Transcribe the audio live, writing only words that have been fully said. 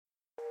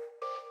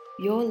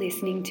You're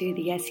listening to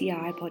the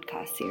SEI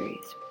podcast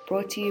series,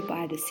 brought to you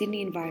by the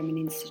Sydney Environment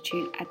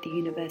Institute at the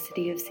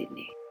University of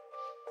Sydney.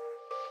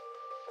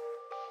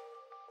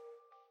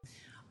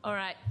 All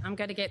right, I'm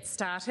going to get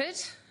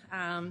started.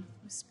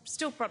 We've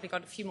still probably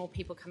got a few more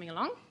people coming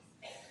along,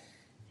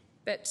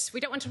 but we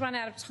don't want to run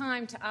out of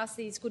time to ask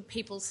these good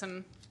people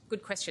some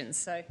good questions,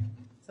 so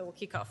we'll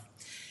kick off.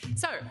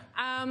 So,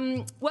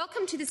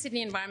 welcome to the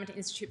Sydney Environment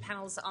Institute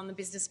panels on the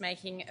business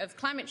making of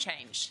climate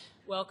change.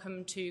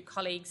 Welcome to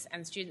colleagues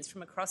and students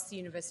from across the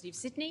University of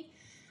Sydney,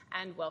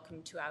 and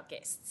welcome to our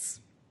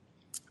guests.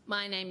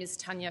 My name is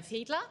Tanya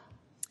Fiedler,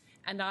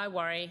 and I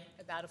worry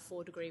about a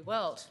 4-degree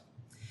world.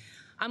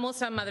 I'm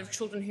also a mother of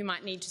children who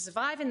might need to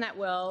survive in that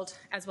world,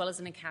 as well as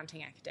an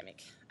accounting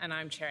academic, and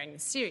I'm chairing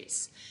this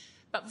series.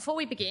 But before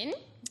we begin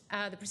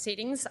the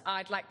proceedings,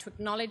 I'd like to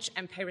acknowledge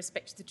and pay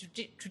respect to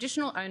the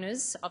traditional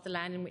owners of the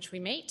land in which we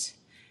meet,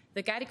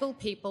 the Gadigal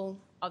people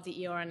of the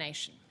Eora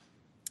Nation.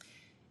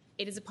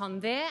 It is upon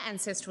their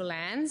ancestral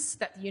lands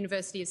that the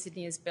University of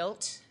Sydney is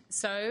built,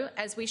 so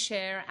as we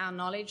share our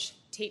knowledge,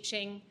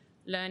 teaching,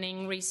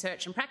 learning,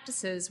 research and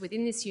practices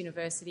within this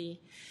university,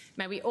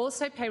 may we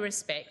also pay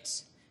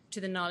respect to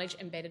the knowledge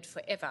embedded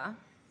forever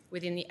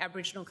within the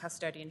Aboriginal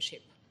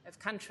custodianship of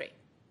country.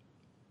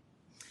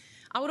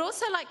 I would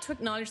also like to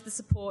acknowledge the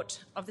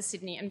support of the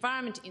Sydney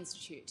Environment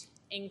Institute,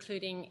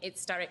 including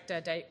its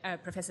director,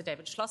 Professor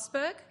David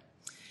Schlossberg,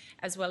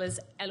 as well as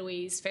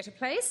Eloise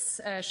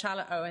Fetterplace,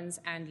 Charlotte Owens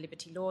and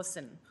Liberty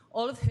Lawson,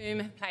 all of whom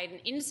have played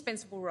an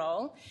indispensable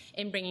role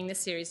in bringing the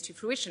series to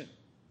fruition.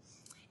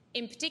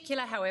 In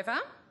particular, however,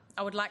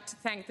 I would like to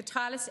thank the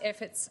tireless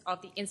efforts of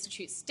the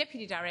Institute's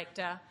Deputy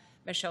Director,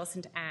 Michelle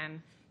St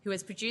Anne, who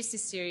has produced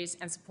this series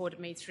and supported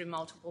me through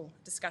multiple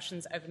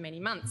discussions over many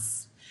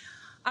months.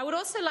 I would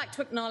also like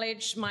to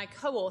acknowledge my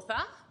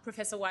co-author,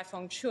 Professor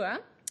Wai-Fong Chua,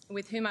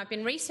 with whom I've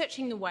been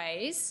researching the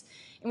ways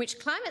in which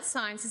climate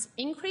science is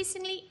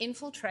increasingly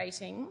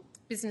infiltrating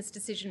business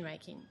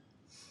decision-making,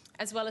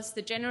 as well as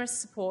the generous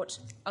support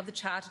of the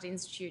Chartered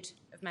Institute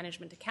of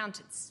Management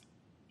Accountants.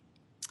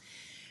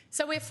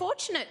 So we're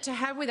fortunate to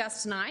have with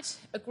us tonight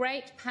a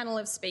great panel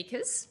of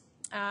speakers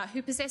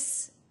who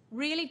possess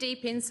really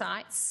deep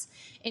insights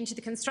into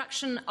the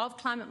construction of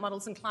climate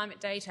models and climate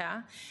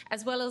data,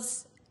 as well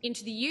as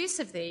into the use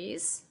of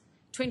these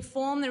to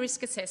inform the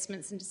risk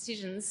assessments and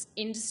decisions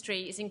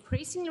industry is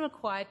increasingly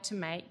required to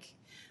make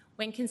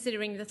when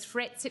considering the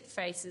threats it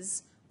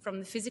faces from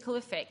the physical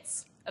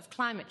effects of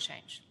climate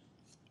change.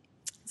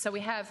 So we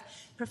have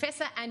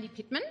Professor Andy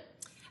Pitman,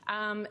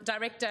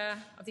 Director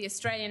of the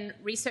Australian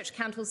Research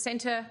Council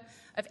Centre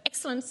of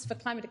Excellence for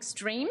Climate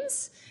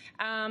Extremes,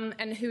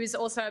 and who is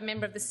also a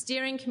member of the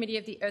Steering Committee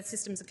of the Earth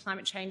Systems and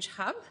Climate Change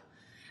Hub.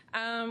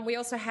 We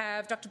also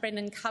have Dr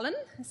Brendan Cullen,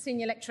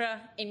 Senior Lecturer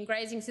in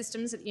Grazing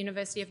Systems at the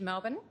University of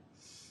Melbourne.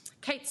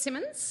 Kate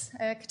Simmons,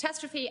 a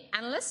Catastrophe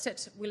Analyst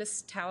at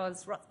Willis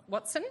Towers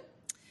Watson.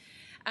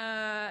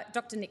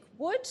 Dr Nick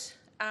Wood,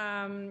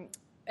 an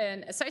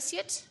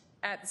Associate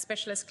at the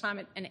Specialist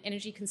Climate and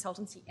Energy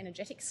Consultancy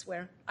Energetics,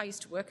 where I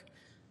used to work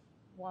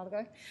a while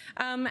ago.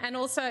 And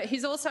also,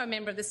 he's also a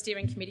member of the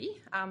Steering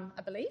Committee,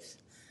 I believe,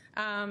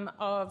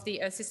 of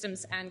the Earth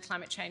Systems and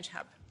Climate Change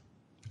Hub.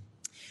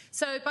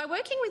 So by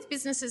working with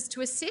businesses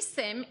to assist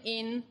them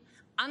in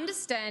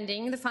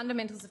understanding the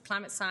fundamentals of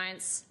climate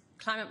science,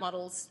 climate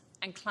models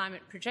and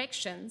climate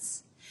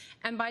projections,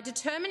 and by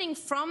determining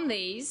from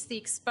these the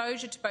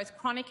exposure to both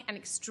chronic and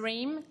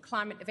extreme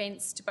climate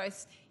events to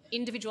both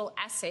individual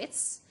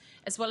assets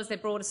as well as their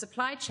broader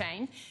supply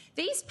chain,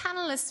 these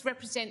panellists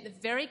represent the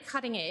very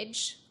cutting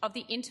edge of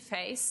the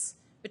interface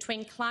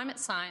between climate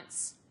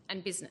science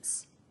and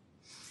business.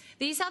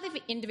 These are the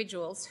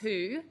individuals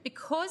who,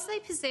 because they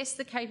possess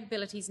the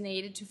capabilities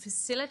needed to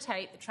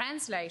facilitate the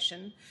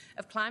translation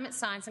of climate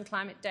science and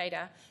climate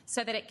data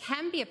so that it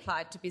can be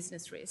applied to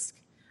business risk,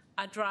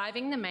 are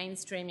driving the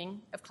mainstreaming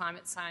of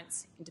climate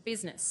science into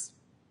business.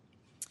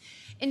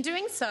 In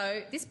doing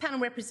so, this panel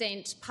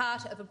represents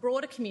part of a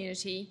broader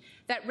community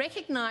that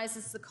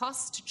recognises the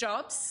costs to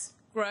jobs,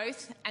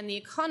 growth and the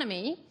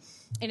economy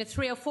in a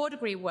 3 or 4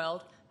 degree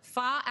world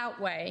far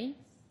outweigh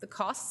the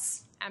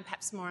costs and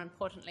perhaps more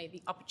importantly,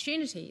 the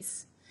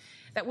opportunities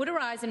that would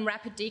arise in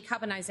rapid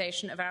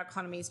decarbonisation of our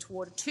economies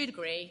toward a 2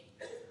 degree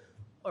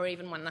or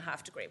even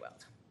 1.5 degree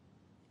world.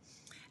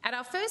 At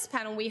our first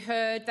panel, we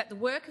heard that the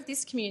work of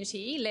this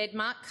community led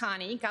Mark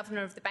Carney,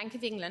 Governor of the Bank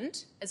of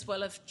England, as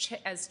well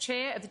as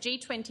Chair of the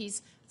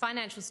G20's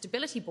Financial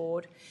Stability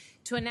Board,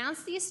 to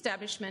announce the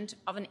establishment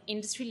of an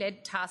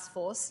industry-led task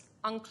force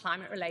on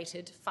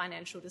climate-related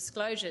financial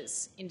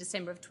disclosures in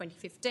December of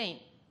 2015.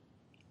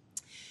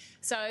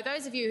 So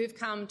those of you who've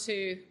come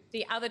to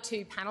the other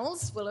 2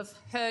 panels will have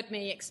heard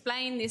me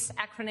explain this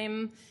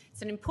acronym.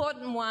 It's an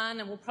important one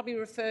and we'll probably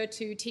refer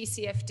to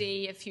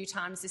TCFD a few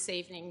times this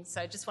evening,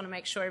 so just want to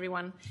make sure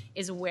everyone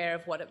is aware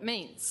of what it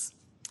means.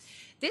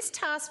 This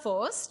task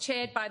force,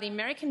 chaired by the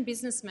American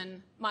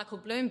businessman Michael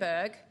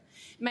Bloomberg,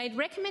 made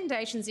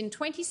recommendations in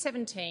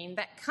 2017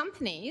 that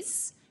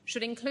companies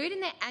should include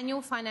in their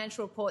annual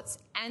financial reports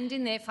and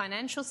in their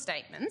financial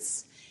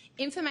statements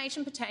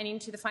information pertaining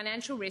to the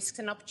financial risks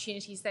and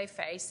opportunities they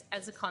face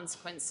as a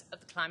consequence of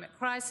the climate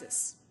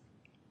crisis.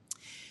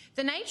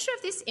 The nature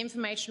of this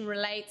information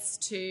relates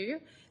to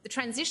the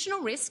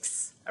transitional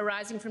risks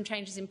arising from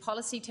changes in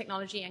policy,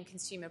 technology and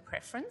consumer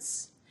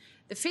preference,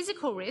 the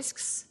physical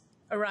risks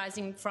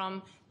arising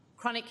from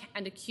chronic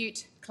and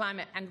acute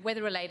climate and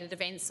weather-related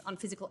events on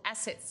physical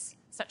assets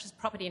such as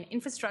property and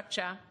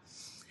infrastructure,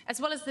 as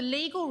well as the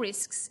legal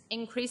risks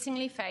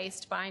increasingly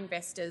faced by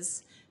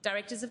investors,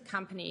 directors of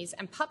companies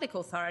and public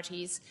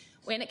authorities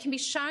when it can be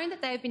shown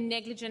that they have been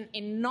negligent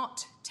in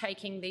not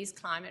taking these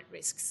climate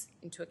risks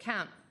into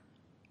account.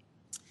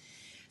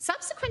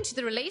 Subsequent to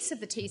the release of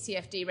the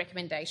TCFD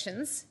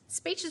recommendations,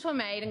 speeches were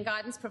made and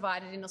guidance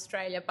provided in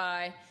Australia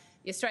by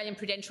the Australian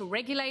Prudential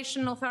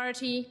Regulation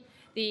Authority,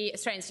 the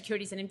Australian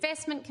Securities and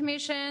Investment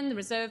Commission, the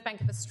Reserve Bank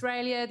of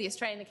Australia, the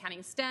Australian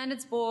Accounting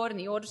Standards Board and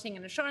the Auditing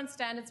and Assurance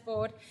Standards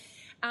Board.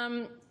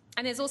 And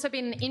there's also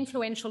been an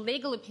influential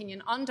legal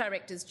opinion on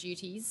directors'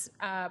 duties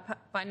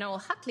by Noel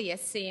Hutley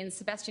SC and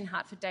Sebastian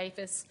Hartford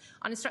Davis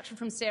on instruction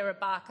from Sarah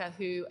Barker,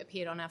 who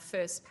appeared on our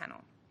first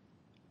panel.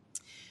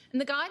 And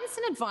the guidance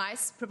and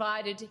advice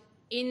provided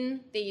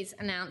in these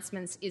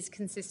announcements is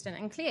consistent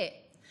and clear.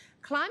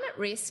 Climate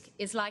risk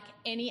is like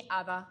any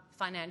other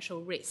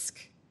financial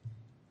risk.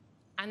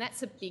 And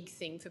that's a big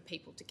thing for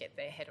people to get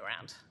their head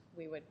around.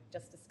 We were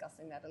just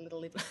discussing that a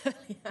little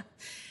earlier.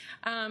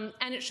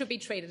 And it should be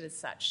treated as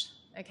such.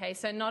 Okay,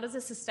 so not as a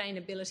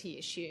sustainability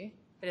issue,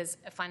 but as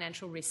a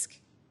financial risk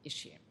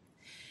issue.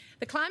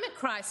 The climate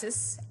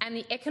crisis and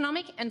the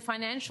economic and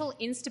financial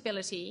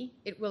instability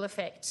it will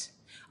affect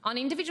on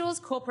individuals,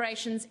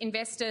 corporations,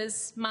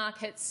 investors,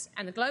 markets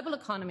and the global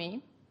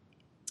economy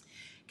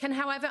can,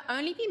 however,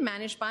 only be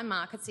managed by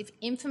markets if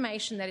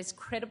information that is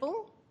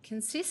credible,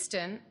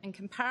 consistent and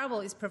comparable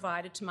is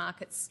provided to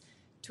markets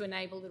to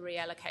enable the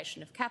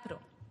reallocation of capital.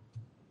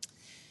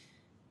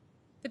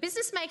 The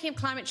Business Making of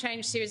Climate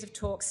Change series of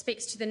talks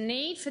speaks to the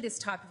need for this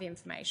type of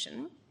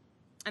information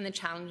and the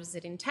challenges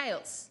it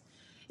entails.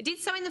 It did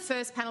so in the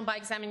first panel by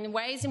examining the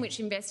ways in which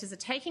investors are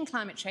taking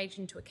climate change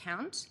into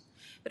account,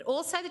 but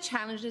also the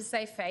challenges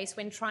they face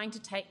when trying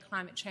to take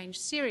climate change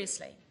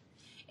seriously,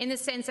 in the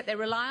sense that they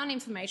rely on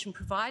information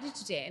provided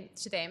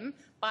to them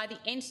by the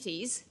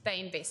entities they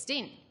invest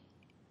in.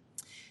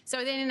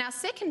 So then in our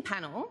second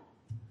panel,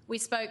 we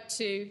spoke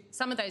to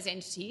some of those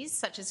entities,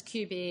 such as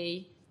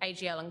QBE,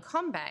 AGL and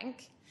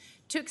CommBank,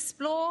 to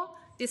explore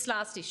this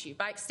last issue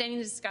by extending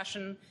the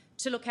discussion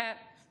to look at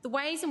the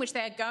ways in which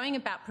they are going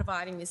about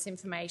providing this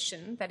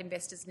information that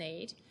investors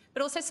need,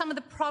 but also some of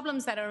the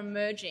problems that are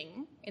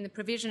emerging in the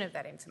provision of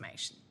that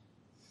information.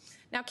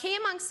 Now, key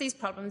amongst these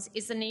problems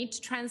is the need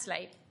to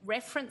translate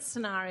reference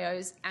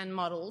scenarios and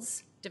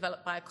models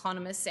developed by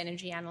economists,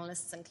 energy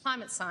analysts and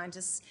climate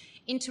scientists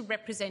into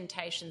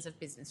representations of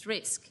business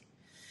risk.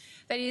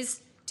 That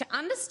is, to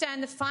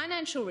understand the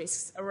financial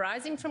risks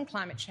arising from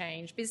climate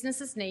change,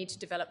 businesses need to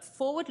develop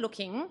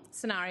forward-looking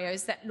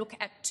scenarios that look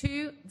at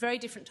two very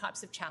different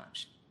types of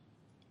challenge.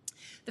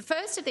 The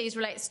first of these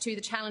relates to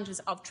the challenges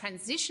of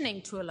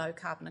transitioning to a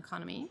low-carbon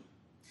economy,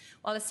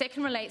 while the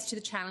second relates to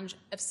the challenge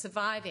of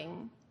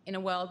surviving in a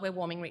world where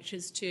warming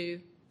reaches 2,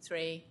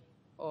 3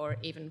 or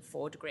even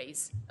 4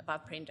 degrees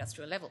above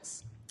pre-industrial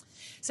levels.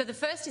 So the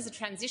first is a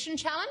transition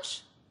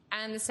challenge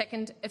and the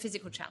second a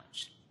physical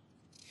challenge.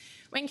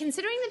 When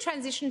considering the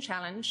transition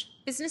challenge,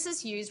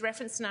 businesses use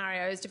reference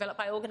scenarios developed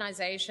by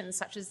organisations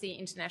such as the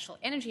International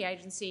Energy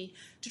Agency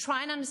to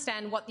try and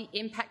understand what the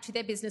impact to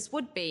their business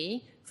would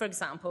be, for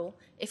example,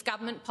 if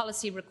government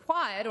policy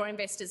required or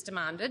investors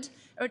demanded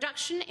a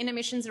reduction in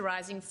emissions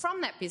arising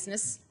from that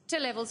business to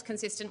levels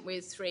consistent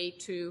with 3,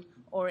 2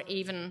 or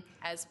even,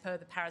 as per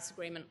the Paris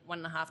Agreement,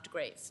 1.5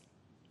 degrees.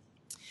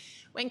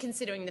 When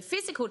considering the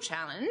physical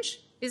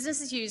challenge,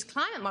 businesses use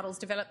climate models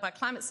developed by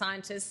climate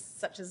scientists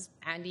such as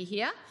Andy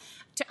here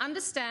to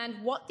understand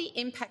what the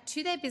impact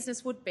to their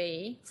business would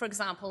be, for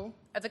example,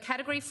 of a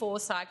Category 4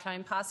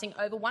 cyclone passing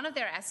over one of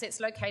their assets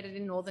located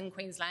in northern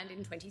Queensland in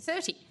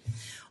 2030,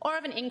 or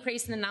of an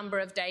increase in the number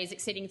of days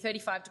exceeding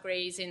 35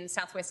 degrees in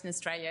southwestern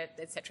Australia,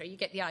 etc. You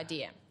get the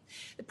idea.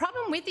 The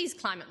problem with these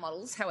climate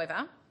models,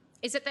 however,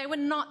 is that they were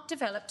not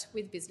developed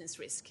with business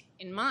risk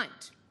in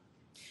mind.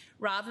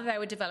 Rather, they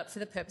were developed for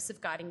the purpose of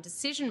guiding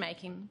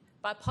decision-making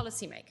by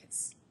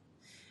policymakers.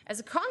 As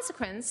a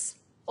consequence,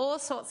 all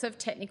sorts of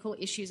technical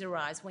issues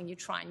arise when you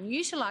try and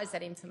utilise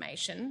that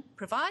information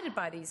provided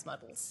by these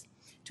models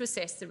to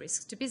assess the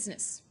risks to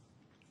business.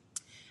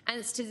 And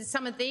it's to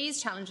some of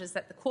these challenges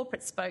that the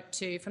corporates spoke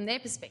to from their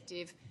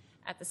perspective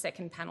at the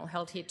second panel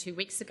held here 2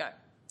 weeks ago.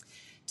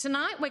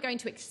 Tonight, we're going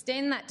to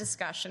extend that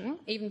discussion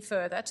even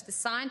further to the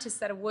scientists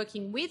that are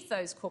working with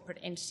those corporate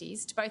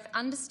entities to both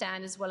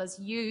understand as well as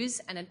use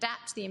and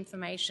adapt the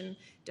information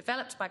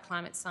developed by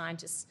climate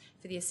scientists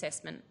for the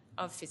assessment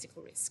of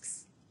physical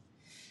risks.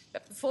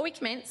 But before we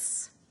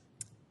commence,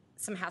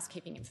 some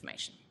housekeeping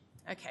information.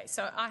 Okay,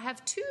 so I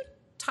have 2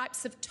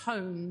 types of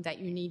tone that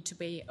you need to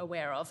be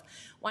aware of.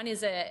 One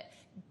is a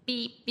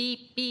beep,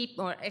 beep, beep,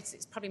 or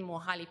it's probably more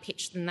highly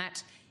pitched than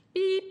that.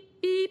 Beep,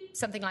 beep,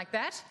 something like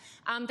that.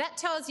 That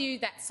tells you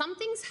that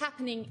something's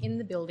happening in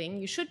the building.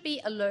 You should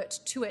be alert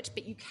to it,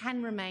 but you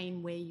can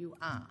remain where you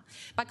are.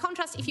 By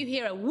contrast, if you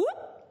hear a whoop,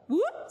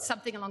 whoop,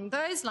 something along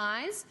those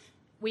lines,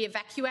 we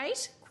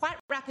evacuate quite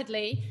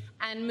rapidly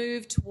and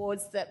move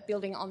towards the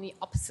building on the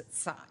opposite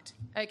side.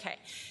 Okay.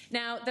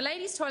 Now, the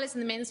ladies' toilets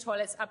and the men's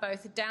toilets are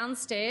both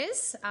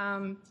downstairs,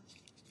 and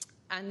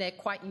they're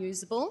quite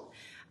usable.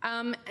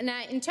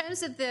 Now, in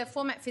terms of the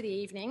format for the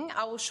evening,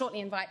 I will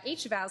shortly invite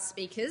each of our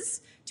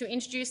speakers to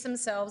introduce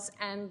themselves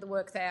and the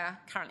work they are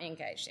currently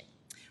engaged in.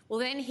 We'll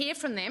then hear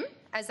from them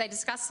as they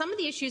discuss some of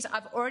the issues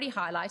I've already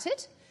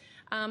highlighted,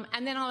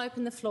 and then I'll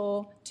open the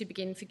floor to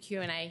begin for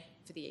Q&A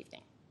for the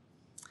evening.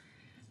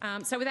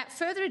 So without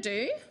further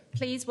ado,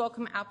 please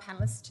welcome our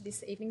panellists to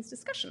this evening's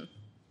discussion.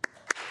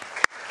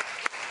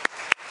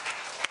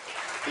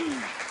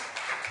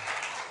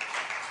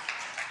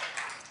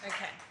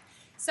 Okay.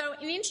 So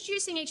in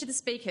introducing each of the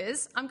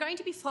speakers, I'm going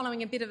to be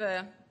following a bit of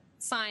a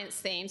science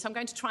theme, so I'm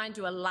going to try and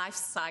do a life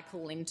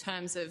cycle in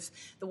terms of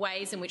the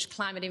ways in which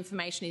climate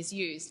information is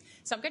used.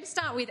 So I'm going to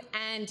start with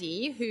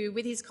Andy, who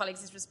with his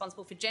colleagues is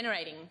responsible for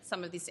generating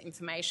some of this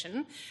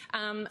information.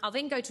 I'll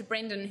then go to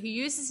Brendan, who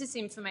uses this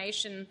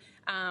information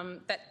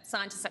that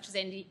scientists such as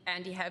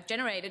Andy have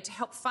generated to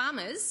help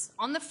farmers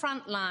on the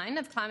front line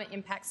of climate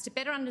impacts to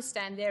better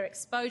understand their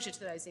exposure to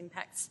those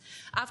impacts,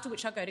 after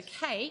which I'll go to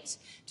Kate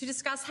to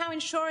discuss how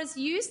insurers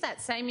use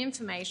that same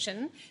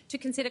information to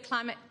consider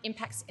climate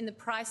impacts in the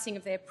pricing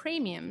of their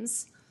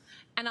premiums.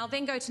 And I'll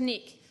then go to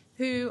Nick,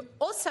 who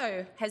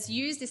also has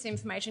used this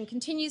information,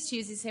 continues to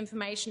use this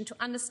information to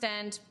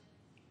understand,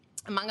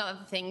 among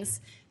other things,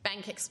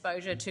 bank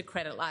exposure to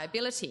credit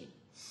liability.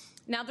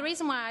 Now, the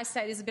reason why I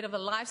say there's a bit of a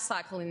life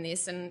cycle in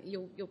this, and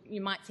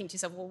you might think to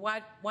yourself,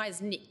 well, why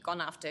has Nick gone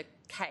after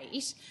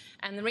Kate?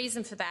 And the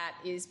reason for that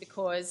is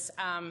because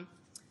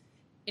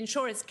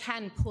insurers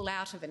can pull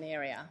out of an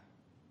area.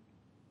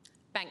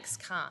 Banks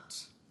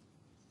can't.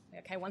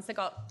 Okay, once they've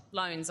got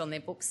loans on their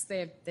books,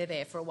 they're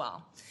there for a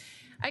while.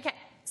 Okay,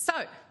 so,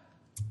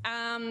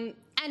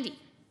 Andy,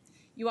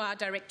 you are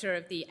Director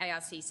of the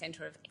ARC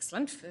Centre of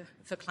Excellence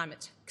for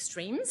Climate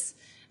Extremes,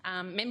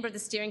 member of the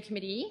Steering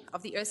Committee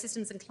of the Earth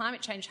Systems and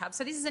Climate Change Hub.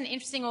 So this is an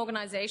interesting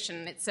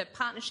organisation. It's a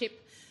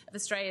partnership of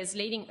Australia's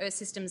leading Earth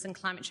Systems and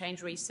Climate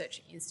Change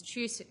research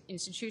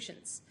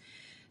institutions.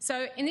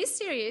 So in this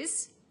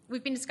series,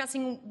 we've been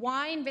discussing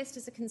why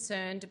investors are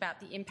concerned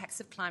about the impacts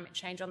of climate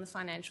change on the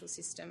financial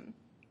system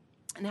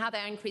and how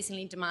they're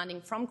increasingly demanding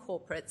from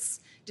corporates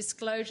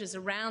disclosures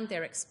around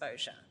their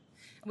exposure.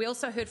 We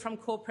also heard from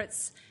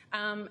corporates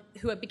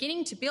who are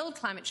beginning to build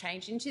climate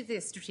change into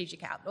their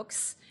strategic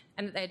outlooks,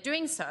 and that they're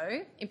doing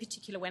so, in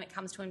particular when it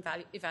comes to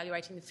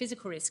evaluating the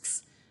physical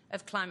risks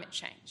of climate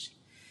change.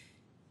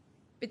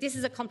 But this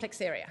is a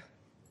complex area.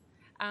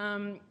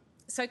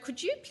 So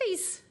could you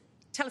please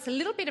tell us a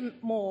little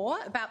bit more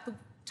about the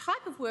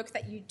type of work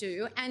that you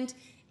do, and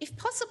if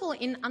possible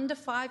in under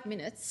 5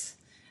 minutes,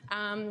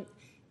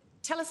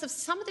 tell us of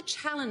some of the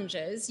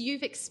challenges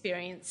you've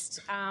experienced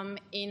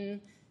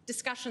in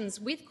discussions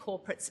with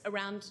corporates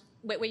around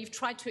where you've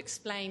tried to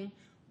explain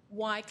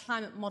why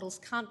climate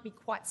models can't be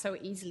quite so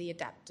easily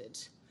adapted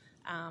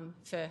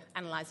for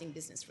analysing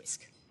business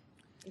risk.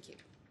 Thank you.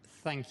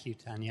 Thank you,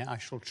 Tanya. I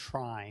shall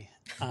try.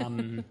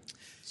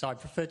 So I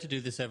prefer to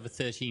do this over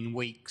 13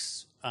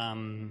 weeks,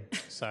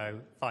 so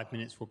 5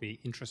 minutes will be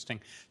interesting.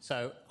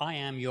 So I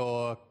am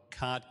your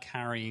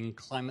card-carrying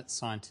climate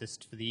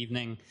scientist for the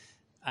evening,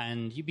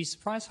 and you'd be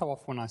surprised how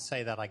often when I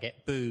say that I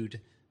get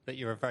booed, but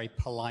you're a very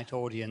polite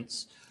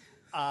audience.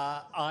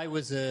 I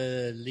was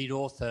a lead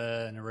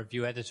author and a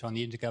review editor on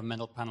the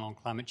Intergovernmental Panel on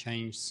Climate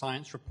Change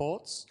Science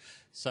Reports,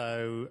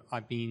 so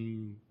I've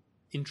been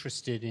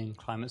interested in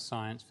climate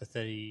science for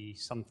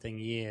 30-something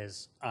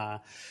years.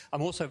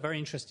 I'm also very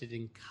interested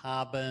in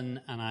carbon,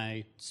 and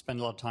I spend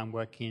a lot of time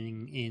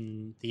working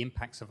in the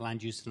impacts of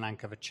land use and land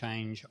cover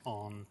change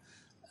on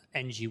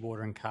energy,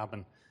 water and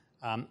carbon.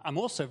 I'm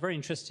also very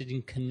interested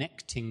in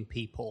connecting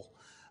people.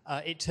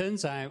 It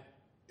turns out,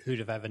 who'd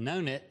have ever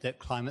known it, that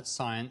climate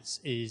science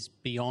is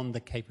beyond the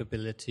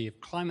capability of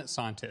climate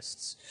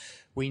scientists.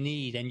 We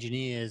need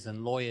engineers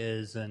and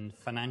lawyers and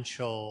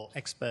financial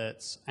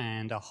experts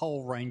and a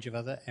whole range of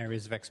other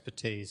areas of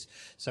expertise.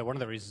 So one of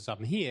the reasons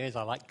I'm here is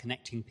I like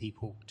connecting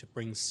people to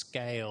bring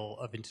scale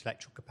of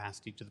intellectual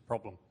capacity to the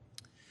problem.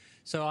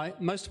 So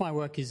most of my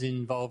work is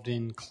involved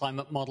in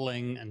climate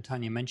modelling, and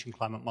Tanya mentioned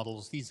climate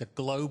models. These are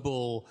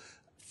global,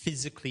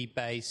 physically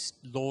based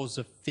laws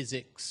of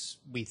physics.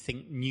 We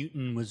think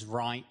Newton was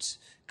right,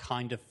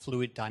 kind of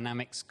fluid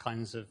dynamics,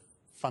 kinds of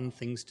fun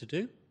things to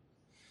do.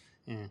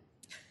 Yeah.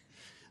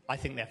 I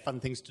think they're fun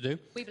things to do.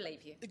 We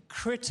believe you.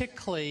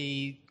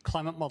 Critically,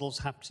 climate models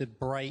have to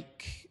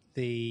break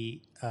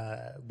the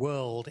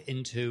world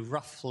into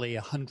roughly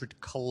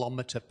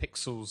 100-kilometre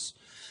pixels,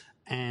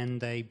 and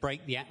they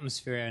break the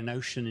atmosphere and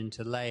ocean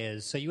into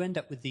layers. So you end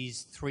up with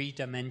these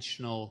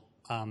three-dimensional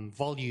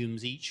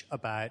volumes, each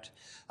about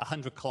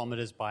 100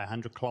 kilometres by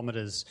 100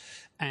 kilometres.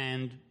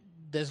 And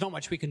there's not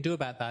much we can do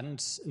about that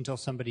until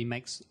somebody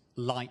makes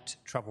light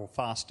travel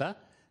faster,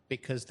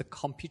 because the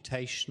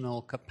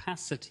computational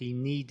capacity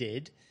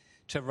needed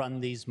to run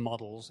these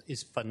models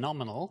is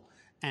phenomenal,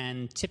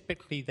 and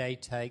typically they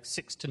take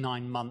 6 to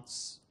 9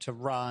 months to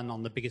run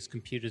on the biggest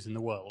computers in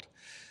the world.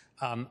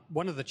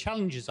 One of the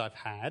challenges I've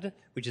had,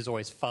 which is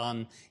always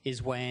fun,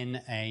 is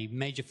when a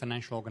major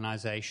financial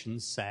organization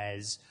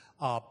says,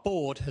 our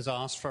board has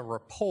asked for a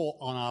report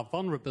on our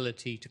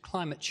vulnerability to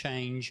climate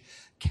change.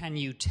 Can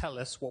you tell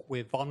us what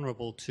we're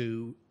vulnerable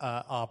to?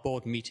 Our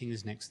board meeting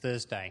is next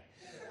Thursday.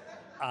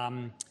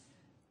 And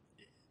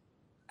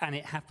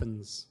it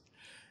happens.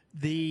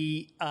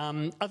 The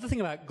other thing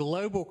about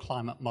global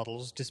climate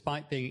models,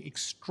 despite being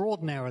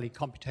extraordinarily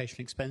computationally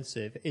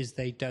expensive, is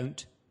they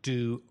don't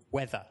do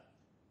weather.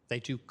 They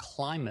do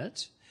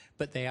climate,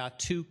 but they are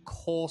too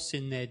coarse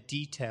in their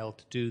detail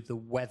to do the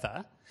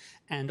weather.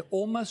 And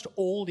almost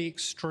all the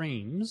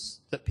extremes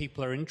that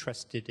people are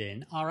interested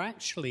in are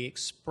actually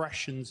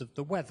expressions of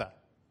the weather.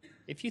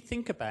 If you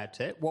think about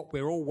it, what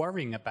we're all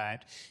worrying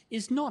about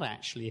is not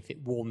actually if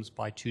it warms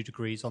by 2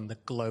 degrees on the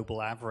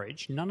global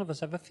average. None of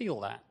us ever feel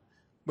that.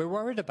 We're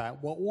worried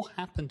about what will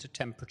happen to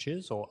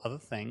temperatures or other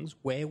things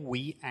where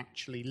we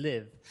actually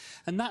live.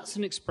 And that's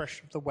an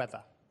expression of the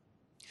weather.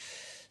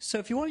 So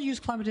if you want to use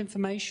climate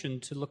information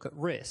to look at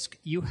risk,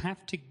 you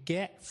have to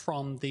get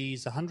from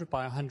these 100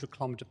 by 100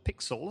 kilometer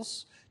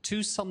pixels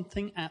to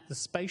something at the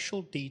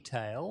spatial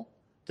detail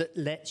that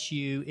lets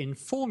you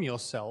inform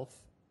yourself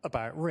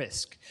about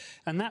risk.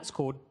 And that's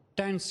called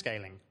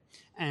downscaling.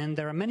 And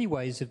there are many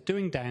ways of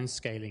doing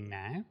downscaling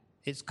now.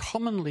 It's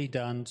commonly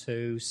done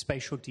to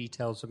spatial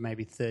details of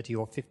maybe 30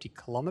 or 50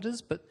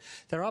 kilometers, but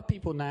there are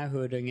people now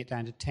who are doing it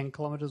down to 10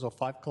 kilometers or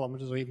 5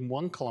 kilometers or even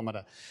 1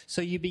 kilometer.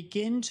 So you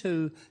begin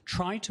to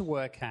try to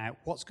work out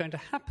what's going to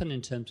happen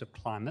in terms of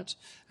climate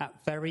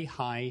at very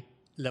high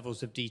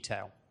levels of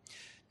detail.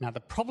 Now,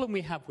 the problem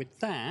we have with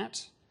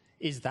that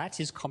is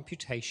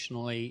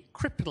computationally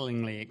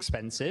cripplingly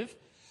expensive,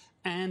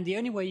 and the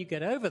only way you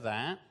get over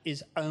that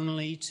is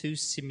only to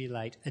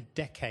simulate a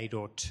decade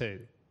or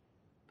two.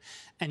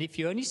 And if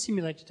you only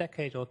simulate a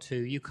decade or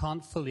two, you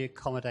can't fully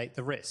accommodate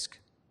the risk,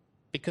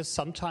 because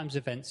sometimes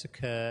events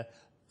occur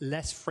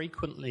less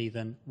frequently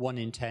than 1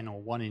 in 10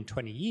 or 1 in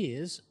 20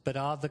 years, but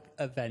are the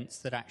events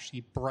that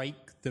actually break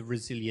the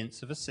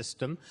resilience of a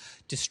system,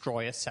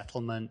 destroy a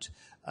settlement,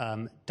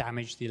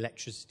 damage the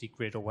electricity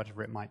grid, or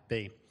whatever it might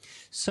be.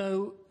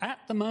 So at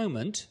the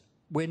moment,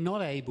 we're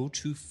not able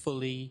to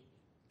fully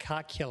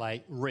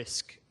calculate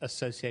risk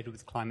associated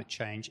with climate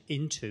change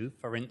into,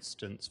 for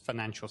instance,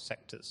 financial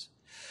sectors.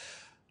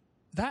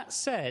 That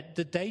said,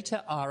 the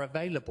data are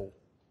available.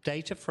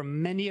 Data from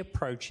many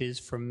approaches,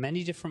 from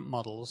many different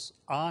models,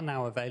 are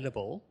now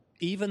available,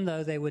 even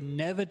though they were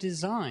never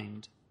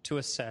designed to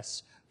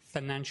assess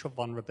financial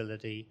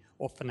vulnerability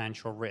or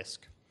financial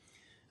risk.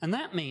 And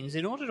that means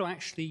in order to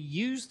actually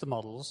use the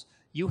models,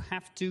 you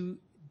have to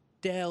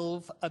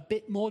delve a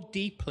bit more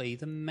deeply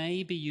than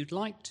maybe you'd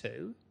like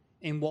to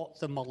in what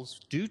the models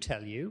do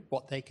tell you,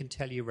 what they can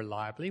tell you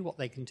reliably, what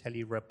they can tell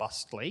you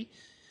robustly.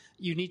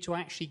 You need to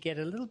actually get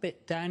a little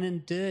bit down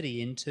and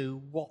dirty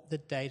into what the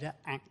data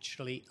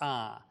actually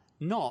are,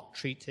 not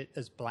treat it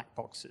as black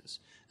boxes.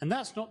 And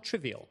that's not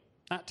trivial.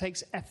 That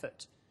takes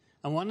effort.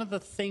 And one of the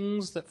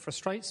things that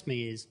frustrates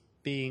me is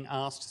being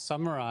asked to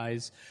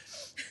summarize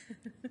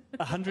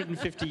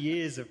 150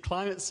 years of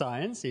climate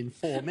science in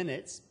 4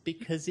 minutes,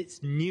 because it's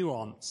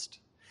nuanced.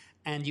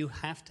 And you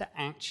have to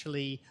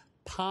actually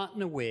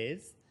partner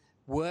with,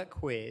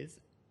 work with,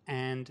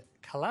 and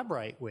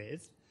collaborate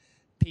with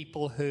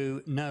people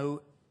who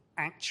know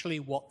actually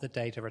what the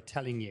data are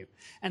telling you.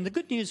 And the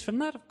good news from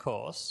that, of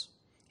course,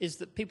 is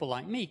that people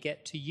like me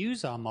get to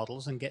use our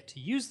models and get to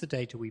use the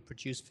data we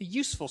produce for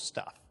useful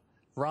stuff,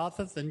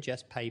 rather than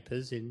just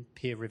papers in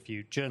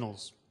peer-reviewed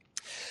journals.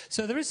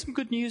 So there is some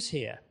good news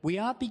here. We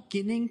are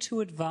beginning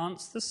to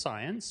advance the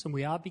science, and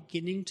we are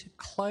beginning to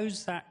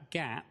close that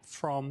gap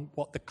from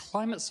what the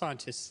climate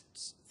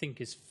scientists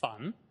think is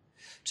fun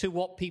to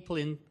what people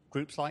in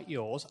groups like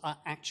yours are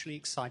actually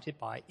excited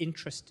by,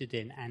 interested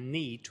in, and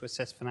need to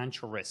assess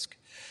financial risk.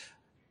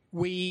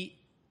 We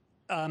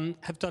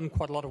have done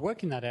quite a lot of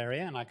work in that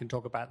area, and I can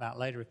talk about that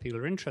later if people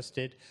are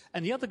interested.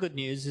 And the other good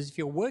news is if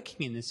you're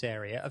working in this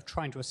area of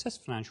trying to assess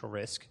financial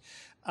risk,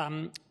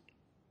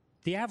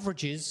 the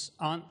averages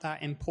aren't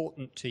that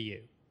important to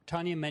you.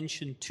 Tanya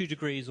mentioned 2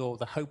 degrees or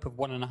the hope of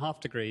 1.5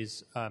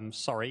 degrees.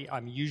 Sorry,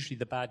 I'm usually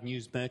the bad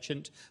news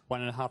merchant.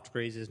 1.5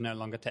 degrees is no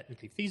longer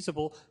technically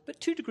feasible, but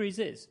 2 degrees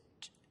is.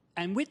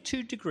 And with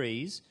 2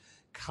 degrees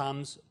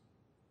comes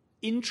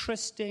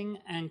interesting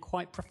and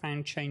quite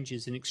profound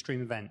changes in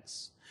extreme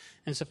events.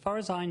 And so far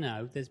as I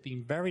know, there's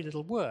been very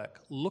little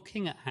work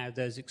looking at how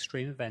those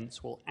extreme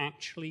events will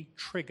actually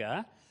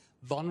trigger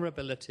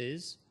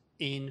vulnerabilities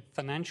in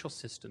financial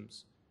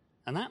systems.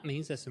 And that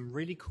means there's some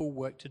really cool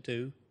work to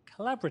do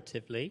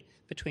collaboratively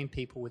between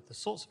people with the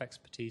sorts of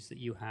expertise that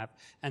you have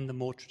and the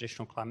more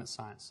traditional climate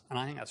science. And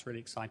I think that's really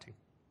exciting.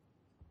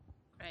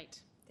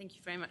 Great. Thank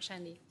you very much,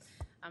 Andy.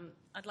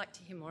 I'd like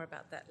to hear more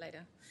about that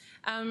later.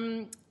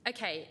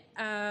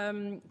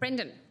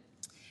 Brendan.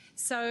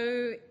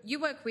 So you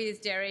work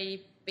with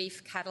dairy,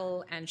 beef,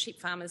 cattle and sheep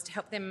farmers to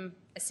help them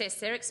assess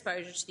their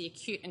exposure to the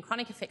acute and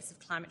chronic effects of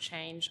climate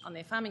change on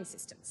their farming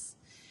systems.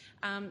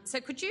 So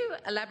could you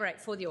elaborate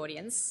for the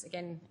audience,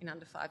 again in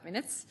under 5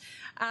 minutes,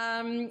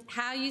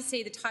 how you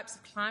see the types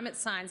of climate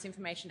science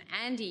information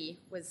Andy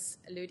was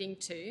alluding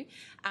to,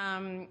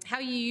 how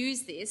you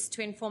use this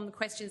to inform the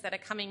questions that are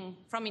coming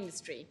from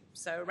industry,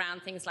 so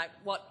around things like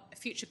what a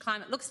future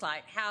climate looks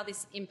like, how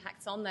this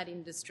impacts on that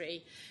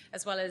industry,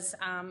 as well as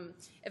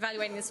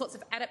evaluating the sorts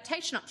of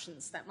adaptation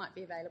options that might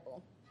be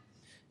available.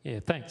 Yeah,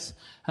 thanks.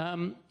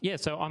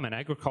 So I'm an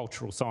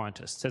agricultural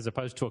scientist as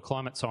opposed to a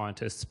climate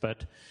scientist,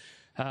 but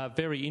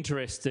very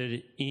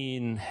interested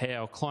in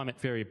how climate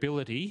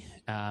variability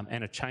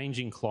and a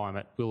changing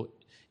climate will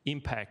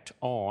impact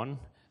on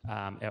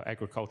our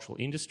agricultural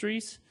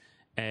industries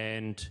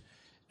and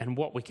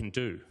what we can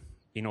do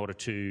in order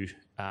to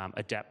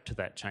adapt to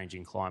that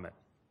changing climate.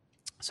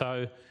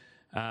 So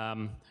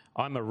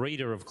I'm a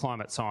reader of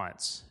climate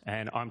science,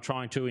 and I'm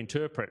trying to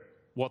interpret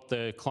what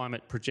the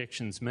climate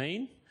projections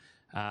mean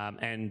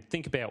and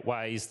think about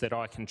ways that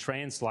I can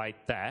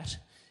translate that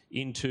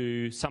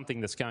into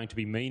something that's going to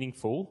be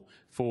meaningful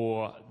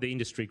for the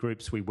industry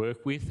groups we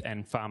work with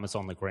and farmers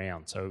on the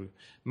ground. So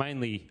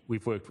mainly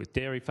we've worked with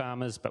dairy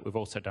farmers, but we've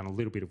also done a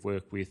little bit of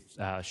work with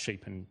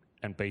sheep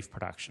and beef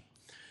production.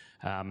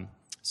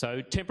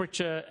 So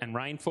temperature and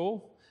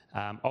rainfall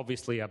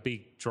obviously are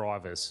big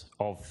drivers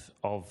of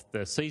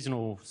the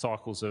seasonal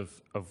cycles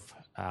of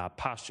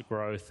pasture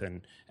growth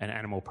and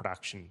animal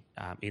production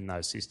in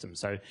those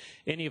systems. So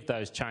any of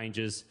those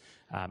changes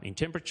in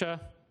temperature,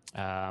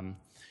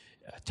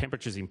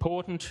 temperature is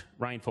important,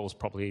 rainfall is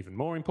probably even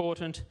more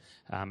important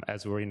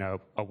as we're in a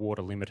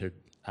water-limited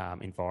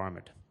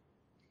environment.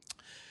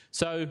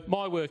 So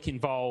my work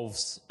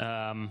involves,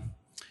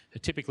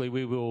 typically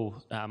we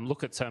will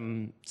look at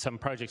some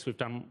projects we've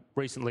done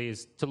recently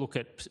is to look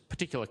at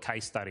particular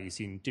case studies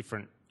in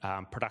different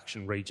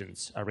production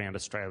regions around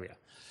Australia.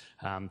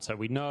 So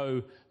we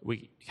know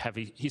we have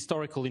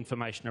historical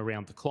information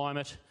around the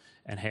climate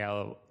and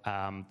how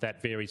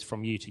that varies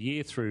from year to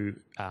year through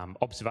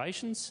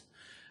observations.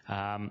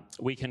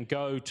 We can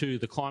go to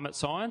the climate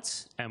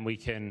science and we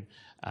can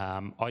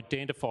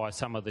identify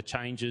some of the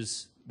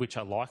changes which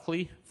are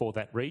likely for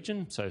that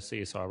region. So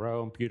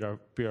CSIRO and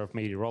Bureau of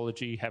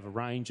Meteorology have a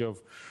range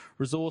of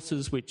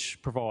resources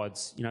which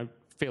provides,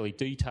 fairly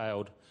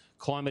detailed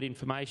climate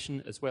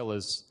information as well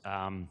as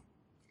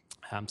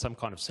some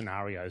kind of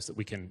scenarios that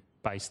we can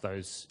base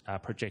those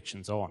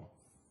projections on.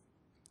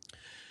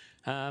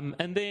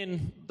 And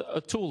then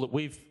a tool that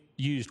we've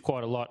used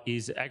quite a lot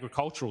is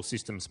agricultural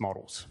systems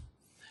models.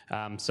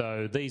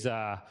 So these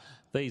are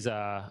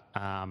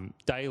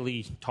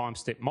daily time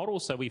step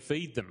models, so we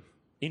feed them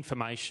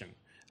information,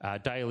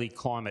 daily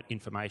climate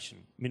information,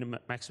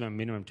 maximum,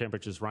 minimum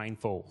temperatures,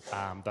 rainfall,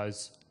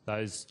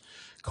 those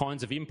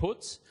kinds of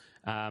inputs,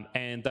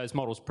 and those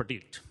models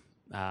predict.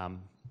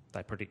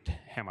 They predict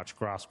how much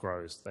grass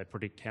grows, they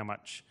predict how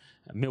much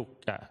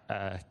milk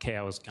a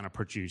cow is going to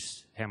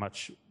produce, how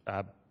much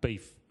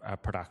beef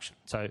production.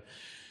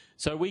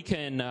 So we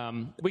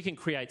can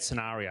create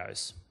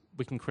scenarios.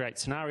 We can create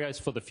scenarios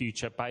for the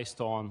future based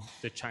on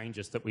the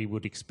changes that we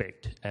would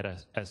expect at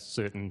a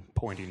certain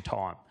point in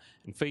time,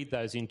 and feed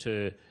those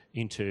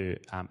into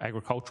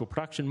agricultural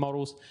production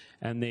models,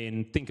 and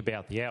then think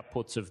about the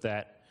outputs of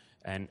that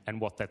and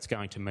what that's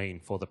going to mean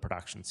for the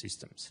production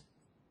systems.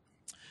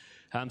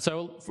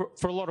 So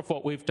for a lot of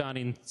what we've done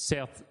in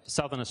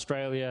southern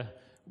Australia,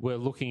 we're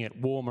looking at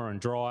warmer and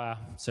drier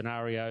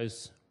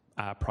scenarios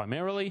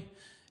primarily,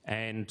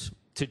 and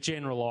to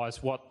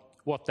generalise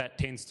what that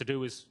tends to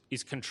do is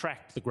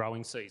contract the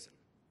growing season.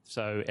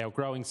 So our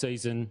growing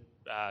season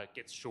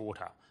gets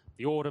shorter.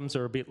 The autumns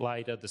are a bit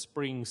later, the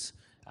springs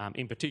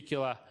in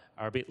particular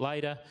are a bit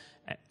later,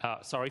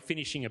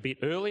 finishing a bit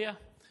earlier,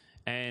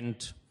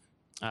 and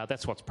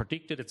that's what's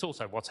predicted. It's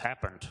also what's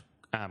happened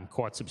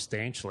quite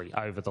substantially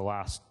over the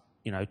last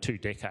 2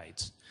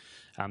 decades.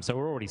 So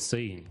we're already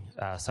seeing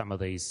some of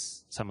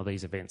these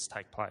events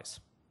take place.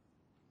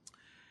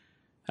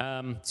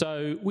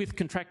 So with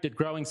contracted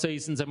growing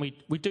seasons, and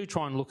we do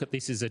try and look at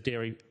this as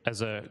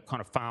a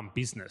kind of farm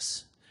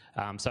business.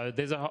 So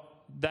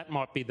that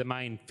might be the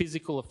main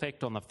physical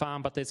effect on the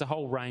farm, but there's a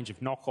whole range of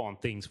knock-on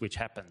things which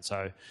happen.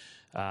 So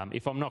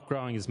if I'm not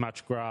growing as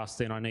much grass,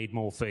 then I need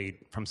more feed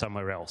from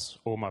somewhere else,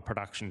 or my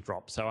production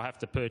drops. So I have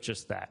to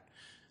purchase that.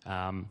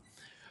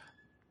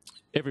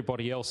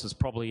 Everybody else is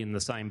probably in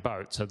the same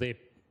boat, so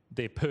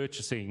they're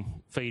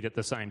purchasing feed at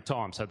the same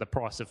time, so the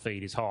price of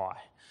feed is high.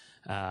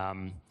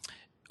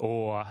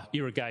 Or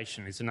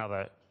irrigation is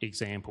another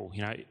example.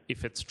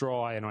 If it's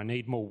dry and I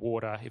need more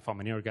water, if I'm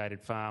an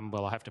irrigated farm,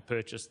 well, I have to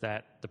purchase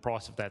that. The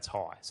price of that's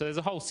high. So there's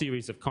a whole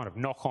series of kind of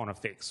knock-on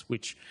effects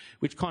which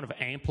kind of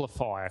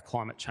amplify a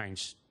climate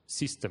change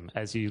system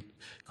as you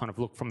kind of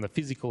look from the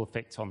physical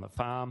effects on the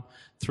farm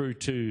through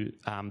to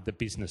the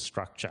business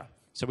structure.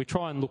 So we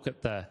try and look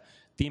at the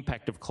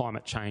impact of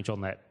climate change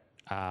on that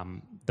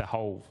the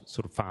whole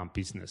sort of farm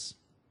business.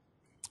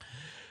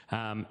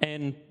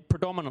 And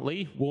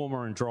predominantly,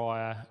 warmer and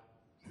drier,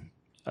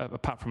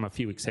 apart from a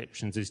few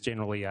exceptions, is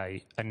generally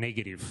a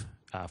negative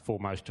for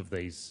most of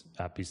these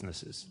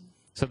businesses.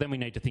 So then we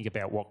need to think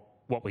about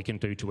what we can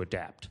do to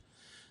adapt.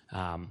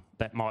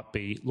 That might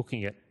be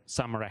looking at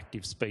summer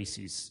active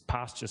species,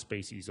 pasture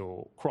species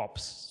or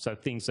crops, so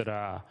things that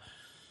are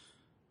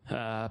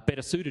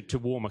better suited to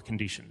warmer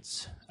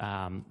conditions.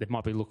 They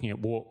might be looking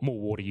at more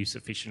water use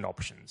efficient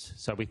options.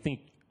 So we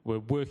think we're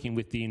working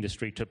with the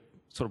industry to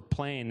sort of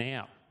plan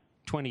out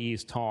 20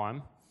 years'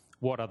 time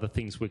what are the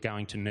things we're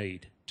going to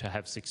need to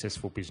have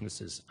successful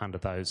businesses under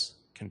those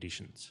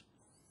conditions.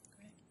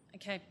 Great.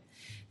 Okay.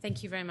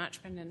 Thank you very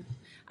much, Brendan.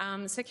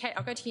 So, Kate,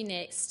 I'll go to you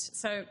next.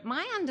 So,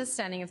 my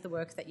understanding of the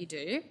work that you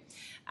do,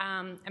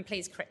 and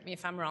please correct me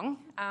if I'm wrong,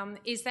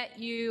 is that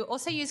you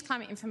also use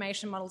climate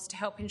information models to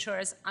help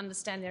insurers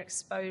understand their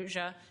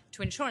exposure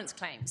to insurance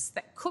claims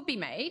that could be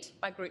made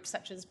by groups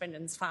such as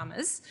Brendan's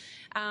Farmers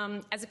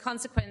as a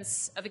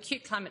consequence of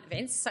acute climate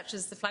events such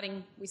as the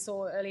flooding we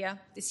saw earlier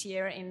this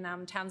year in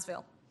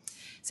Townsville.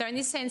 So, in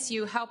this sense,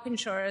 you help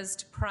insurers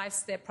to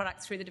price their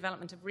products through the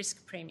development of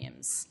risk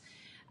premiums.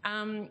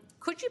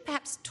 Could you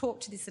perhaps talk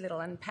to this a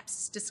little and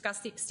perhaps discuss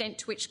the extent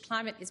to which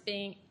climate is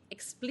being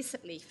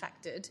explicitly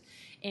factored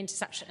into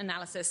such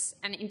analysis,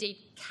 and indeed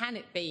can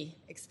it be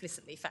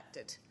explicitly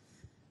factored?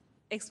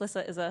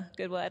 Explicit is a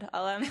good word.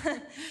 I'll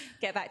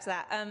get back to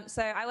that.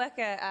 So I work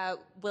at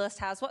Willis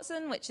Towers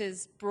Watson, which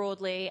is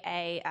broadly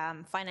a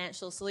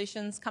financial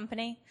solutions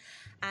company.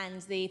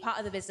 And the part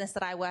of the business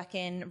that I work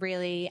in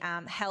really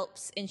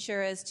helps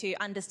insurers to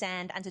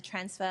understand and to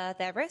transfer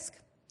their risk.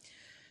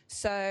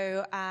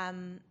 So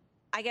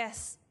I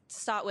guess to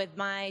start with,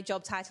 my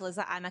job title is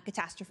that I'm a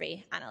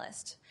catastrophe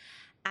analyst.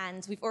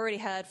 And we've already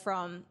heard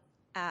from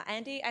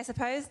Andy, I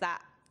suppose,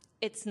 that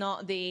it's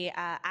not the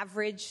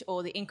average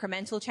or the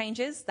incremental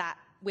changes that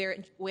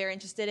we're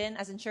interested in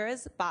as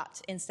insurers,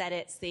 but instead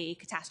it's the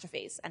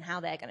catastrophes and how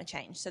they're going to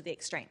change, so the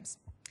extremes.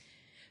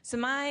 So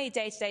my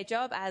day-to-day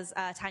job, as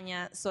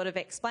Tanya sort of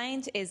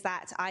explained, is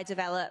that I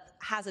develop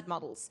hazard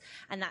models,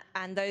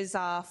 and those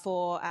are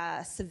for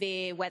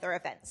severe weather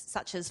events,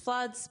 such as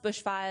floods,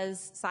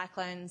 bushfires,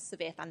 cyclones,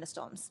 severe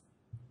thunderstorms.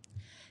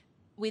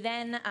 We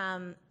then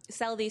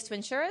sell these to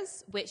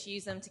insurers, which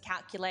use them to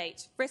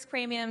calculate risk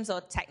premiums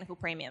or technical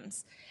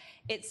premiums.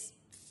 It's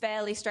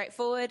fairly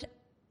straightforward.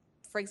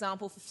 For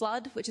example, for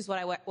flood, which is what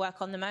I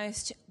work on the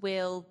most,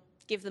 we'll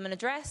give them an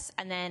address,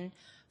 and then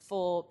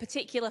for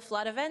particular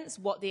flood events,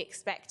 what the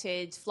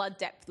expected flood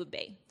depth would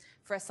be.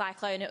 For a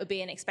cyclone, it would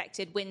be an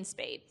expected wind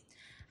speed.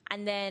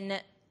 And then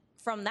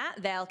from that,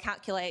 they'll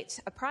calculate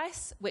a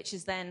price, which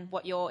is then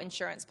what your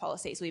insurance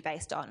policies will be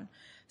based on.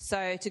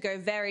 So to go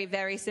very,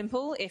 very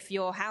simple, if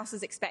your house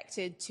is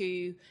expected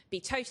to be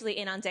totally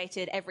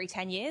inundated every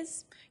 10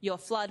 years, your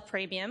flood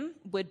premium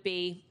would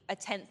be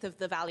 1/10 of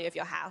the value of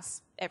your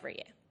house every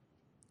year.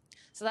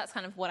 So that's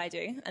kind of what I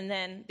do. And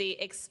then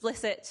the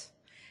explicit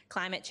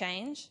climate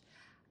change,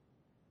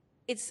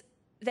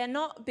 they're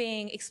not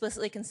being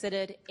explicitly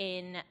considered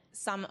in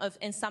some of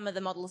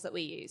the models that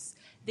we use.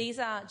 These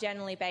are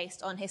generally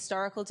based on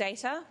historical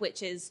data,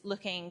 which is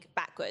looking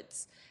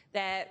backwards.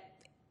 There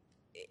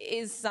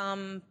is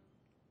some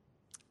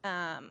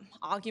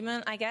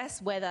argument, I guess,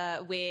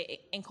 whether we're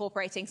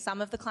incorporating some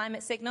of the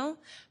climate signal,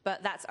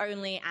 but that's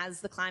only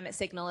as the climate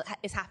signal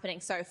is happening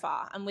so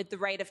far. And with the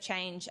rate of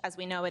change as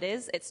we know it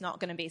is, it's not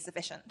going to be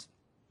sufficient.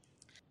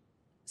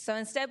 So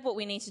instead, what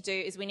we need to do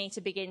is we need to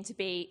begin to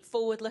be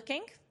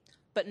forward-looking,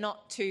 but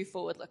not too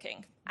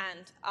forward-looking.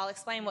 And I'll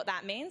explain what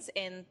that means.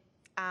 In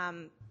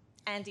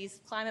Andy's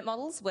climate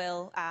models,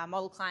 we'll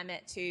model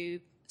climate to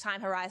time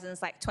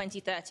horizons like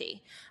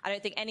 2030. I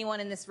don't think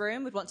anyone in this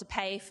room would want to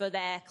pay for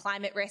their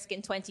climate risk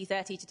in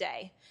 2030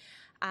 today.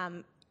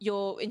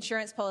 Your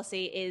insurance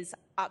policy is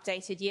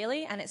updated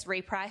yearly and it's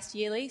repriced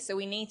yearly, so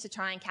we need to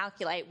try and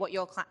calculate what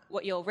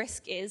your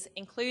risk is,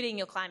 including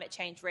your climate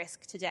change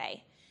risk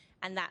today.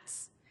 And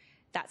that's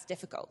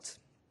difficult.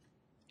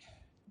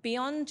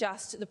 Beyond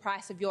just the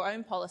price of your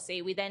own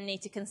policy, we then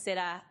need to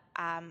consider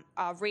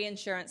our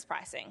reinsurance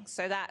pricing.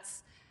 So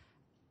that's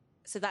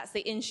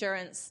the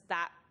insurance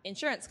that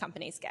insurance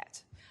companies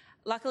get.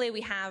 Luckily,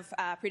 we have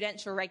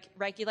prudential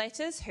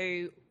regulators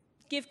who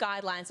give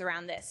guidelines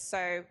around this.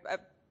 So a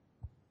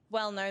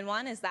well-known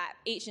one is that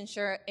each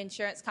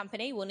insurance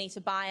company will need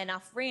to buy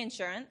enough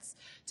reinsurance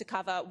to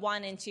cover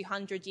 1 in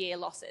 200-year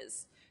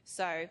losses.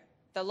 So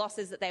the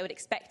losses that they would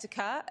expect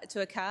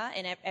to occur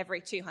in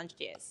every 200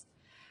 years.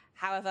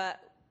 However,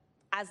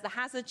 as the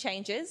hazard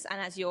changes and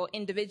as your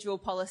individual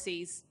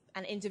policies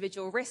and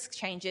individual risk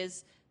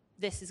changes,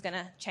 this is going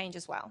to change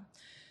as well.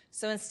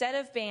 So instead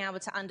of being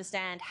able to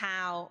understand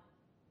how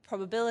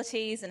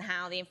probabilities and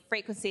how the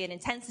frequency and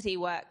intensity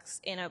works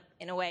in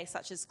a way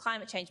such as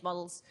climate change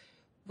models,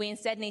 we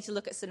instead need to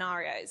look at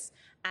scenarios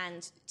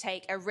and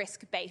take a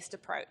risk-based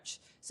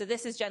approach. So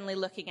this is generally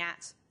looking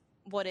at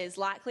what is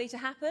likely to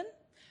happen,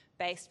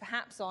 based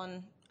perhaps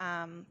on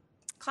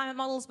climate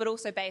models, but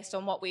also based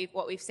on what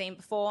we've seen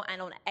before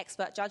and on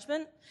expert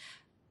judgment,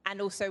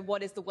 and also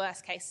what is the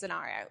worst case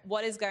scenario?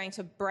 What is going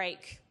to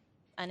break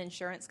an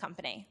insurance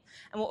company?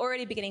 And we're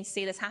already beginning to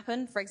see this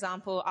happen. For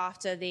example,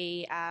 after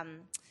the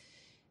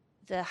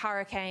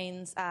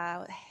hurricanes,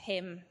 I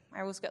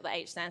always got the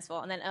H stands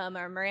for, and then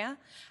Irma and Maria,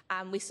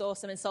 we saw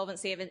some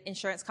insolvency of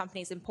insurance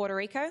companies in Puerto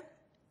Rico.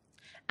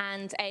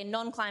 And a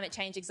non-climate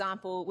change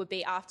example would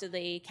be after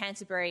the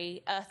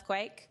Canterbury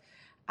earthquake,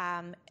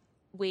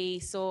 we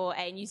saw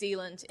a New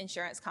Zealand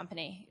insurance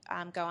company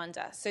go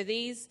under. So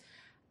these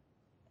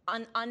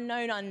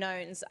unknown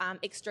unknowns,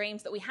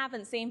 extremes that we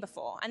haven't seen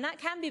before. And that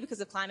can be because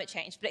of climate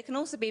change, but it can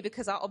also be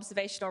because our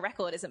observational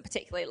record isn't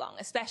particularly long,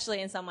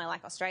 especially in somewhere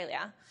like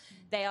Australia.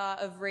 They are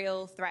of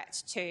real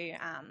threat to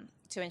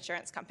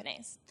insurance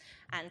companies.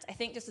 And I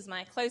think just as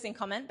my closing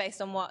comment,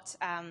 based on what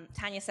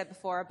Tanya said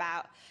before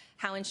about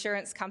how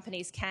insurance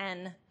companies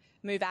can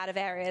move out of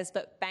areas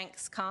but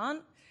banks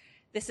can't,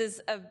 this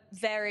is a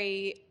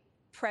very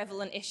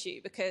prevalent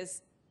issue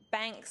because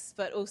banks,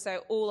 but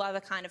also all other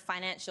kind of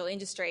financial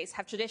industries,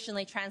 have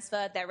traditionally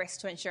transferred their risk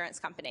to insurance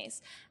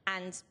companies.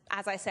 And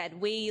as I said,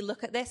 we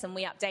look at this and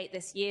we update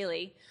this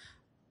yearly.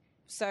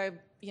 So,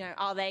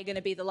 are they going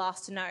to be the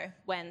last to know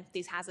when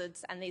these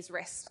hazards and these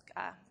risks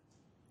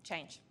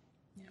change?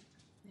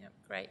 Yep,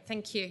 great,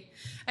 thank you.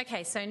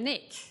 Okay, so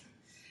Nick,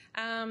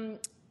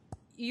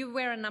 you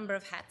wear a number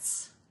of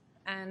hats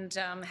and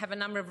have a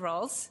number of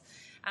roles.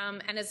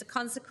 And as a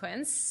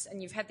consequence,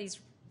 and you've had these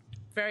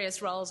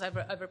various roles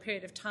over a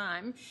period of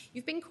time,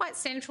 you've been quite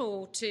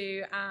central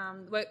to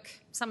work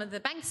some of the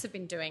banks have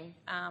been doing,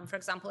 for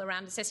example,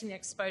 around assessing the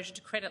exposure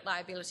to credit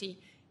liability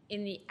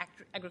in the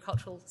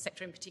agricultural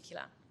sector in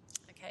particular.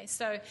 Okay,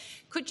 so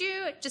could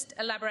you just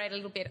elaborate a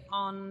little bit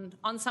on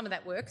some of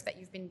that work that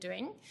you've been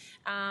doing,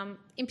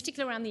 in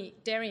particular around the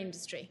dairy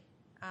industry,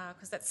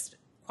 because that's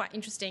quite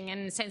interesting,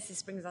 and in a sense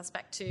this brings us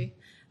back to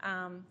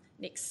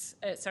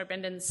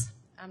Brendan's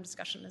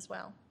discussion as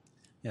well.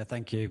 Yeah,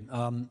 thank you.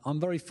 I'm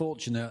very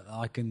fortunate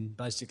I can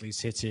basically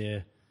sit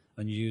here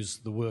and use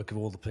the work of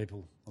all the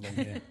people along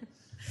here.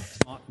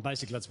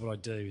 Basically, that's what I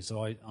do.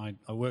 So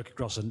I work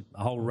across a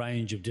whole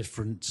range of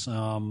different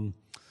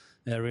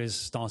areas,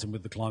 starting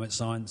with the climate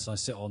science. I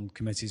sit on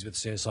committees with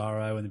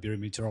CSIRO and the Bureau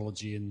of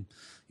Meteorology and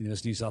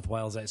University of New South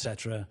Wales,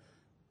 etc.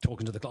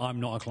 Talking to I'm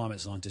not a climate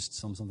scientist.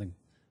 I'm something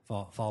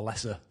far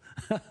lesser,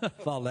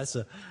 far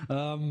lesser.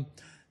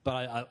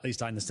 But at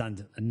least I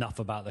understand enough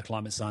about the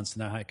climate science to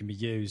know how it can be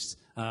used.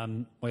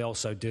 We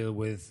also deal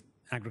with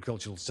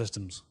agricultural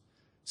systems.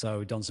 So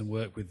we've done some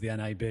work with the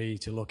NAB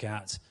to look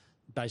at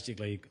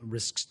basically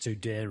risks to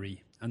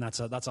dairy. And that's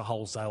a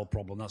wholesale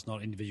problem. That's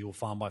not individual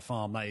farm by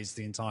farm. That is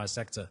the entire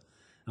sector.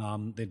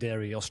 The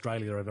Dairy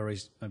Australia are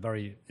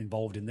very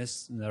involved in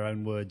this. In their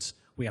own words,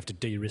 we have to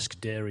de-risk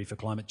dairy for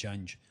climate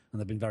change. And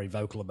they've been very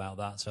vocal about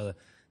that.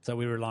 So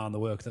we rely on the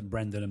work that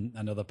Brendan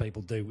and other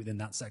people do within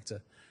that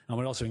sector. And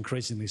we're also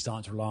increasingly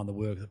starting to rely on the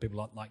work that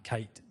people like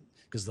Kate,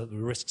 because the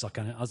risks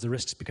as the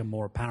risks become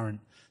more apparent,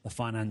 the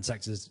finance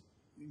sector's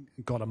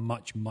got a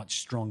much,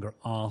 much stronger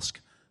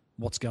ask.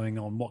 What's going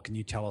on? What can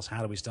you tell us?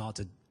 How do we start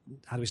to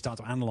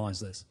analyse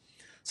this?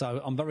 So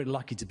I'm very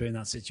lucky to be in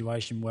that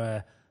situation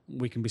where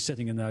we can be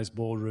sitting in those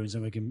boardrooms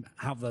and we can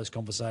have those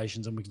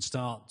conversations and we can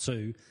start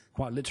to,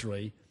 quite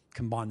literally,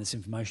 combine this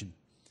information.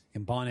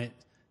 Combine it,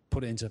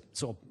 put it into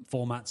sort of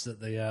formats that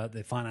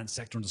the finance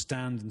sector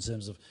understand in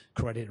terms of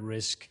credit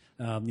risk,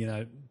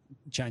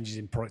 changes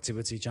in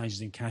productivity,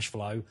 changes in cash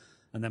flow,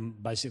 and then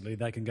basically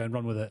they can go and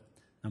run with it.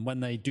 And when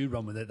they do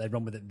run with it, they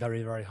run with it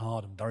very, very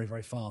hard and very,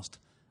 very fast.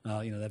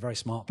 They're very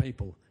smart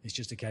people. It's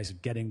just a case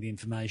of getting the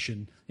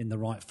information in the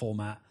right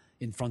format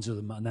in front of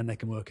them, and then they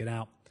can work it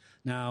out.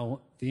 Now,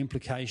 the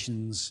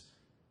implications,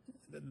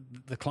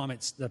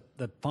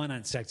 the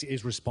finance sector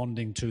is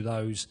responding to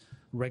those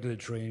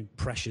regulatory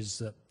pressures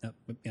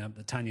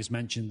that Tanya's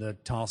mentioned, the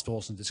task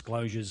force and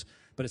disclosures,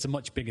 but it's a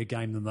much bigger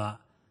game than that.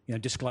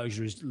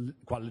 Disclosure is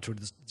quite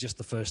literally just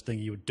the first thing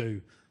you would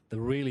do. The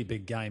really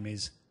big game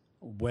is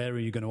where are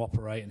you going to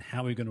operate and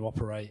how are you going to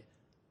operate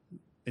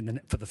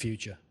for the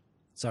future.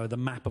 So the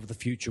map of the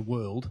future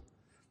world,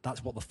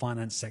 that's what the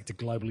finance sector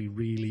globally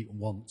really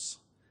wants.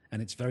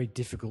 And it's very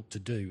difficult to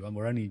do, and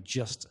we're only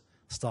just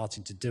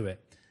starting to do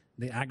it.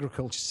 The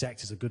agriculture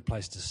sector is a good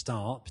place to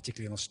start,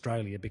 particularly in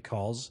Australia,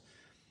 because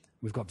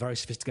we've got very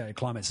sophisticated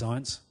climate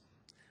science.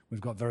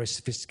 We've got very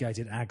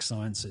sophisticated ag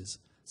sciences.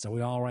 So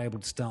we are able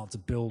to start to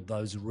build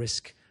those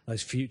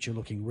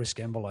future-looking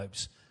risk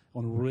envelopes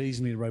on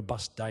reasonably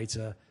robust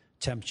data,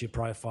 temperature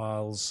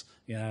profiles,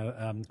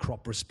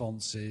 crop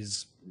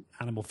responses,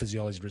 animal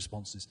physiology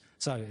responses.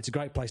 So it's a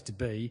great place to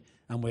be,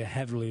 and we're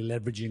heavily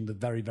leveraging the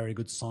very, very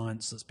good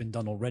science that's been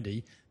done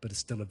already, but it's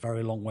still a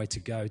very long way to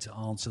go to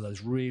answer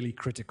those really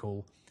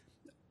critical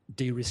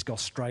de-risk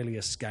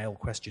Australia scale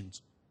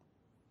questions.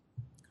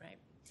 Great.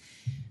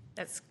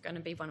 That's going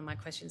to be one of my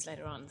questions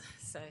later on.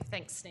 So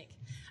thanks, Nick.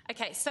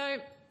 Okay,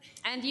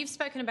 and you've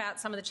spoken about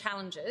some of the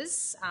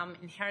challenges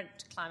inherent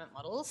to climate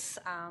models,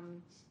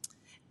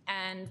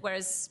 and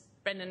whereas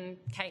Brendan,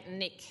 Kate and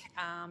Nick,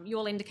 you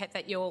all indicate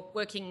that you're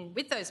working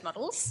with those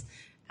models,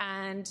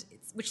 and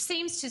which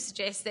seems to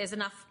suggest there's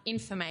enough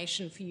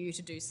information for you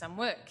to do some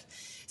work.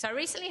 So I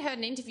recently heard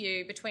an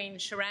interview between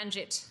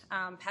Sharanjit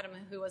Padam,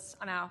 who was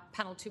on our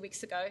panel 2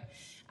 weeks ago,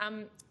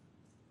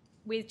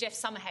 with Jeff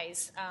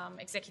Summerhays,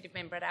 executive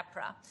member at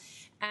APRA.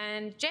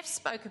 And Jeff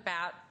spoke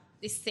about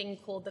this thing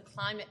called the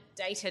climate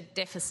data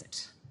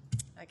deficit.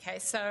 Okay,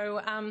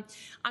 so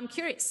I'm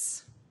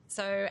curious.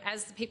 So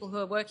as the people who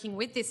are working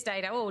with this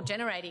data or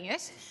generating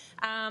it,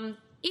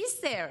 is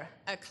there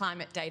a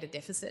climate data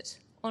deficit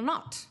or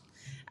not?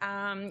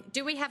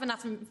 Do we have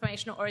enough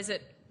information, or is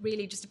it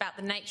really just about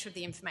the nature of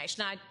the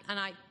information? And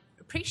I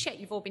appreciate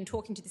you've all been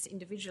talking to this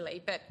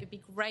individually, but it'd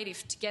be great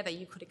if together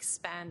you could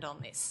expand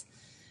on this.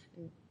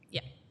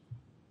 Yeah.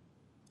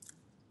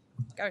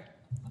 Go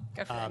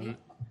for it, Andy.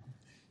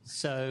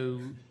 So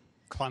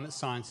climate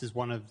science is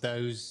one of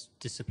those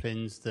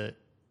disciplines that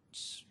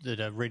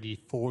are really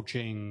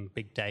forging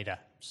big data.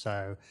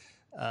 So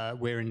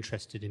we're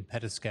interested in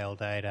petascale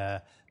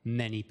data,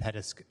 many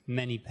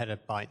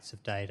petabytes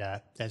of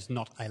data. There's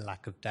not a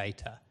lack of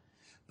data.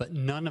 But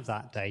none of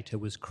that data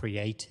was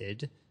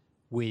created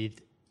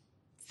with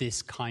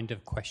this kind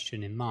of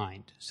question in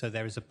mind. So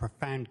there is a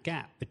profound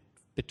gap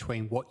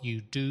between what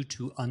you do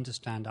to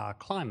understand our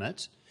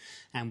climate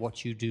and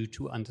what you do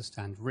to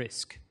understand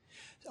risk.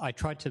 I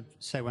tried to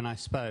say when I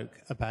spoke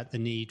about the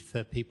need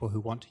for people who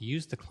want to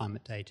use the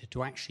climate data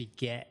to actually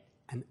get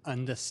and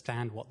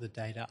understand what the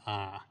data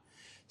are.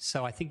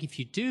 So I think if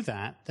you do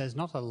that, there's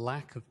not a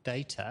lack of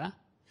data,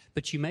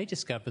 but you may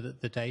discover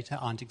that the data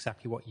aren't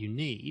exactly what you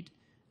need.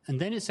 And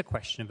then it's a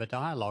question of a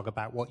dialogue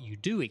about what you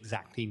do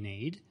exactly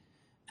need,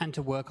 and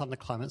to work on the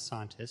climate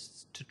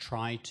scientists to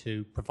try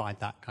to provide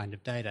that kind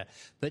of data.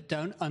 But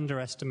don't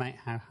underestimate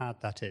how hard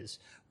that is.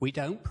 We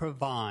don't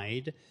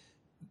provide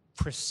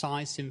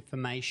precise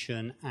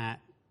information at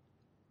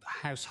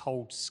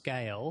household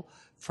scale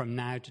from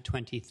now to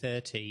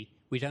 2030.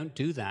 We don't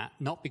do that,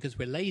 not because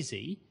we're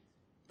lazy,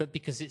 but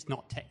because it's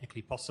not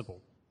technically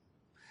possible.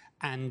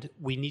 And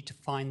we need to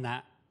find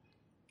that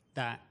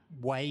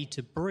way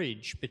to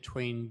bridge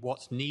between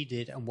what's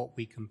needed and what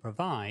we can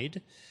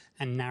provide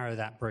and narrow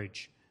that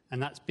bridge.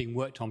 And that's being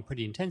worked on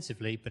pretty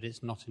intensively, but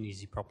it's not an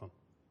easy problem.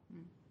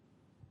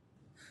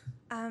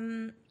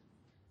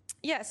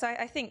 Yeah, so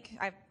I think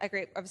I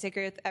obviously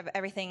agree with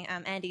everything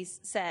Andy's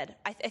said.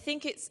 I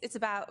think it's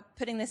about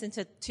putting this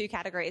into two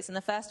categories. And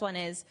the first one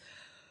is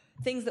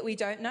things that we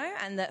don't know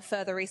and that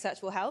further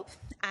research will help,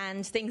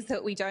 and things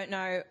that we don't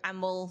know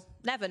and will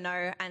never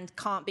know and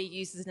can't be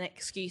used as an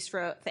excuse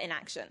for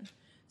inaction.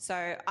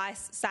 So I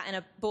sat in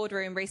a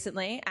boardroom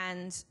recently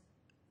and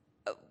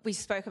we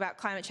spoke about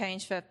climate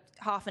change for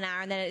half an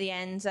hour, and then at the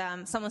end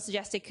someone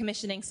suggested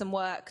commissioning some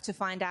work to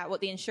find out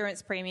what the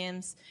insurance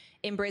premiums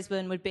in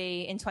Brisbane would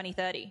be in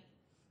 2030.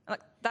 Like,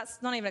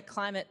 that's not even a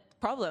climate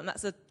problem,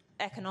 that's an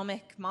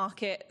economic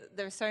market.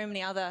 There are so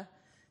many other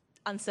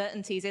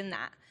uncertainties in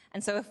that.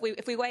 And so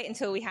if we wait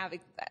until we have,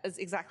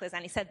 exactly as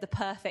Annie said, the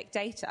perfect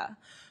data,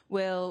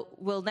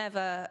 we'll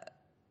never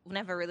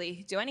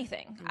really do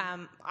anything.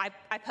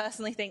 I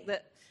personally think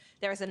that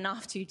there is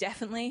enough to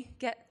definitely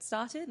get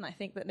started, and I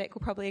think that Nick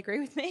will probably agree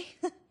with me.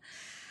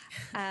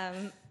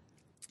 And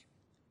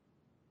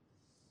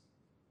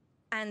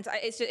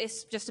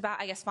it's just about,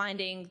 I guess,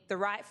 finding the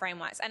right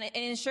frameworks. And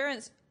in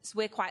insurance,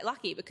 we're quite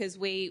lucky because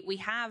we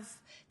have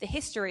the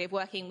history of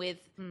working with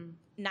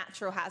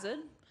natural hazard,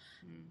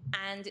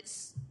 and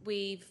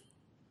we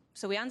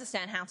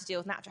understand how to deal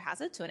with natural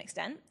hazard to an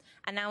extent,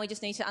 and now we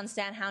just need to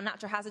understand how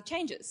natural hazard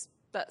changes.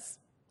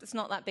 It's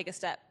not that big a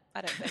step,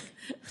 I don't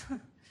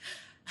think.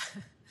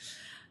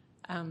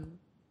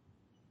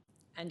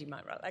 Andy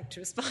might like to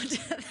respond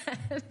to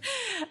that.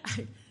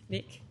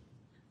 Nick,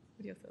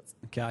 what are your thoughts?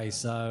 Okay,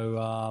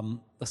 so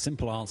the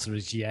simple answer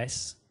is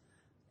yes.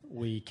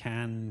 We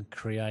can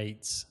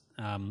create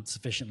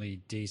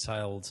sufficiently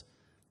detailed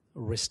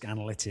risk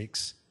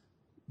analytics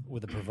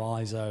with a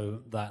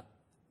proviso that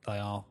they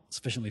are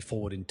sufficiently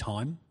forward in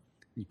time.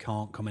 You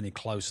can't come any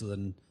closer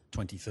than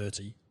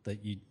 2030. That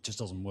just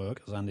doesn't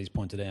work, as Andy's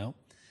pointed out.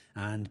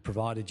 And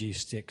provided you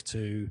stick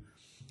to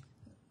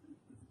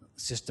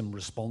system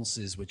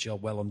responses which are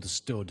well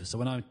understood. So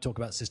when I talk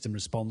about system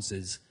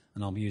responses,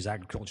 and I'll use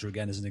agriculture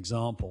again as an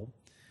example,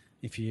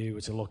 if you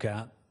were to look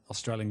at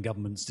Australian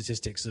government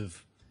statistics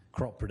of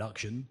crop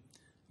production,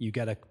 you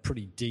get a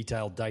pretty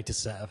detailed data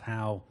set of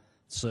how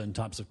certain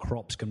types of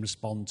crops can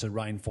respond to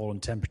rainfall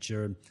and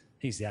temperature. And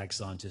he's the ag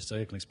scientist, so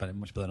he can explain it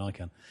much better than I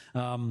can.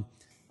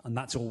 And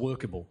that's all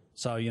workable.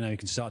 So, you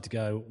can start to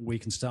go, we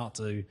can start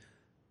to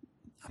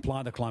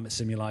apply the climate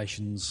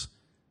simulations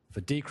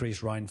for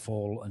decreased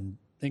rainfall and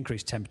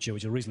increased temperature,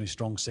 which are reasonably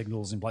strong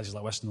signals in places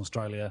like Western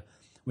Australia.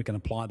 We can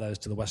apply those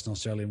to the Western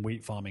Australian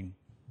wheat farming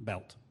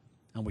belt.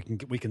 And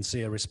we can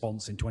see a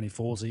response in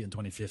 2040 and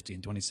 2050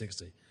 and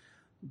 2060.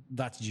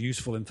 That's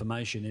useful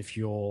information if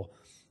you're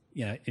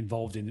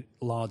involved in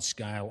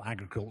large-scale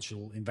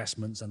agricultural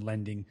investments and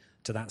lending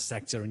to that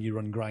sector, and you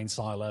run grain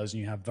silos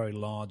and you have very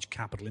large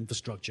capital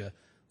infrastructure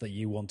that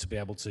you want to be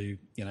able to,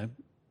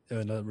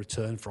 earn a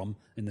return from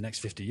in the next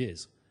 50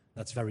 years.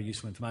 That's very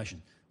useful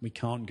information. We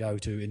can't go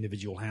to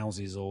individual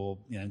houses or,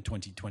 in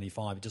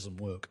 2025, it doesn't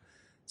work.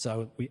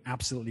 So we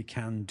absolutely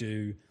can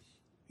do,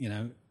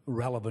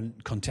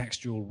 relevant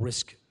contextual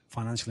risk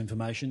financial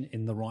information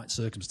in the right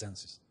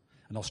circumstances.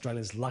 And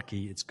Australia's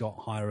lucky it's got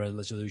higher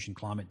resolution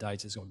climate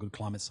data, it's got good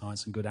climate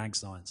science and good ag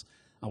science.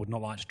 I would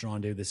not like to try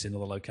and do this in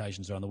other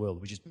locations around the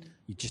world.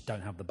 You just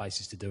don't have the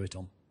basis to do it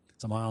on.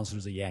 So my answer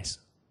is a yes.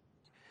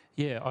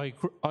 Yeah,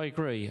 I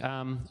agree.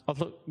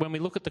 When we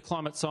look at the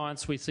climate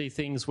science, we see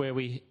things where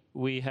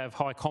we have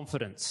high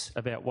confidence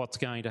about what's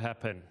going to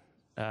happen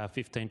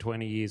 15,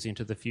 20 years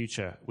into the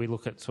future. We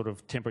look at sort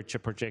of temperature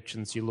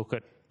projections, you look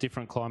at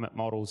different climate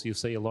models, you'll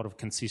see a lot of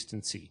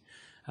consistency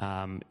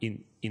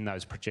in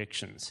those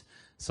projections.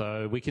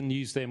 So we can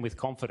use them with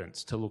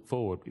confidence to look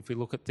forward. If we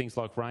look at things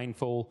like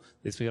rainfall,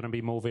 there's going to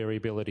be more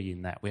variability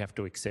in that. We have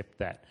to accept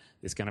that.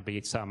 There's going to be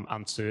some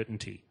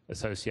uncertainty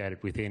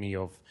associated with any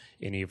of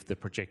the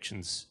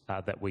projections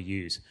that we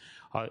use.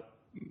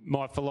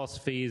 My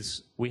philosophy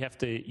is we have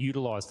to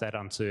utilise that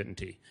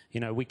uncertainty.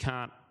 We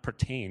can't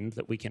pretend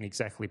that we can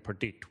exactly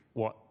predict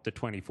what the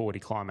 2040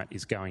 climate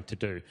is going to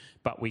do,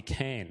 but we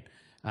can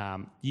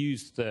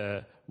use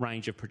the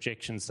range of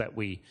projections that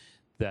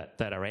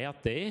are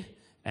out there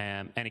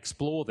and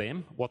explore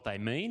them, what they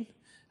mean,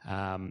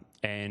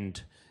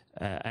 and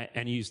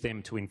use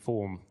them to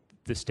inform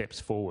the steps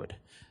forward.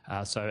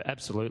 So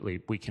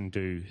absolutely, we can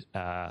do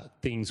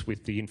things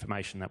with the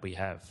information that we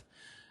have.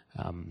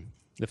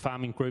 The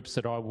farming groups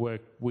that I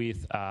work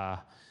with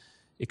are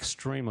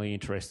extremely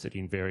interested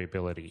in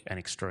variability and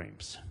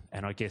extremes,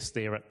 and I guess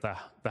they're at the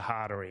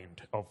harder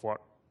end of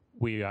what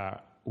we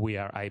are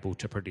able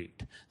to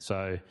predict.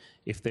 So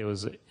if there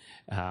was,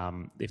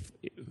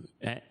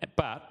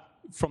 but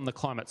from the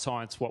climate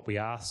science, what we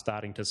are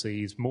starting to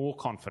see is more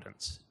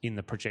confidence in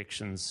the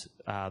projections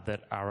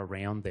that are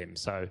around them.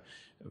 So,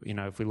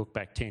 if we look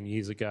back 10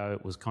 years ago,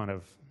 it was kind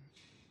of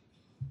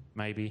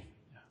maybe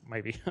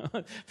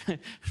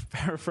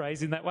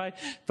paraphrasing that way,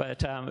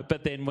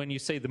 but then when you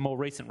see the more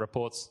recent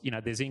reports,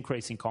 there's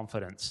increasing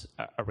confidence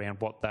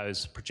around what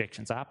those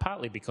projections are,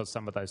 partly because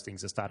some of those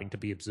things are starting to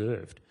be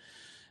observed.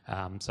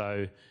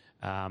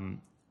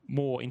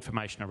 More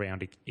information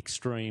around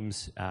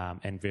extremes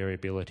and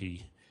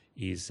variability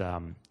is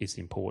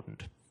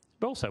important.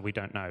 But also we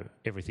don't know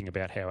everything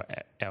about how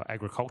our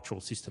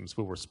agricultural systems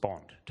will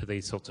respond to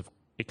these sorts of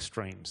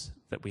extremes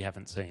that we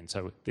haven't seen.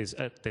 So there's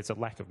a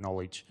lack of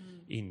knowledge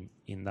in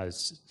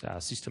those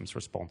systems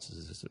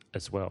responses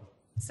as well.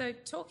 So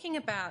talking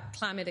about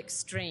climate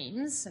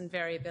extremes and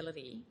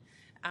variability,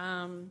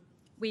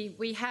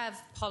 we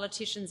have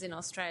politicians in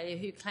Australia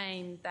who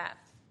claim that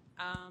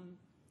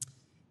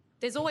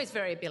there's always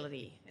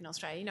variability in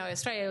Australia.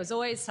 Australia was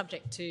always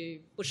subject to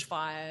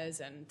bushfires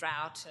and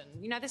drought,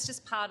 and that's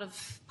just part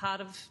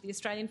of the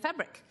Australian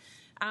fabric.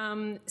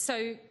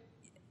 So,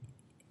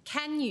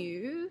 can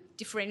you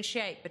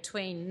differentiate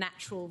between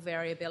natural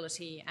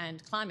variability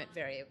and climate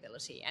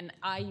variability? And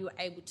are you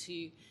able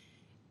to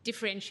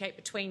differentiate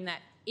between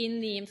that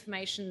in the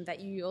information that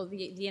or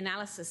the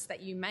analysis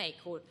that you make?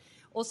 Or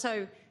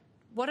also,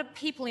 what are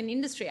people in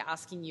industry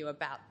asking you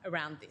about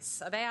around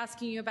this? Are they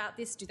asking you about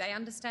this? Do they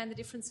understand the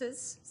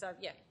differences? So,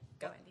 yeah,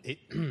 go,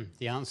 Andy.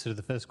 The answer to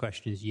the first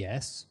question is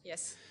yes.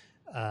 Yes.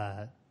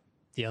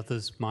 The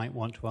others might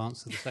want to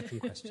answer the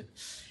second question.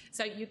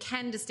 So you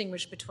can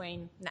distinguish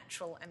between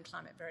natural and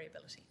climate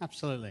variability?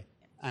 Absolutely,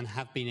 and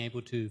have been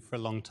able to for a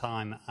long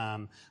time.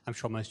 I'm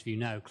sure most of you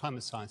know,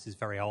 climate science is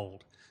very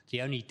old.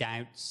 The only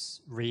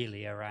doubts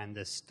really around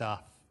this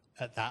stuff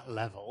at that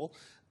level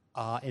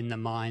are in the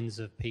minds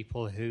of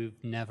people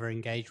who've never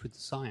engaged with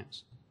the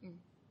science.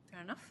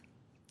 Fair enough.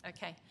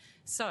 Okay.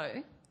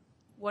 So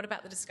what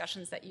about the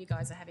discussions that you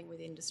guys are having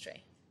with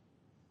industry?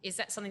 Is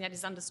that something that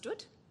is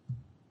understood?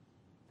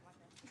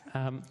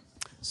 I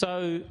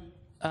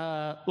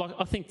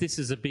think this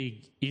is a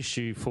big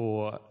issue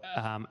for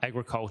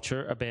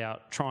agriculture,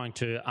 about trying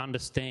to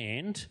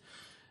understand,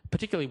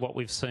 particularly what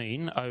we've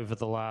seen over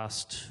the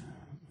last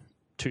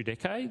 2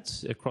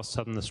 decades across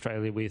southern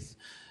Australia with,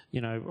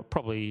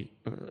 probably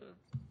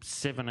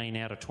 17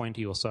 out of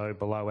 20 or so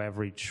below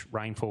average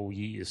rainfall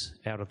years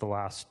out of the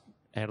last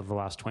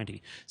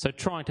 20. So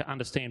trying to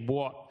understand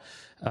what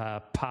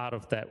part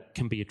of that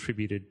can be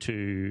attributed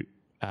to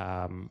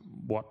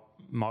what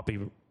might be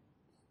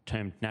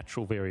termed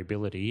natural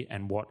variability,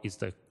 and what is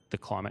the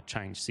climate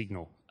change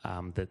signal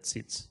that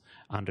sits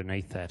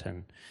underneath that.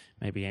 And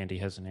maybe Andy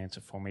has an answer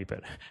for me,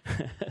 but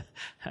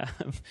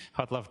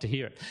I'd love to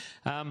hear it.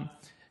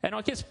 And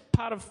I guess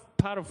part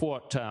of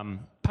what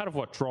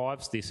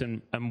drives this,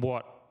 and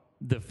what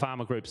the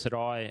farmer groups that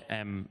I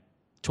am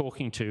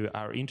talking to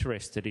are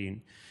interested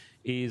in,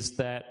 is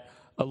that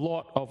a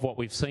lot of what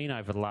we've seen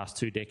over the last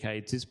 2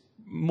 decades is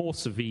more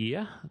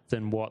severe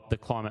than what the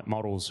climate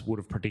models would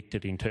have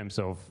predicted in terms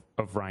of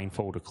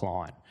rainfall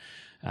decline.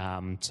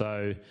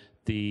 So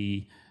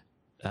the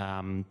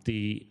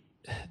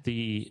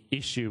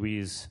issue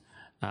is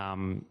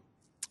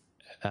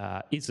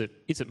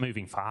it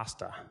moving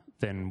faster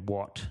than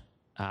what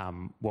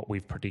what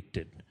we've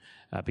predicted,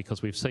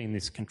 because we've seen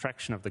this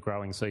contraction of the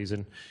growing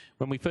season.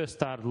 When we first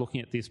started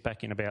looking at this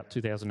back in about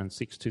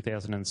 2006,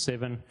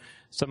 2007,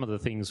 some of the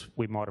things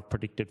we might have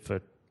predicted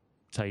for,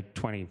 say,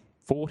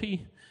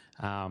 2040,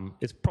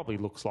 it probably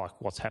looks like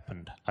what's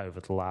happened over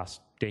the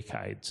last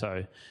decade.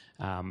 So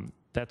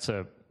that's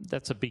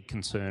a big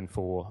concern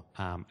for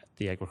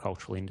the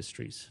agricultural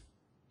industries.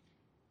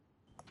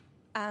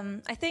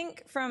 I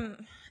think from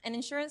an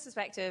insurance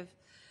perspective,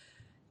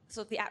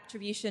 sort of the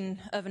attribution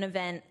of an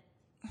event,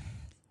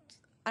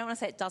 I don't want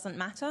to say it doesn't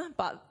matter,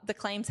 but the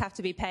claims have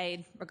to be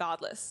paid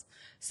regardless.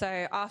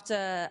 So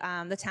after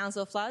the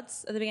Townsville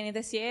floods at the beginning of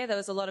this year, there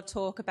was a lot of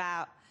talk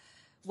about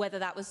whether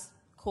that was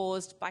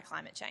caused by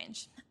climate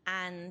change.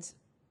 And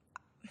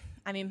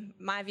I mean,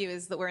 my view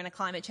is that we're in a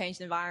climate change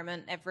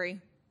environment. Every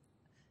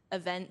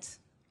event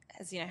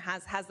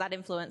has, has that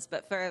influence.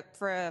 But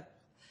for a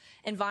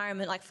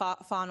environment like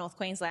far North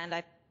Queensland,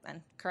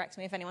 and correct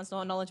me if anyone's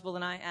more knowledgeable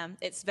than I am,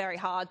 it's very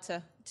hard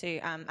to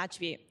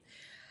attribute.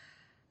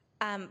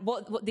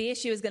 What the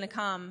issue is going to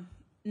come,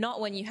 not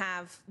when you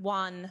have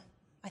one,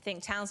 I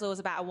think Townsville was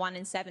about a 1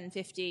 in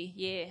 750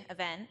 year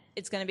event.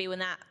 It's going to be when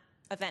that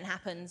event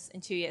happens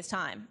in 2 years'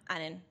 time,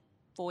 and in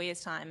 4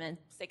 years' time, and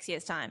 6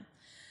 years' time.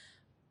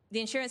 The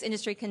insurance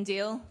industry can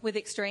deal with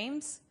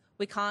extremes.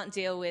 We can't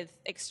deal with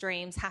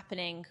extremes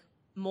happening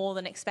more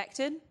than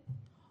expected,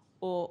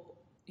 or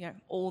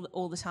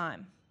all the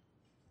time.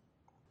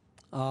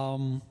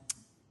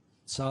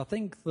 So I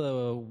think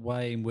the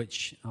way in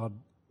which I'd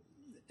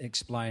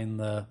explain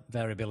the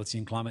variability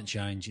in climate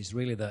change is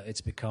really that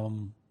it's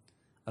become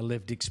a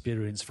lived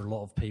experience for a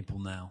lot of people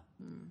now.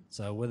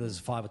 So whereas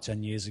 5 or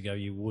 10 years ago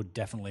you would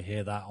definitely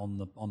hear that on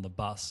the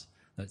bus,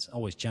 that's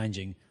always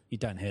changing, you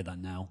don't hear that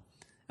now.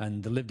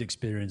 And the lived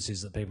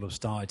experiences that people have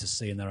started to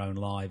see in their own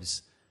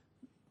lives,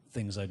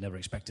 things they'd never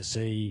expect to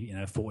see,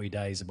 40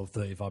 days above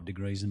 35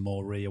 degrees in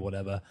Moree or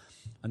whatever.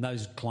 And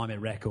those climate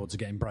records are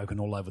getting broken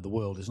all over the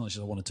world. It's not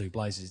just one or two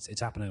places,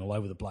 it's happening all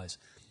over the place.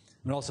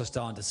 We're also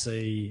starting to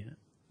see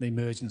the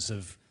emergence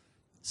of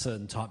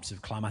certain types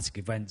of climatic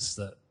events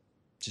that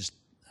just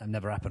have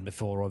never happened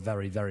before, or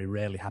very, very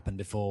rarely happened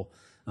before.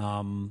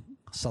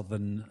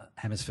 Southern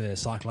Hemisphere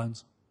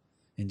cyclones,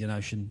 Indian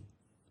Ocean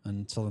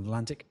and Southern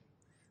Atlantic.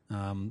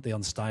 The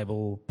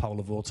unstable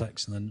polar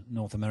vortex in the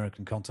North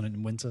American continent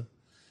in winter.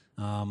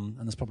 And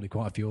there's probably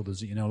quite a few others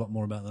that you know a lot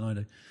more about than I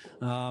do.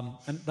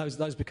 And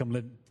those become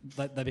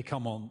they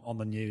become on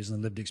the news and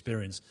the lived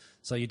experience.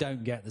 So you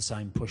don't get the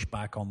same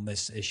pushback on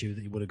this issue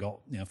that you would have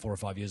got 4 or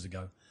 5 years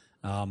ago.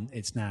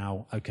 It's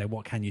now, okay,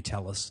 what can you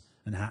tell us,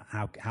 and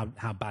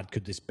how bad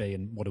could this be,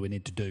 and what do we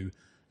need to do?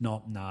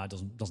 It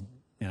doesn't.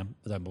 I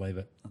don't believe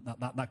it.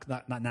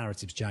 That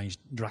narrative's changed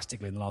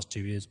drastically in the last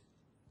 2 years.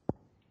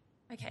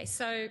 Okay,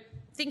 so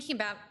thinking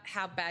about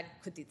how bad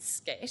could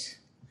this get.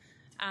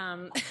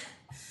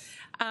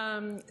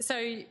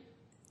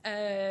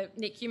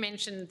 Nick, you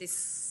mentioned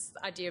this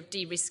idea of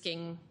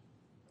de-risking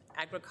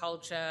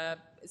agriculture.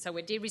 So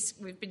we've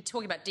been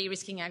talking about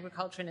de-risking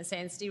agriculture in a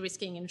sense,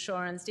 de-risking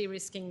insurance,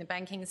 de-risking the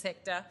banking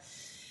sector.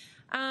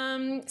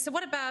 So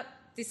what about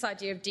this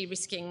idea of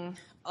de-risking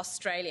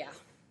Australia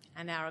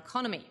and our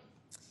economy?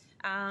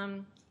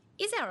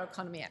 Is our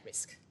economy at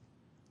risk?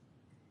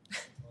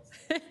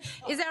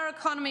 Is our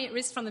economy at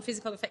risk from the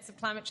physical effects of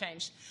climate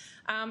change?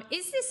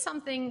 Is this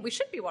something we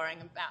should be worrying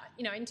about,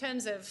 in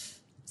terms of,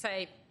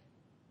 say,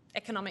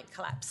 economic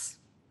collapse,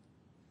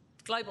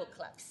 global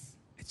collapse?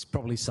 It's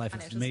probably safer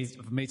for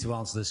me to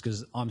answer this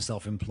because I'm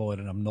self-employed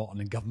and I'm not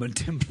a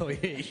government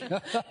employee.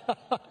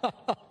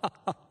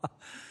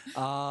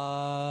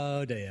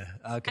 Oh dear.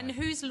 Okay. And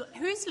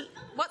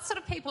what sort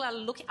of people are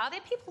looking? Are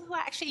there people who are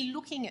actually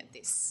looking at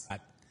this?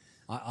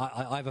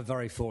 I have a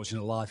very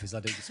fortunate life, as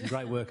I do some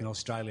great work in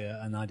Australia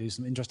and I do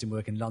some interesting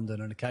work in London,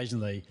 and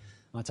occasionally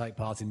I take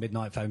part in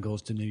midnight phone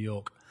calls to New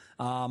York.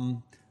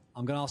 I'm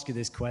going to ask you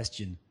this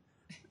question.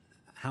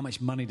 How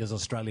much money does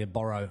Australia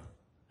borrow?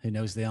 Who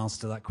knows the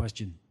answer to that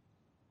question?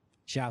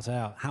 Shout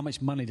out. How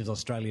much money does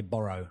Australia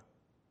borrow?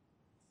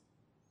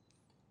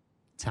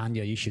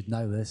 Tanya, you should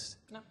know this.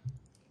 No.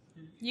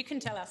 You can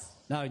tell us.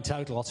 No, in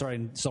total,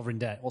 Australian sovereign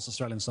debt. What's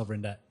Australian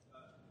sovereign debt?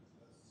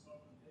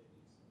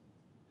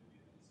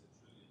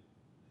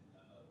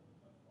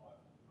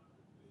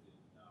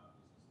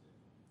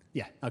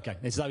 Yeah, okay.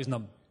 It's those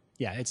numbers.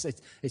 Yeah, it's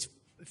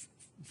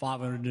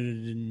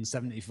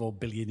 574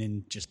 billion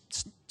in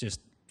just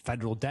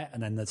federal debt,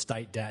 and then the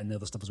state debt and the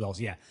other stuff as well.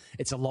 So yeah,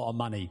 it's a lot of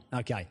money.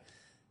 Okay.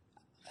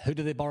 Who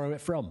do they borrow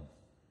it from?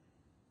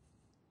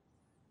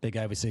 Big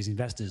overseas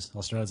investors.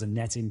 Australia's a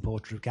net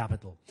importer of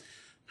capital.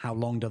 How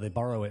long do they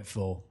borrow it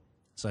for?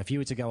 So if you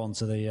were to go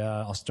onto the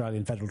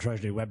Australian Federal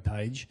Treasury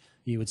webpage,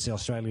 you would see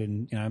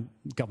Australian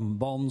government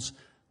bonds.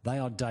 They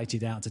are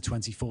dated out to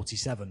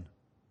 2047.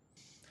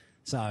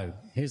 So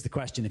here's the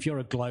question. If you're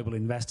a global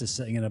investor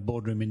sitting in a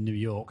boardroom in New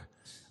York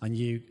and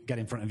you get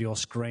in front of your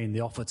screen the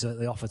offer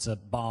to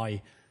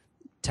buy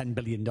 $10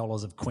 billion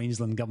of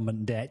Queensland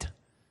government debt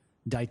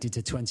dated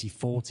to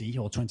 2040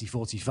 or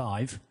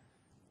 2045,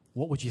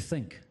 what would you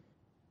think?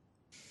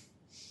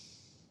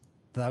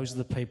 those are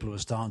the people who are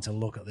starting to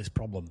look at this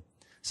problem.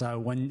 So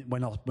when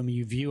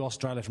you view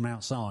Australia from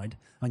outside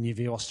and you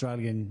view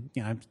Australian,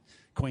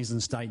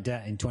 Queensland state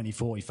debt in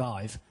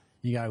 2045,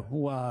 you go,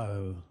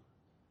 whoa,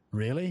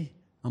 really?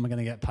 Am I going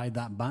to get paid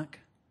that back?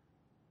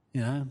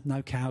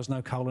 No cows,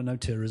 no cola, no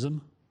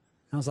tourism.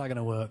 How's that going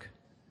to work?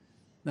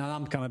 Now,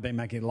 I'm kind of been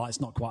making it like it's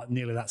not quite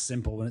nearly that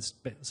simple, and it's a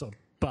bit sort of,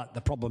 but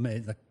the problem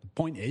is, the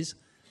point is,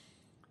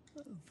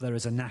 there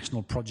is a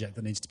national project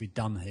that needs to be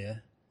done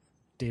here,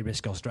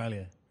 de-risk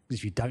Australia. Because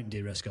if you don't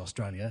de-risk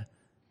Australia,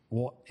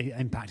 what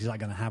impact is that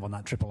going to have on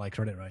that AAA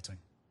credit rating?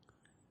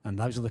 And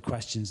those are the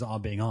questions that are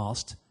being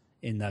asked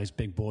in those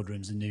big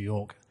boardrooms in New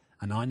York.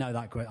 And I know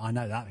that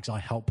because I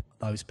help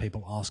those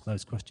people ask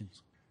those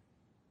questions.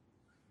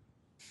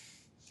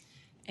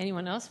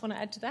 Anyone else want to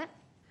add to that?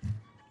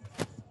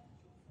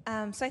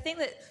 So I think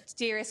that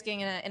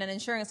de-risking in an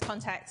insurance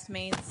context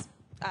means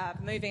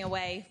moving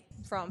away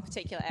from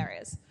particular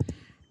areas.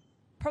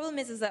 Problem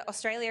is that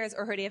Australia is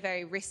already a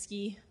very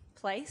risky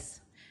place,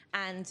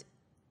 and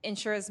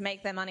insurers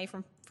make their money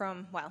from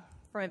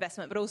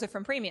investment, but also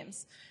from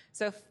premiums.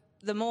 So if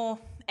the more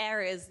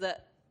areas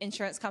that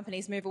insurance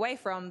companies move away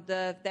from,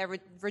 they're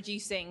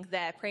reducing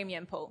their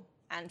premium pool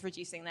and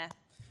reducing their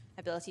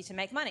ability to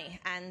make money.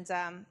 And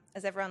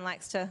as everyone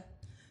likes to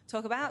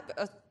talk about,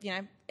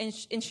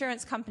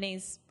 insurance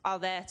companies are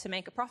there to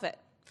make a profit.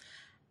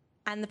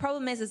 And the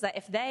problem is that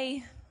if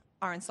they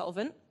are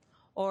insolvent,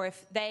 or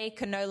if they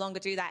can no longer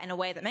do that in a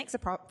way that makes a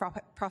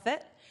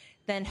profit,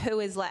 then who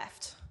is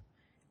left?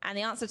 And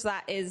the answer to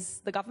that is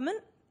the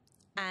government.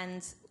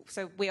 And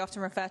so we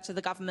often refer to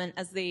the government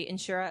as the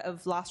insurer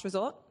of last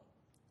resort.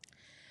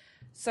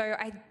 So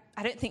I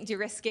don't think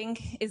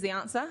de-risking is the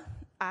answer.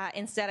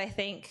 Instead, I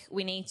think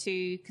we need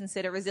to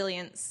consider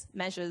resilience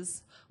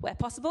measures where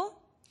possible.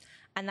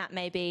 And that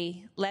may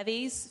be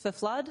levies for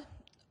flood,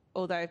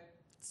 although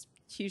it's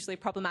hugely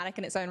problematic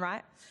in its own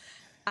right,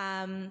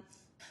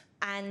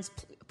 and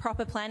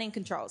proper planning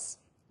controls.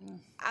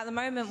 At the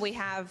moment, we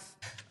have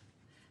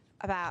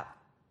about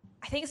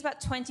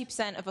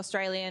 20% of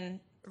Australian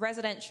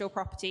residential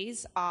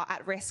properties are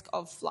at risk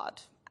of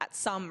flood, at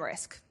some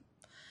risk.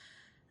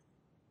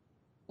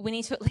 We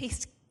need to at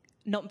least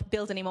not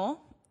build anymore,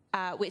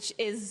 which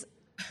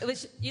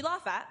you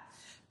laugh at,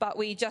 but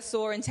we just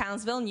saw in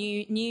Townsville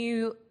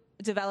new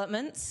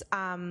developments,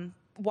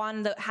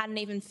 one that hadn't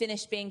even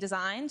finished being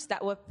designed,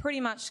 that were pretty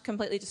much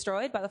completely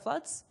destroyed by the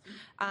floods.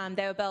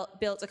 They were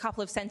built a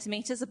couple of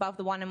centimetres above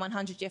the 1 in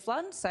 100 year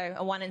flood, so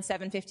a 1 in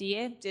 750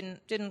 year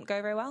didn't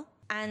go very well.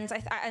 And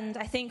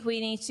I think we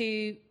need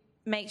to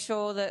make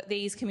sure that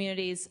these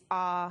communities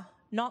are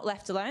not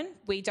left alone.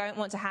 We don't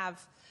want to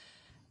have,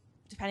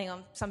 depending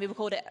on, some people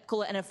call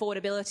it an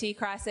affordability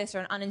crisis or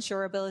an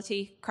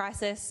uninsurability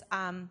crisis.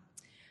 I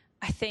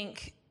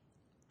think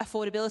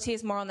affordability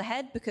is more on the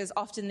head, because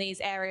often these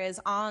areas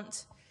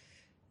aren't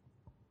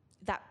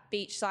that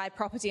beachside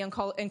property in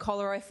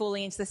Collaroy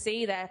falling into the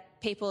sea. They're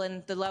people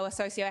in the lower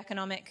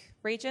socioeconomic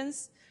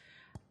regions,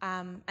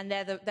 and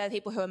they're the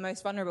people who are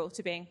most vulnerable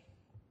to being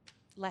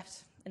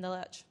left in the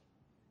lurch.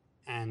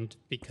 And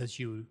because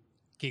you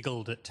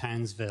giggled at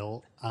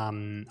Townsville,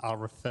 I'll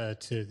refer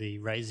to the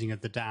raising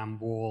of the dam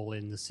wall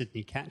in the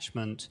Sydney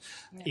catchment.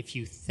 Yeah. If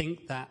you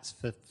think that's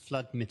for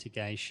flood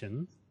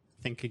mitigation,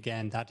 think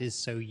again, that is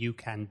so you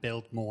can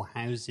build more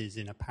houses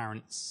in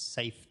apparent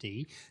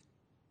safety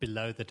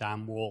below the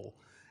dam wall.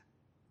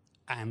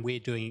 And we're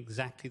doing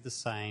exactly the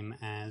same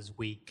as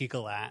we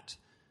giggle at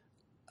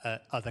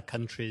other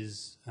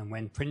countries. And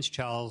when Prince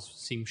Charles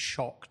seemed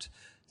shocked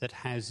that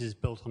houses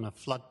built on a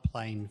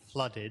floodplain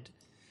flooded,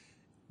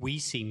 we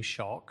seem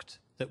shocked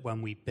that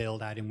when we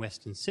build out in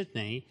Western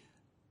Sydney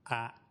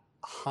at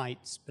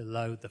heights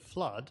below the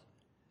flood,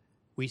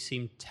 we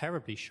seem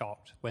terribly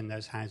shocked when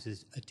those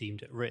houses are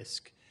deemed at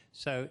risk.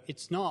 So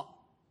it's not,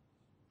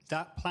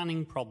 that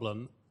planning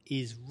problem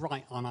is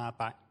right on our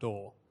back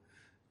door.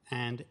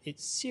 And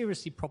it's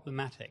seriously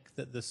problematic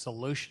that the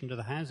solution to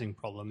the housing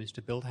problem is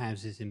to build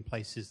houses in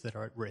places that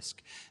are at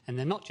risk. And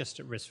they're not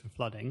just at risk for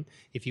flooding.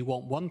 If you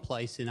want one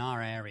place in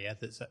our area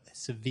that's at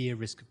severe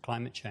risk of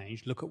climate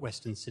change, look at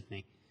Western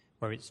Sydney,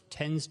 where it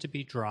tends to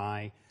be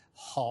dry,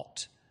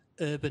 hot,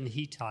 urban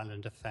heat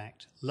island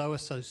effect, lower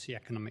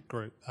socioeconomic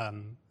group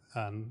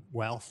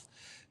wealth,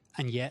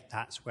 and yet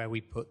that's where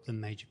we put the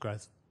major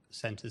growth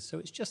centres. So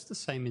it's just the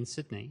same in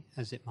Sydney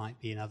as it might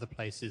be in other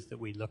places that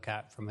we look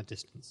at from a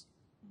distance.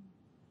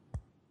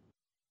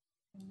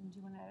 Do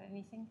you want to add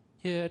anything?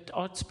 Yeah,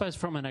 I suppose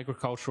from an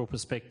agricultural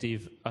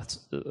perspective,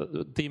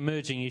 the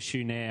emerging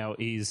issue now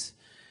is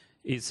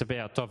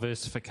about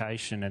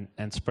diversification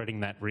and spreading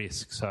that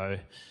risk. So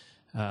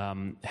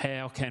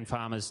how can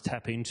farmers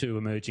tap into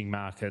emerging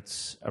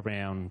markets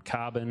around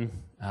carbon,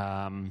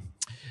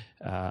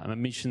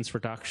 emissions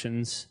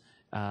reductions,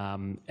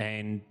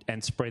 and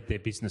spread their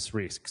business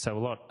risk? So a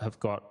lot have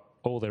got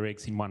all their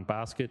eggs in one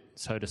basket,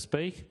 so to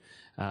speak,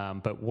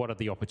 but what are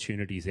the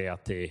opportunities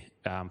out there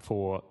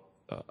for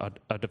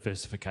a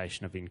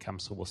diversification of income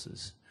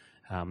sources?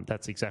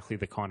 That's exactly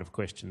the kind of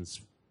questions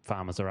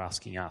farmers are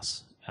asking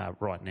us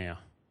right now.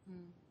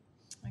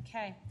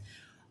 Okay.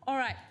 All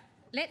right.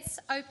 Let's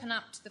open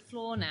up to the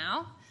floor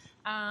now.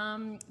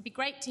 It'd be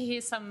great to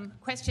hear some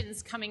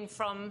questions coming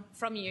from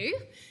you.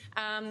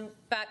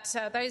 But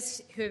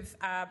those who've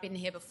been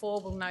here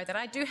before will know that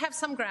I do have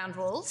some ground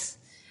rules.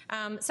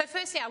 So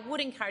firstly, I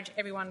would encourage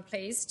everyone,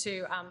 please,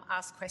 to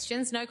ask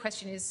questions. No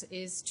question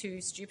is too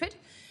stupid.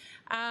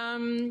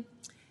 So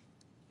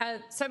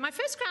my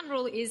first ground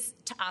rule is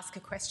to ask a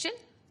question,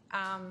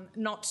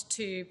 not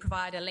to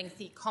provide a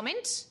lengthy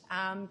comment.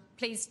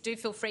 Please do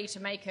feel free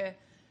to make a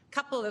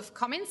couple of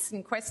comments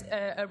and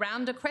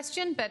around a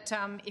question, but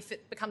if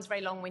it becomes very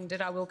long-winded,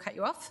 I will cut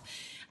you off.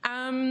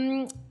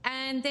 And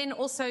then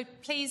also,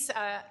 please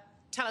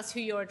tell us who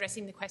you're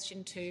addressing the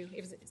question to,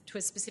 if it's to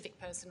a specific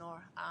person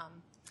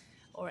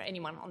or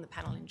anyone on the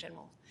panel in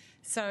general.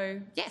 So,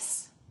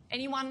 yes,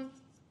 anyone?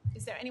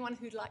 Is there anyone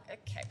who'd like?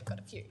 Okay, we've got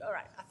a few. All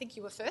right, I think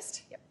you were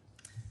first. Yep.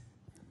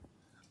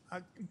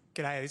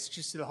 G'day, this is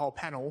just to the whole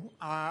panel.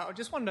 I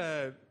just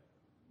wonder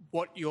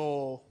what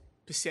your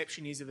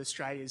perception is of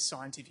Australia's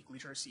scientific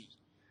literacy.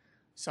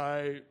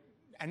 So,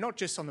 and not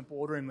just on the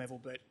boardroom level,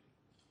 but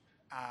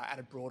at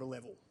a broader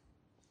level.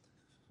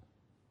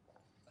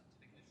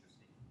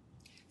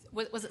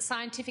 Was it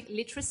scientific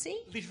literacy?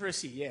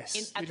 Literacy,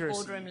 yes. At the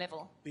boardroom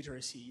level?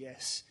 Literacy,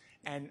 yes.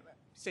 And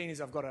seeing as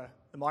I've got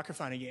the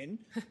microphone again,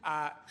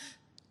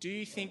 do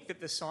you think that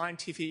the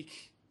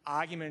scientific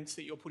arguments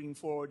that you're putting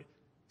forward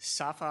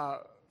suffer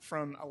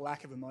from a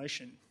lack of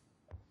emotion,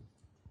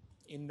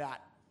 in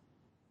that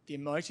the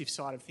emotive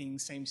side of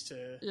things seems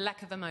to...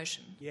 Lack of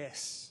emotion?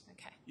 Yes.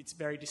 Okay. It's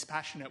very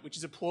dispassionate, which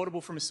is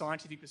applaudable from a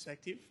scientific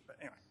perspective, but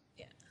anyway.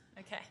 Yeah,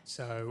 okay.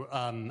 So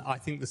I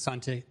think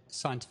the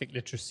scientific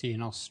literacy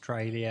in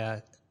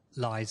Australia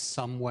lies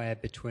somewhere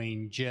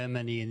between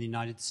Germany and the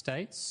United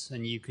States,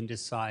 and you can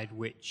decide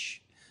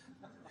which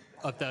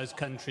of those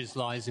countries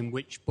lies in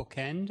which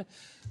bookend.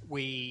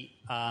 We're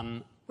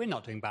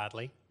not doing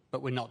badly,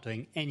 but we're not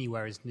doing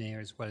anywhere as near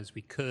as well as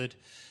we could.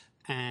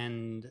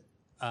 And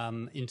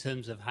in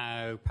terms of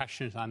how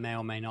passionate I may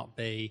or may not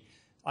be,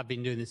 I've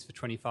been doing this for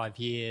 25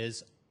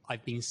 years.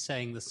 I've been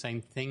saying the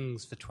same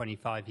things for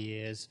 25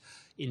 years.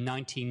 In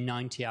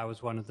 1990, I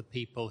was one of the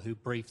people who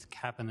briefed the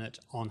Cabinet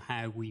on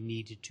how we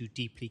needed to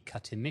deeply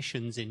cut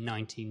emissions in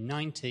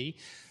 1990,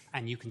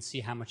 and you can see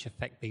how much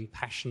effect being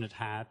passionate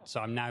had. So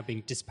I'm now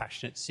being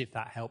dispassionate to see if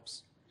that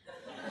helps.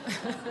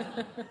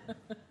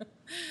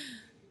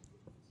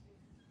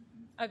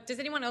 Does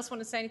anyone else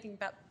want to say anything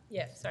about...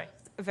 Yeah, sorry.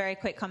 A very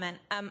quick comment.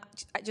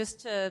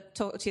 Just to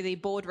talk to the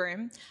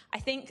boardroom, I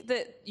think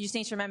that you just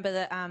need to remember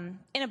that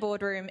in a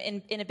boardroom,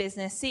 in a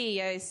business,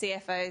 CEOs,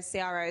 CFOs,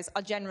 CROs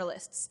are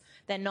generalists.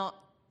 They're not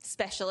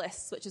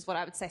specialists, which is what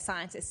I would say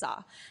scientists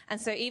are. And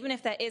so even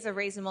if there is a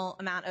reasonable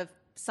amount of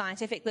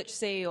scientific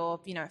literacy, or,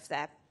 you know,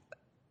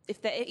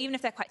 even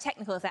if they're quite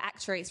technical, if they're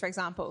actuaries, for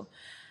example,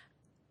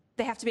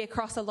 they have to be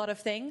across a lot of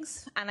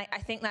things. And I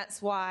think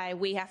that's why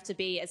we have to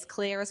be as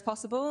clear as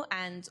possible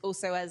and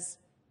also as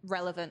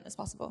relevant as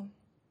possible.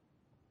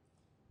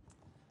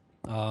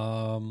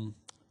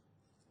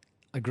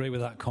 Agree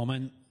with that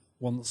comment.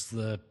 Once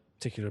the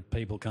particular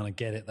people kind of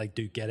get it, they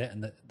do get it,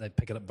 and they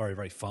pick it up very,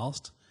 very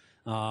fast.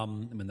 I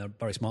mean, they're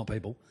very smart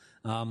people.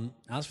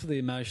 As for the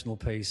emotional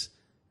piece,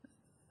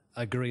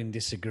 agree and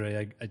disagree.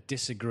 I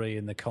disagree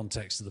in the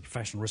context of the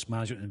professional risk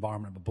management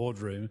environment of a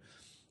boardroom,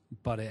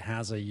 but it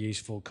has a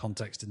useful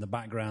context in the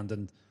background.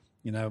 And,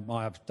 you know,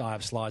 I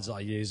have slides that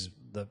I use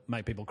that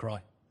make people cry.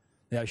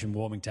 The ocean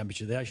warming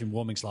temperature, the ocean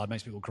warming slide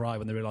makes people cry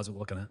when they realise what we're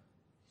looking at.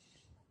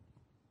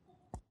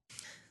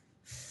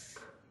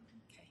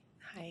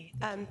 Hi.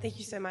 Thank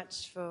you so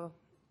much for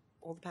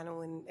all the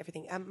panel and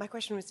everything. My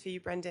question was for you,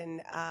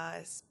 Brendan,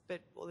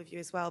 but all of you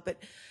as well. But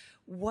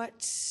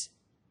what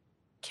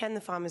can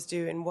the farmers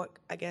do, and what,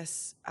 I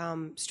guess,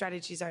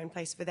 strategies are in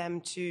place for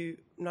them to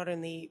not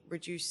only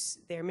reduce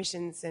their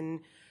emissions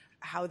and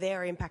how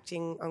they're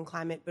impacting on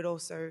climate, but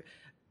also,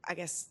 I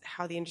guess,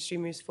 how the industry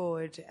moves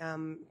forward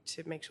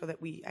to make sure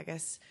that we, I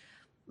guess,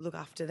 look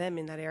after them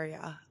in that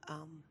area, I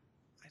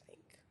think.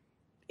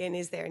 And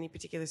is there any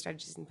particular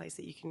strategies in place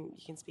that you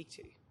can speak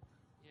to?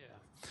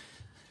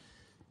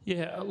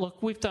 Yeah,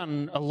 look, we've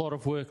done a lot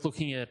of work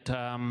looking at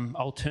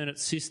alternate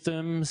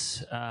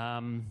systems.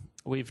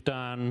 We've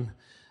done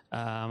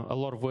a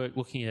lot of work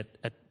looking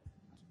at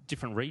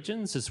different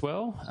regions as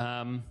well.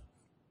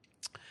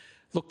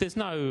 Look,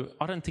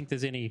 I don't think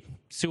there's any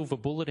silver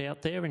bullet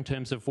out there in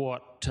terms of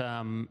what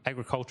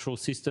agricultural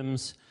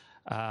systems,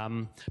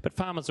 but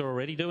farmers are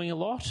already doing a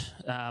lot.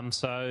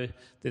 So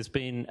there's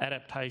been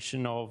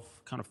adaptation of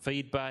kind of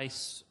feed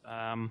base,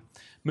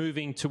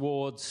 moving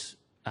towards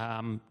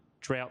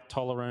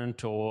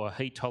drought-tolerant or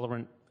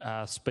heat-tolerant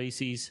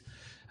species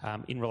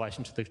in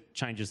relation to the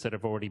changes that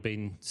have already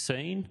been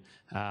seen.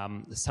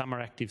 Some are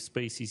active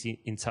species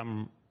in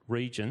some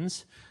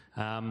regions.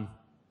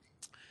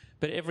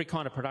 But every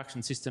kind of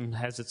production system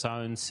has its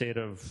own set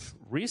of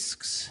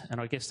risks, and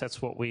I guess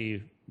that's what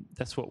we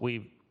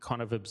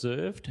kind of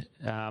observed.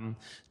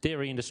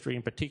 Dairy industry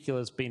in particular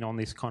has been on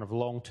this kind of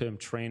long-term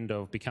trend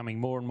of becoming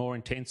more and more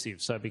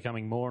intensive, so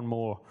becoming more and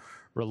more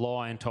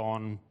reliant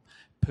on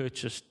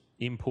purchased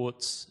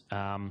inputs,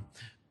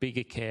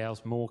 bigger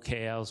cows, more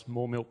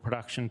milk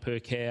production per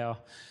cow,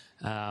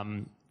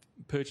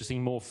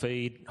 purchasing more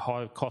feed,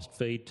 higher cost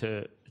feed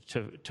to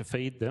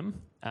feed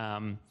them.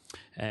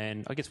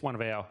 And I guess one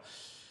of our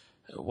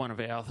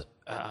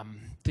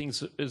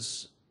things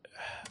is,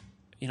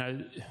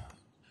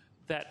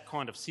 that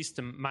kind of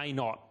system may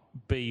not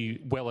be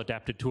well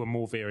adapted to a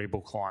more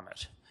variable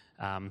climate.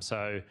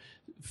 So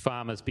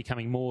farmers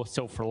becoming more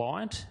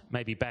self-reliant,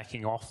 maybe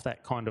backing off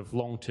that kind of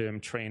long-term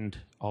trend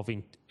of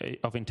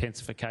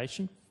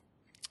intensification.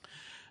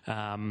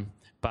 And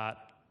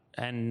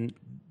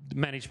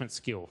management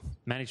skill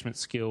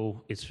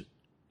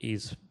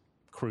is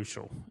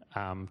crucial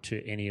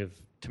to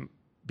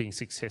being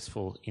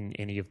successful in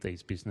any of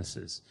these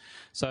businesses.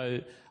 So,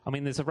 I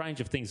mean, there's a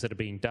range of things that are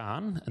being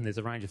done and there's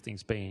a range of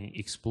things being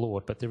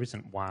explored, but there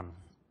isn't one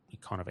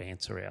kind of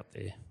answer out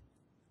there.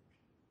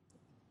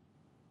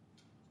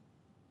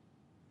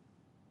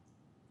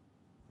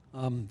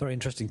 Very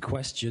interesting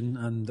question,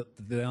 and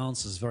the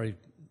answer is very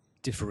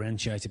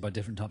differentiated by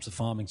different types of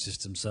farming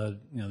systems. So,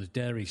 the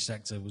dairy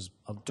sector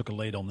I took a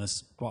lead on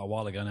this quite a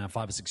while ago now,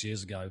 5 or 6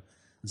 years ago,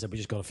 and said, we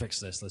just got to fix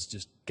this. Let's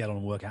just get on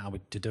and work out how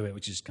to do it,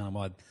 which is kind of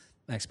why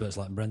experts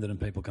like Brendan and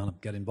people kind of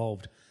get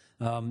involved.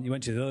 You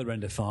went to the other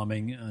end of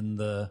farming, and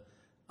the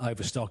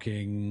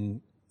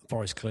overstocking,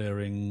 forest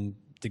clearing,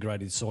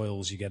 degraded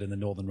soils you get in the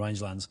northern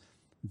rangelands,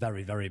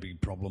 very, very big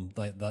problem.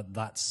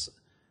 That's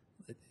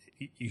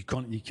you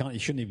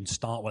shouldn't even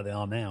start where they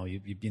are now. You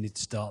need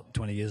to start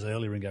 20 years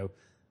earlier and go,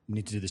 we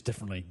need to do this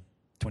differently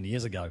 20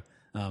 years ago.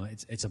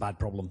 It's a bad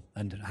problem,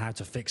 and how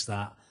to fix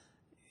that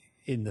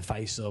in the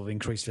face of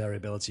increased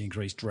variability,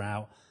 increased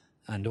drought,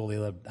 and all the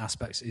other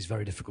aspects is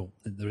very difficult.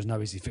 There is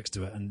no easy fix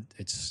to it, and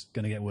it's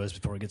going to get worse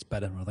before it gets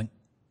better, I think.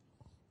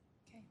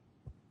 Okay.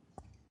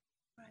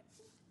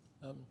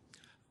 Right.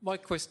 My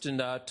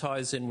question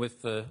ties in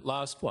with the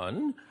last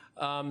one.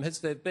 Has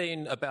there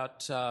been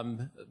about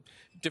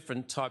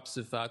different types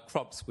of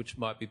crops which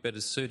might be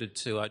better suited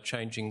to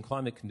changing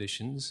climate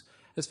conditions?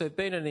 Has there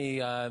been any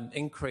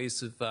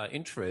increase of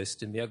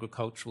interest in the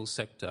agricultural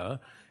sector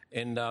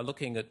in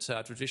looking at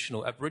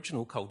traditional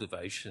Aboriginal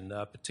cultivation?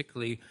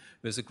 Particularly,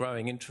 there's a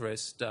growing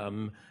interest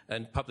and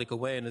public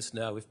awareness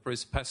now with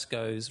Bruce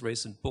Pascoe's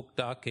recent book,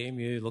 Dark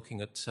Emu,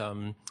 looking at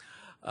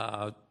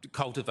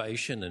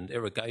cultivation and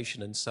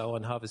irrigation and so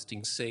on,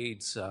 harvesting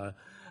seeds,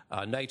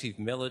 native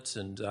millet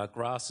and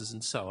grasses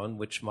and so on,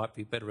 which might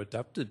be better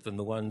adapted than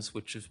the ones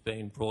which have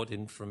been brought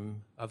in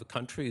from other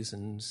countries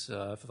and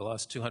for the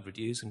last 200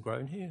 years and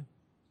grown here.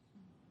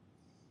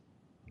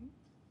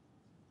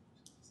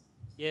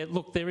 Yeah,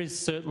 look, there is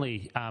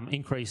certainly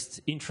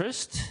increased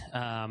interest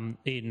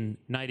in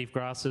native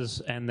grasses,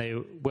 and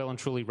they're well and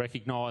truly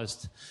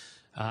recognised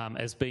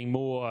as being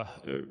more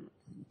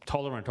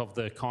tolerant of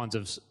the kinds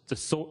of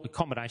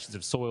combinations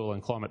of soil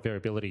and climate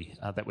variability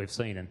that we've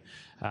seen.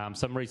 And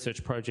some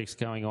research projects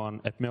going on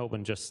at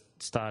Melbourne just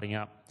starting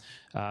up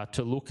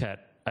to look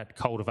at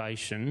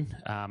cultivation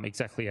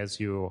exactly as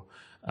you're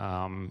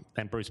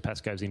and Bruce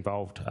Pascoe's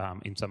involved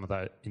in some of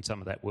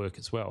that work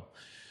as well.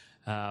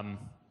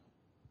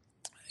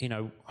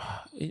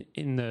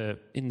 In the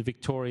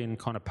Victorian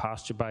kind of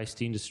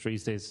pasture-based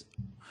industries, there's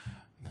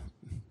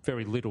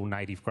very little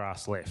native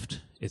grass left.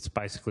 It's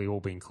basically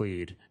all been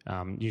cleared.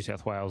 New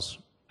South Wales,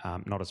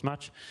 not as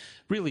much.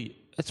 Really,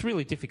 it's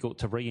really difficult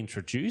to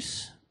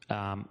reintroduce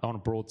on a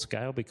broad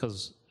scale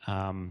because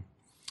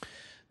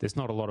there's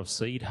not a lot of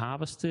seed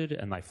harvested,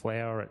 and they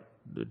flower at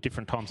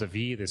different times of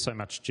year. There's so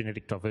much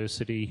genetic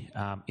diversity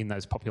in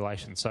those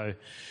populations. So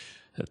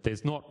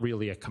there's not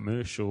really a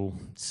commercial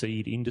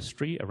seed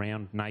industry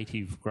around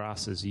native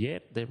grasses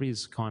yet. There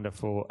is kind of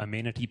for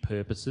amenity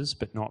purposes,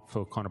 but not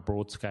for kind of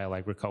broad-scale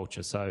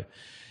agriculture. So,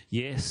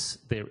 yes,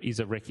 there is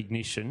a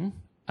recognition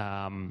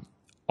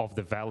of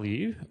the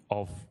value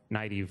of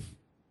native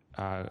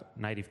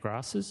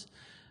grasses,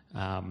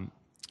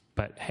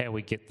 but how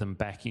we get them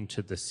back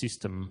into the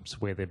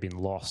systems where they've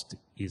been lost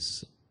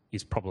is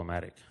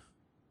problematic.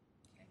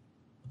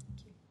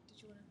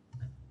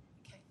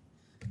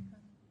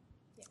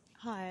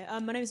 Hi,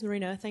 my name is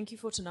Marina. Thank you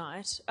for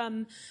tonight.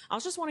 I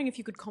was just wondering if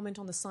you could comment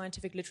on the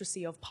scientific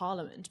literacy of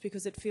Parliament,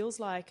 because it feels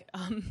like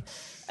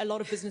a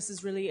lot of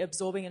businesses really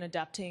absorbing and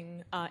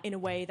adapting in a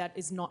way that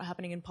is not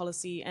happening in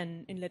policy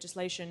and in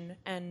legislation.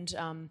 And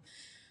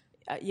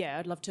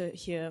I'd love to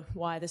hear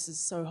why this is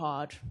so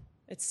hard.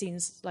 It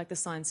seems like the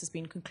science has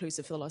been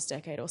conclusive for the last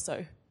decade or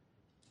so.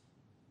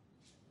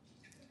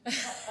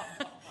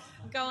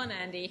 Go on,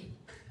 Andy.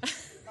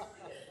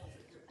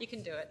 You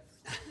can do it.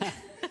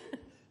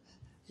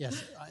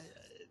 Yes,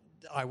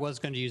 I was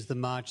going to use the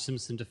Marge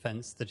Simpson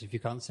defence that if you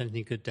can't say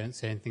anything good, don't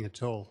say anything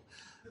at all.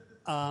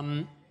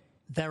 In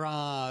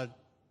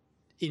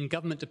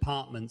government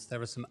departments, there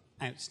are some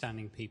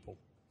outstanding people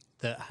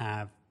that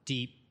have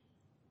deep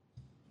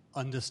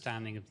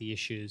understanding of the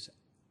issues,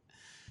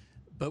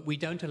 but we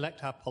don't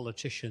elect our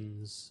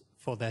politicians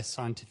for their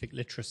scientific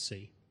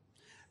literacy.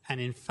 And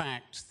in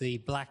fact, the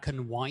black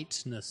and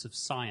whiteness of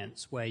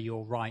science, where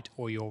you're right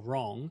or you're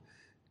wrong,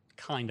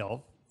 kind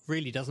of,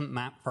 really doesn't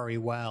map very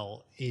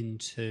well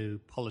into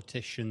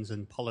politicians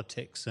and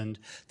politics and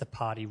the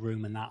party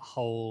room and that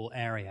whole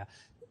area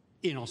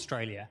in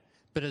Australia.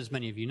 But as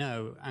many of you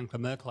know, Angela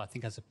Merkel, I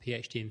think, has a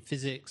PhD in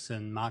physics,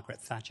 and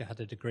Margaret Thatcher had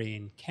a degree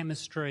in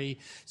chemistry.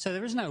 So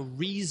there is no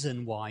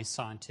reason why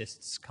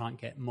scientists can't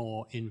get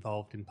more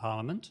involved in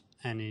Parliament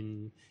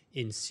and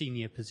in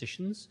senior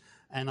positions.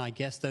 And I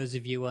guess those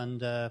of you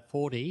under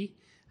 40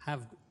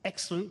 have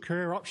excellent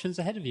career options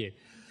ahead of you.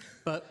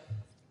 But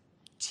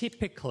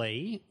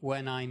typically,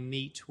 when I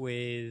meet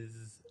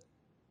with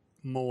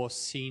more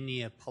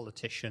senior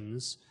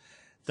politicians,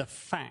 the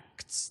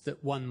facts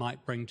that one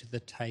might bring to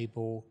the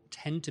table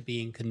tend to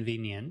be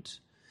inconvenient,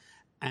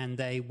 and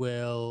they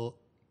will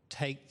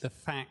take the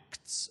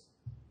facts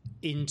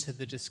into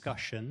the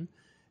discussion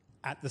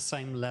at the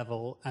same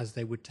level as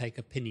they would take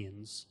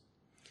opinions.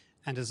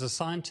 And as a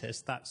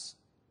scientist, that's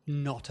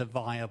not a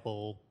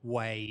viable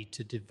way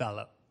to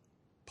develop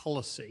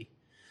policy,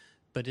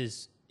 but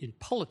in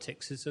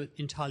politics is an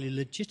entirely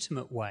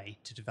legitimate way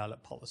to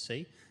develop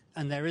policy.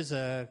 And there is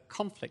a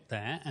conflict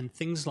there, and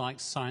things like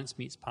Science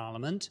Meets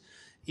Parliament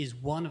is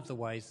one of the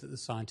ways that the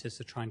scientists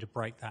are trying to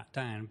break that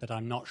down, but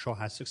I'm not sure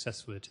how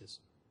successful it is.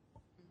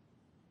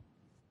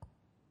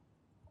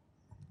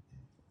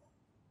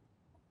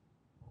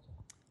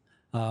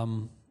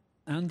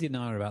 Andy and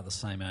I are about the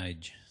same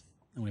age,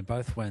 and we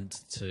both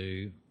went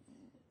to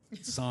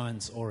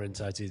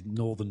science-orientated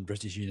northern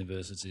British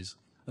universities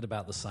at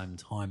about the same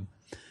time.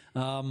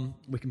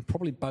 We can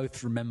probably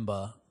both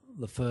remember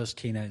the first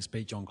keynote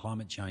speech on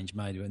climate change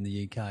made in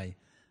the UK, and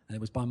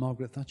it was by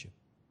Margaret Thatcher.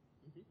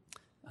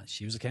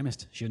 She was a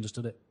chemist. She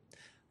understood it.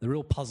 The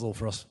real puzzle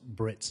for us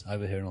Brits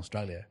over here in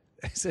Australia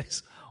is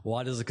this: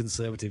 why does a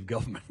Conservative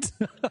government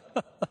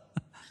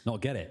not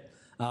get it?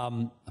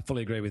 I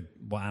fully agree with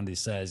what Andy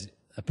says.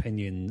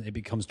 Opinion, it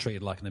becomes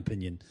treated like an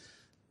opinion.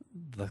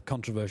 The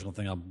controversial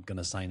thing I'm going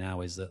to say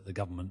now is that the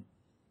government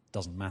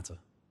doesn't matter,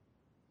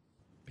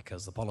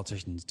 because the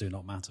politicians do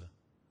not matter.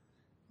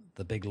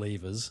 The big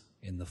levers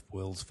in the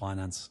world's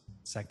finance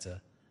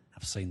sector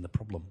have seen the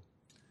problem.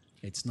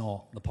 It's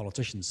not the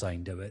politicians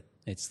saying do it,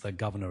 it's the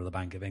governor of the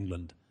Bank of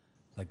England,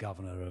 the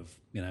governor of,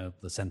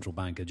 the Central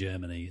Bank of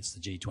Germany, it's the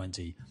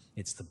G20,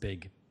 it's the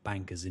big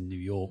bankers in New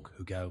York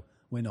who go,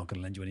 we're not going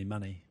to lend you any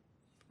money.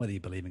 Whether you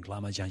believe in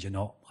climate change or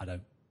not,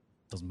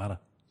 doesn't matter.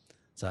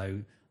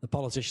 So the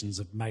politicians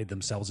have made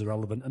themselves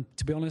irrelevant, and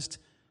to be honest,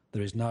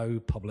 there is no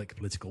public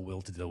political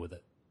will to deal with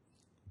it.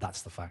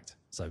 That's the fact.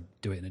 So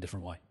do it in a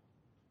different way.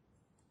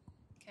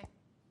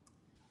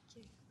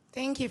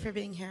 Thank you for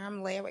being here.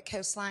 I'm Leah with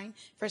Coastline.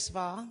 First of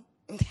all,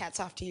 hats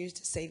off to you for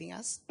saving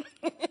us,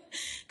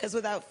 because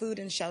without food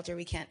and shelter,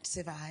 we can't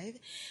survive.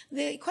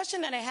 The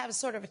question that I have is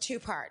sort of a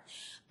two-part.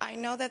 I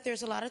know that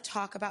there's a lot of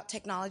talk about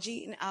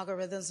technology and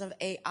algorithms of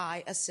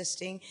AI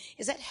assisting.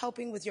 Is that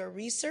helping with your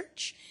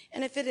research?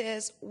 And if it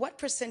is, what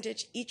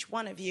percentage each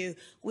one of you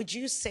would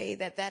you say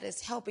that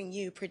is helping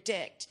you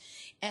predict,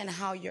 and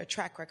how your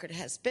track record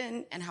has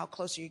been, and how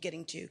close are you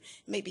getting to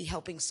maybe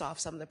helping solve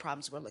some of the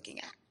problems we're looking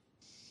at?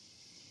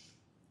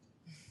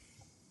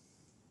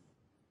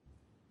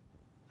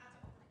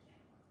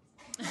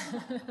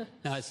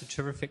 No, it's a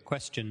terrific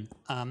question.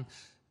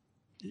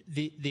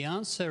 The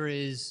answer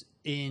is,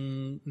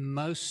 in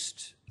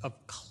most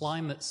of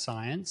climate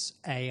science,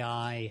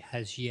 AI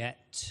has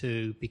yet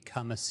to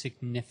become a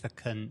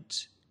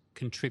significant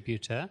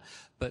contributor,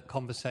 but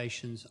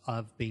conversations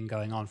have been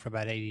going on for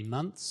about 18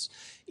 months.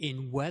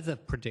 In weather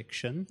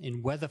prediction,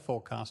 in weather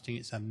forecasting,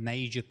 it's a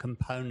major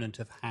component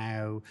of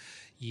how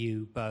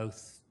you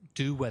both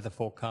do weather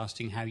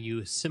forecasting, how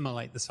you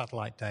assimilate the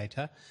satellite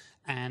data,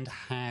 and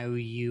how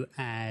you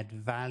add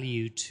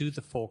value to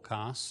the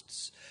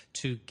forecasts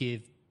to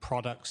give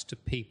products to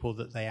people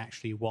that they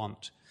actually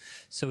want.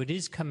 So it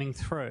is coming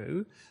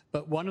through,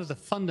 but one of the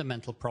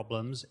fundamental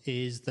problems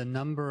is the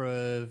number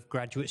of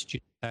graduate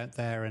students out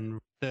there and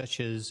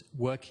researchers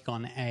working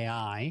on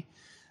AI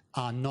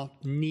are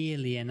not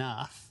nearly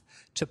enough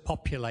to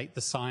populate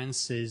the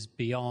sciences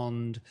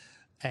beyond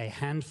a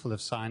handful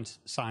of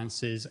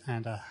sciences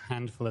and a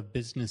handful of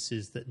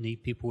businesses that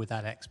need people with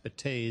that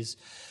expertise.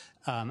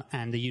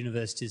 And the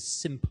universities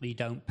simply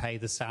don't pay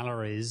the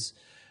salaries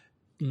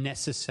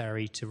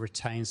necessary to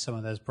retain some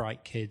of those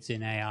bright kids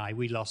in AI.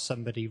 We lost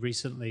somebody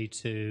recently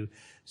to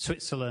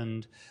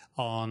Switzerland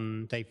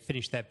they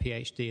finished their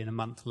PhD, and a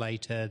month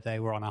later they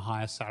were on a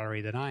higher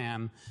salary than I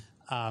am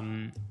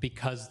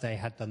because they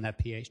had done their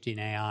PhD in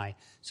AI.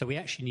 So we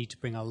actually need to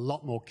bring a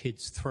lot more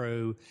kids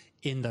through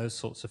in those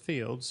sorts of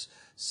fields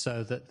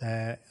so that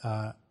there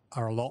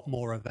are a lot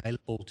more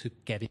available to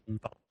get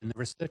involved in the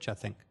research, I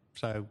think.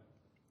 So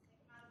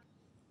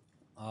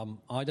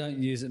I don't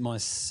use it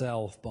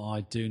myself, but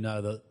I do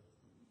know that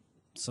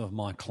some of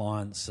my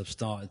clients have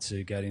started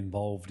to get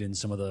involved in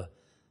some of the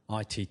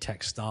IT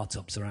tech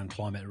startups around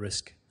climate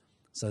risk.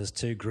 So there's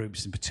two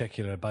groups in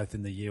particular, both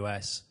in the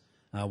US,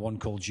 one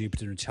called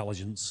Jupiter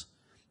Intelligence,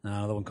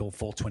 another one called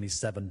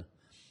 427,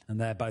 and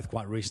they're both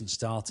quite recent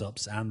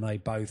startups, and they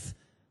both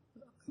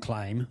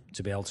claim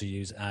to be able to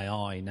use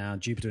AI. Now,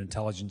 Jupiter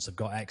Intelligence have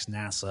got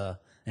ex-NASA,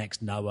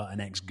 ex-NOAA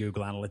and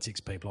ex-Google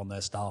Analytics people on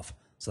their staff,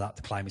 so that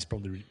the claim is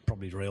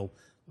probably real.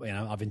 You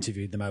know, I've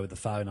interviewed them over the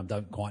phone. I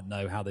don't quite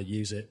know how they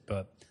use it,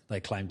 but they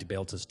claim to be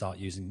able to start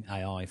using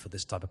AI for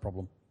this type of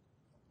problem.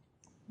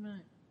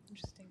 Right,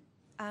 interesting.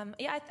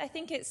 I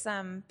think it's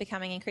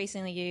becoming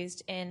increasingly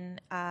used in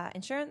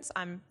insurance.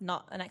 I'm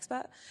not an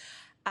expert.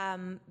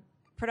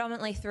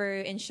 Predominantly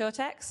through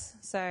insurtechs,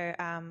 so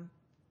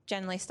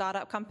generally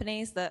startup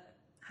companies that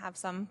have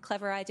some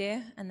clever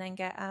idea and then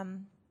get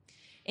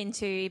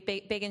into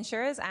big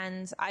insurers.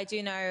 And I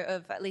do know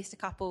of at least a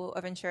couple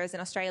of insurers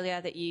in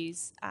Australia that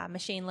use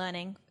machine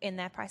learning in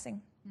their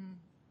pricing.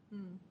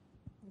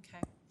 Okay.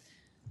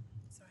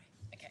 Sorry.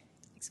 Okay.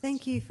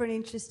 Thank you for an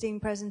interesting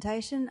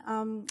presentation.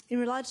 In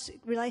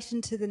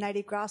relation to the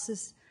native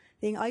grasses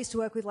thing, I used to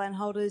work with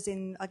landholders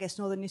in, I guess,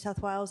 northern New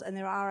South Wales, and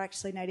there are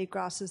actually native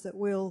grasses that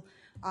will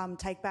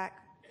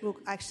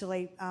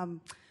actually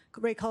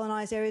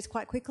recolonise areas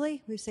quite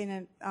quickly. We've seen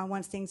it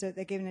once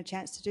they're given a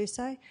chance to do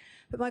so.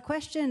 But my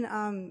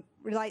question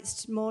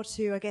relates more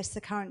to, I guess,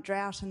 the current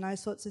drought and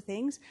those sorts of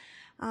things.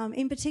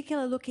 In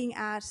particular, looking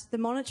at the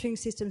monitoring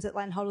systems that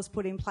landholders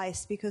put in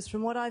place, because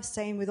from what I've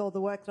seen with all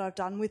the work that I've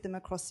done with them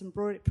across some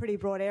pretty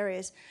broad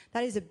areas,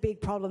 that is a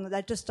big problem, that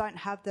they just don't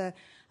have the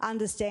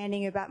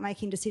understanding about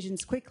making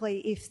decisions quickly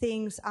if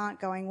things aren't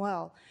going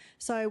well.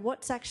 So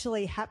what's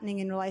actually happening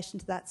in relation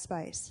to that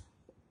space?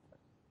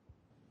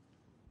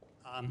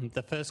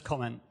 The first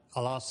comment,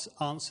 I'll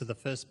answer the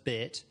first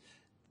bit,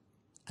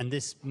 and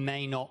this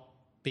may not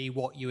be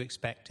what you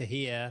expect to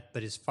hear,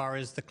 but as far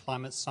as the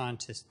climate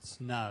scientists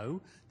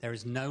know, there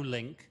is no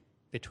link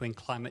between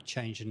climate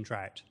change and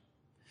drought.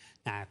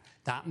 Now,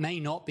 that may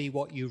not be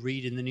what you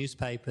read in the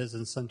newspapers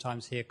and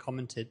sometimes hear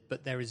commented,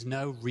 but there is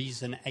no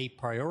reason a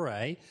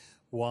priori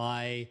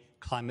why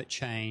climate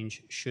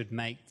change should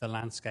make the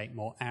landscape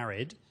more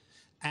arid.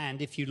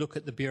 And if you look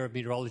at the Bureau of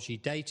Meteorology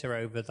data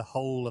over the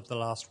whole of the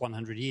last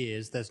 100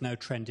 years, there's no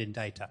trend in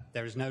data.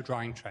 There is no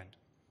drying trend.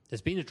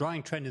 There's been a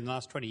drying trend in the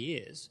last 20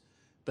 years,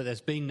 but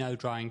there's been no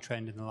drying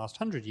trend in the last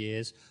 100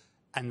 years,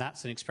 and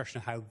that's an expression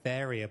of how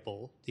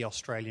variable the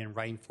Australian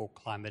rainfall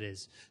climate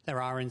is.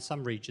 There are in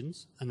some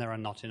regions, and there are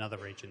not in other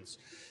regions.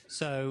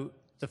 So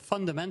the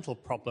fundamental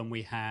problem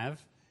we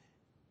have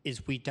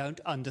is we don't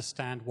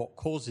understand what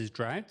causes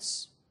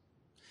droughts,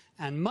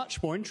 and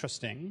much more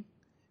interesting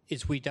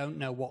is we don't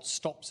know what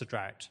stops a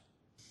drought.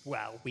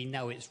 Well, we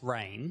know it's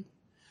rain,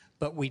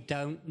 but we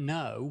don't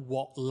know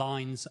what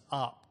lines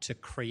up to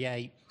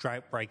create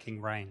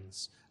drought-breaking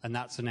rains. And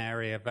that's an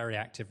area of very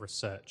active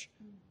research.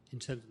 In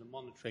terms of the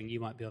monitoring, you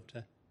might be able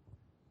to...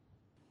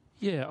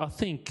 Yeah, I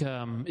think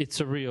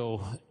it's a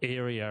real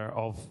area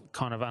of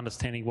kind of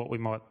understanding what we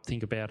might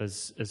think about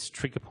as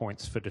trigger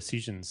points for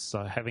decisions.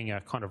 So having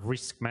a kind of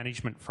risk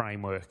management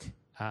framework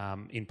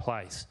in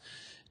place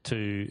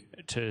to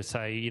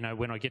say, you know,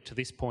 when I get to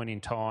this point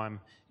in time,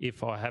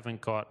 if I haven't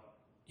got,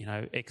 you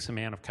know, X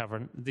amount of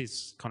cover,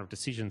 these kind of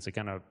decisions are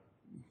going to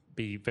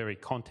be very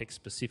context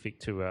specific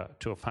to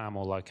a farm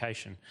or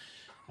location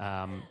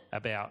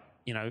about,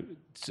 you know,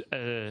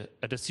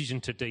 a decision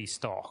to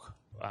destock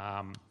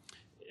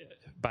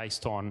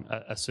based on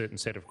a certain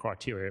set of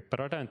criteria.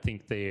 But I don't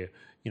think they're,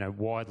 you know,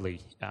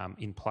 widely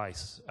in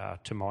place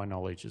to my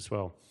knowledge as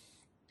well.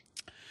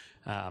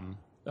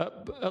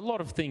 A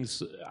lot of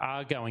things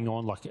are going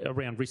on, like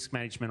around risk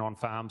management on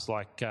farms,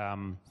 like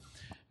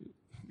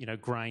you know,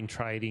 grain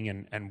trading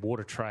and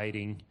water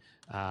trading,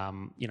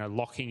 you know,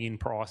 locking in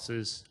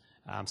prices.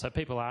 So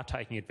people are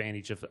taking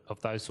advantage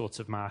of those sorts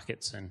of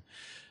markets, and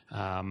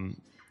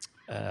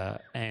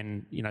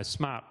you know,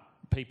 smart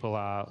people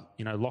are,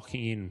 you know,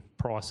 locking in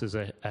prices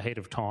ahead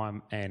of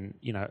time, and,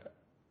 you know,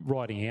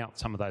 riding out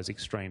some of those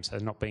extremes, so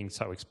not being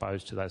so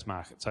exposed to those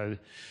markets. So,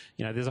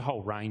 you know, there's a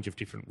whole range of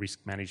different risk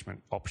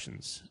management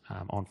options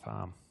on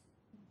farm.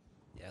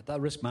 Yeah,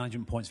 that risk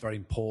management point is very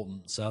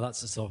important. So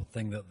that's the sort of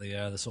thing that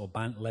the sort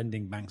of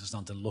lending banks are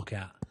starting to look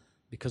at,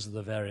 because of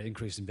the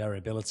increase in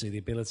variability. The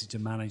ability to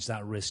manage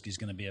that risk is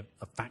going to be a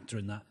factor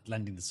in that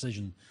lending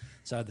decision.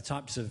 So the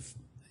types of,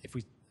 if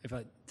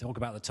I talk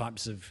about the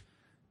types of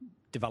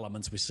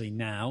developments we see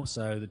now,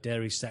 so the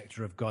dairy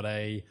sector have got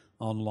a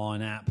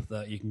online app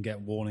that you can get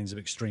warnings of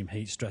extreme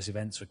heat stress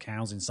events for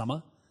cows in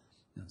summer.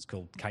 It's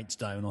called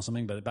Katestone or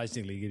something, but it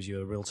basically gives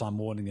you a real-time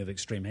warning of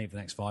extreme heat for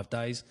the next 5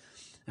 days.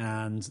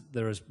 And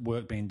there is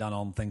work being done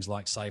on things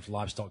like safe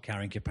livestock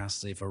carrying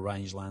capacity for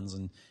rangelands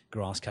and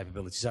grass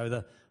capability. So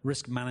the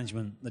risk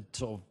management, the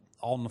sort of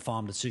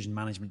on-the-farm decision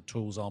management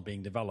tools are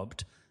being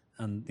developed,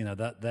 and, you know,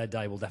 their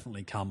day will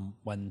definitely come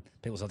when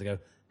people start to go,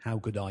 how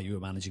good are you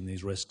at managing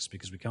these risks?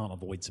 Because we can't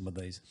avoid some of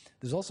these.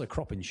 There's also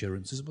crop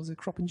insurance. Was it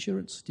crop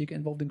insurance? Do you get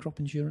involved in crop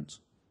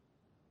insurance?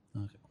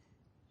 Okay.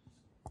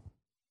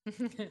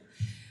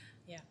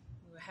 Yeah,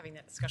 we were having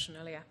that discussion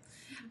earlier.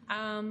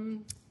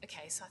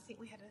 Okay, so I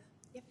think we had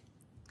a... Yep.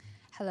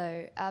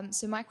 Hello.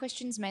 So my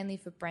question's mainly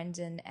for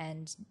Brendan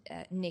and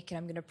Nick, and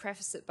I'm going to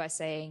preface it by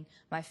saying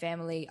my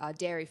family are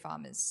dairy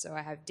farmers, so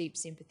I have deep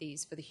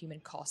sympathies for the human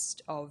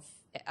cost of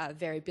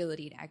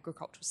variability in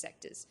agricultural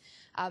sectors.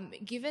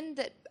 Given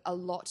that a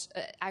lot,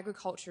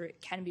 agriculture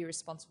can be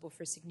responsible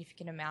for a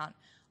significant amount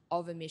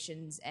of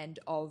emissions and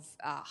of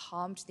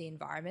harm to the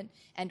environment,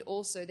 and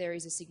also there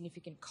is a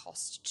significant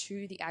cost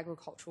to the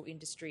agricultural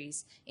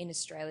industries in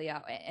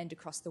Australia and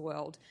across the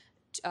world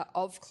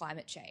of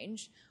climate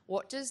change,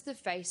 what does the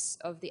face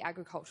of the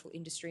agricultural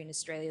industry in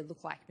Australia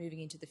look like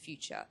moving into the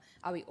future?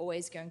 Are we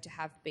always going to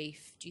have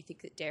beef? Do you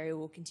think that dairy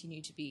will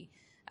continue to be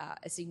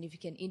a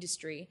significant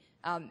industry?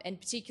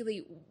 And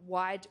particularly,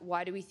 why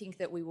do we think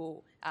that we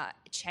will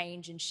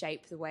change and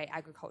shape the way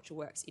agriculture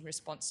works in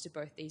response to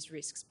both these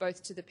risks,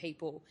 both to the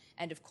people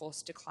and, of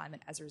course, to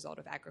climate as a result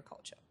of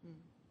agriculture?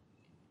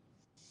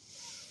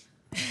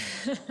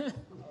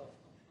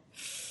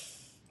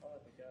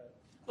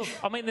 Look,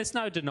 I mean, there's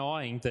no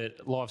denying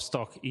that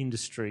livestock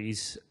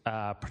industries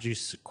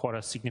produce quite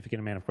a significant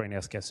amount of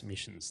greenhouse gas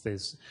emissions.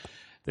 There's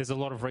a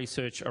lot of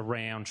research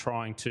around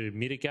trying to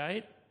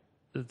mitigate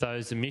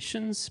those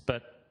emissions,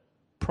 but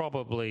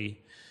probably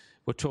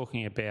we're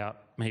talking about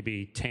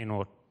maybe 10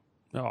 or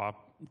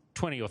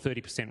 20 or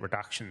 30%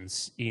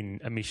 reductions in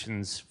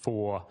emissions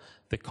for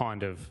the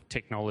kind of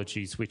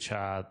technologies which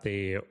are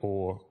there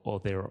or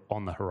they're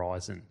on the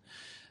horizon.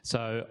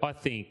 So I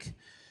think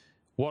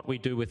what we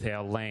do with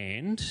our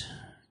land,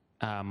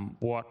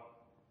 what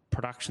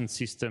production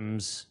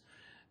systems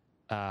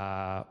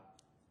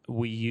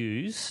we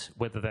use,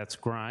 whether that's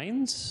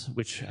grains,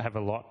 which have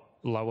a lot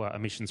lower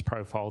emissions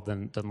profile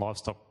than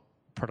livestock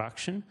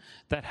production,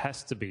 that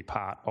has to be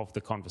part of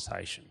the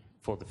conversation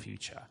for the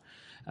future.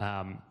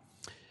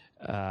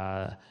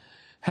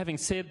 Having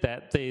said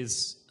that,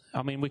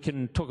 we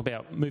can talk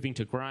about moving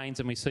to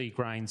grains, and we see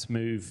grains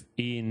move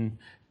in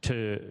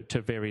to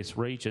various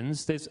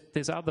regions.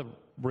 There's other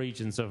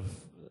regions of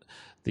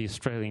the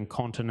Australian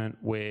continent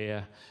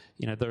where,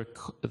 you know,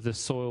 the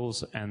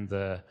soils and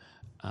the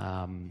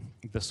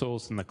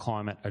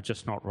climate are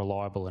just not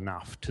reliable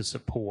enough to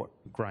support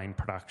grain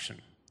production.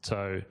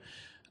 So,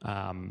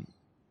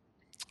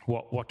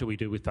 what do we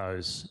do with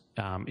those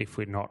if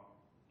we're not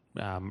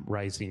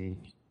raising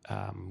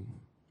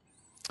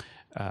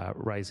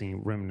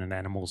ruminant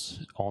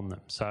animals on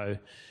them? So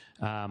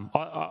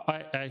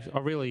I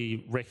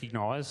really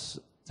recognise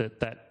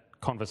that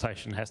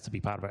conversation has to be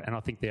part of it, and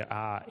I think there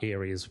are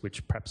areas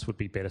which perhaps would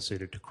be better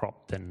suited to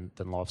crop than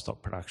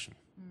livestock production.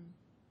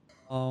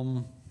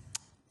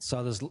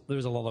 So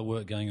there's a lot of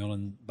work going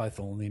on both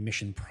on the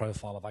emission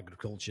profile of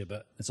agriculture,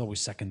 but it's always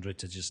secondary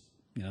to just,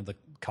 you know, the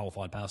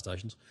coal-fired power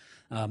stations.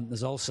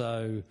 There's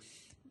also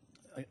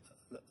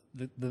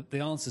the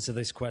answer to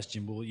this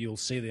question. Well, you'll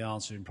see the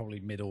answer in probably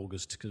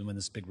mid-August, because when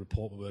this big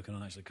report we're working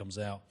on actually comes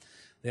out.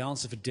 The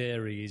answer for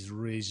dairy is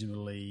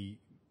reasonably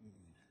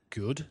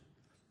good,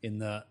 in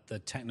that the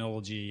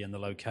technology and the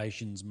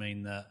locations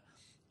mean that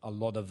a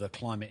lot of the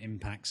climate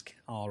impacts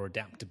are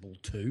adaptable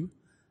too,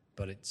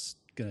 but it's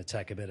going to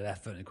take a bit of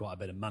effort and quite a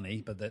bit of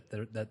money, but that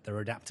they're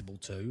adaptable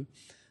too.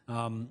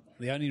 The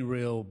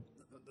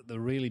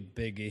really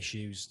big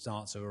issues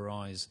start to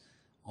arise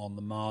on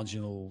the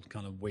marginal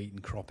kind of wheat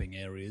and cropping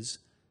areas,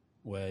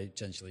 where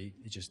essentially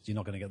you're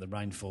not going to get the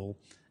rainfall,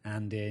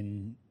 and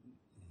in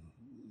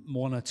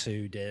one or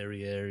two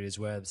dairy areas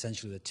where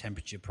essentially the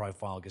temperature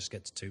profile just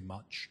gets too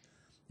much.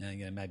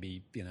 You know,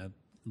 maybe, you know,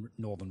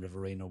 Northern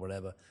Riverine or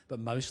whatever, but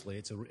mostly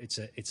it's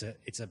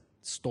a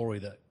story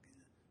that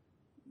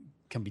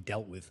can be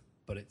dealt with,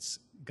 but it's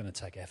going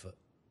to take effort.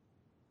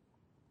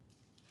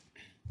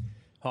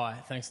 Hi,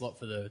 thanks a lot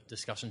for the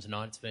discussion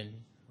tonight. It's been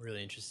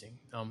really interesting.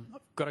 I've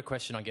got a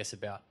question, I guess,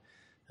 about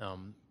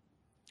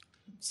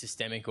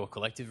systemic or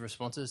collective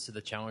responses to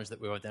the challenge that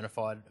we've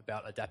identified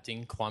about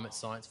adapting climate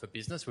science for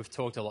business. We've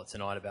talked a lot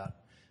tonight about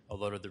a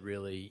lot of the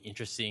really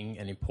interesting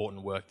and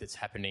important work that's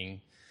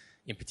happening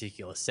in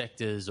particular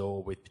sectors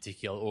or with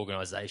particular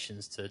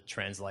organisations to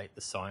translate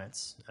the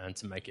science and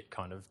to make it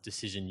kind of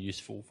decision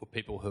useful for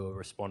people who are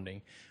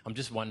responding. I'm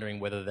just wondering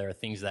whether there are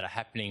things that are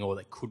happening or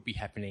that could be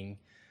happening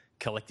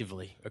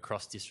collectively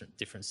across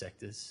different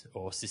sectors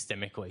or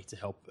systemically to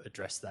help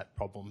address that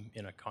problem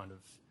in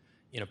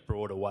a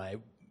broader way.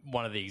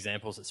 One of the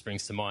examples that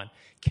springs to mind,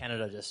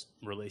 Canada just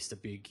released a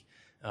big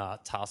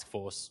task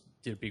force,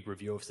 did a big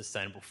review of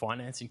sustainable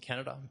finance in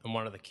Canada, and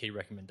one of the key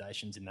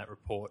recommendations in that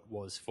report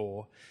was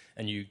for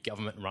a new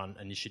government-run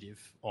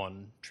initiative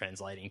on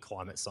translating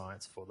climate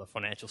science for the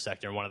financial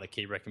sector. And one of the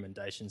key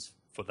recommendations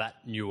for that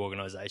new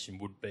organisation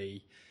would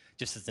be,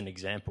 just as an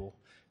example,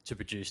 to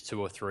produce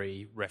 2 or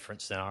 3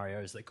 reference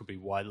scenarios that could be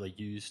widely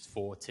used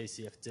for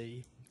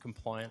TCFD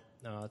compliant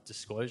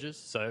disclosures.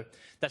 So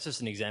that's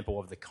just an example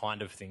of the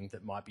kind of thing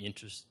that might be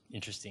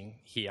interesting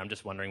here. I'm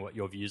just wondering what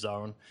your views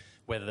are on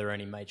whether there are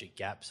any major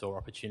gaps or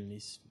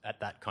opportunities at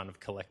that kind of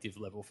collective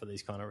level for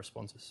these kind of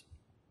responses.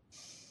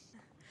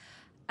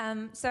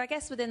 So I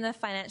guess within the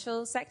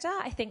financial sector,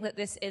 I think that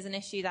this is an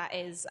issue that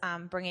is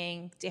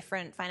bringing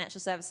different financial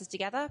services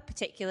together,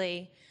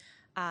 particularly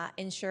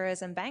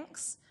insurers and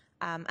banks.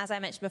 As I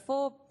mentioned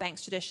before,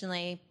 banks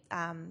traditionally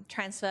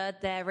transferred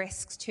their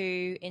risks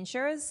to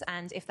insurers,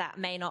 and if that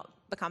may not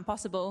become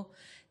possible,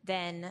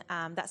 then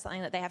that's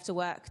something that they have to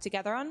work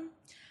together on.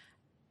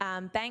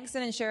 Banks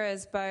and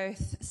insurers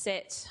both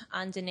sit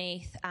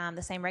underneath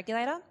the same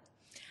regulator.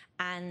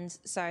 And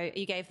so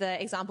you gave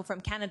the example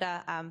from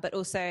Canada, but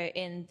also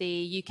in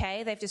the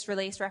UK, they've just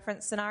released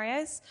reference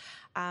scenarios,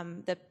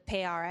 the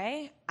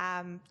PRA.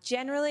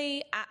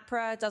 Generally,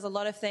 APRA does a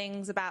lot of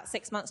things about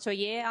 6 months to a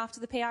year after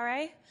the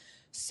PRA.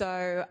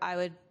 So I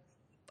would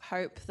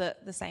hope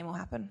that the same will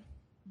happen.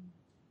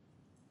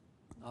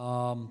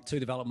 Two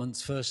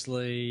developments.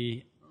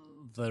 Firstly,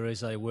 there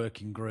is a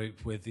working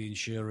group with the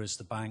insurers,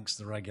 the banks,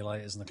 the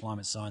regulators and the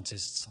climate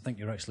scientists. I think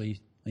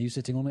are you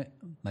sitting on it?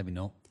 Maybe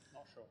not.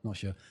 Not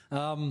sure.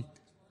 And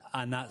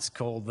that's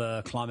called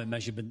the Climate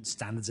Measurement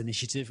Standards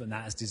Initiative, and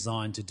that is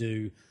designed to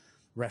do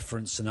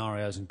reference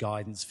scenarios and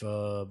guidance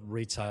for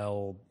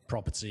retail,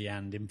 property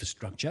and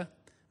infrastructure.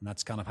 And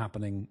that's kind of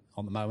happening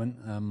on the moment.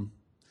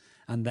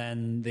 And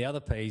then the other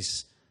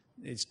piece,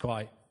 it's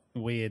quite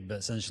weird, but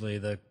essentially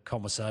the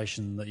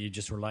conversation that you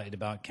just related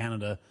about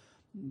Canada,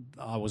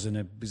 I was in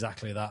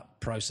exactly that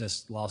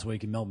process last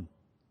week in Melbourne.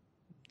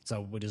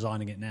 So we're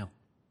designing it now.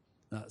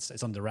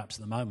 It's under wraps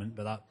at the moment,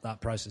 but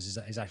that process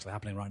is actually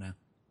happening right now.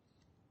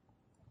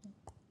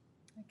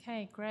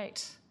 Okay,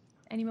 great.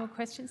 Any more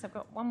questions? I've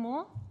got one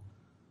more.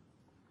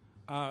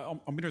 I'm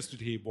interested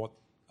to hear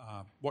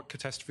what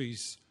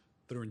catastrophes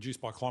that are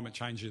induced by climate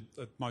change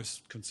that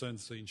most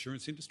concerns the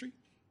insurance industry.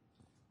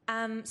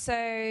 So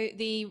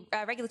the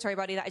regulatory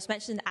body that I just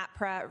mentioned,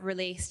 APRA,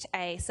 released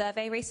a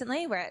survey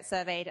recently where it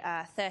surveyed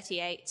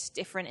 38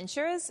 different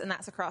insurers, and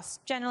that's across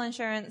general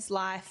insurance,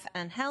 life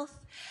and health.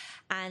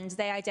 And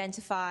they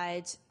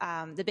identified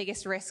the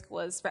biggest risk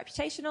was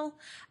reputational,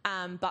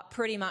 but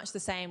pretty much the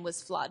same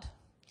was flood.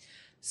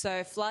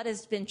 So flood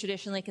has been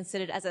traditionally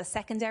considered as a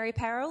secondary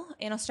peril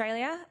in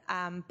Australia,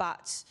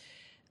 but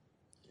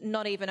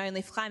not even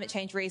only for climate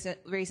change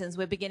reasons,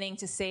 we're beginning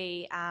to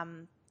see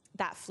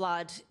that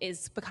flood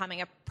is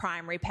becoming a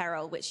primary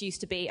peril, which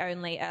used to be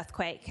only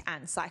earthquake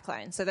and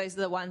cyclone. So those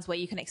are the ones where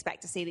you can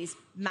expect to see these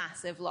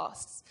massive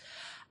losses.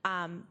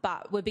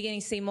 But we're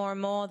beginning to see more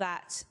and more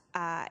that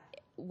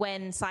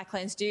when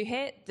cyclones do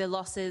hit, the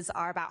losses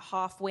are about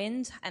half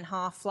wind and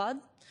half flood.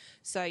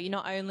 So you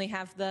not only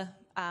have the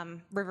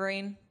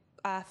riverine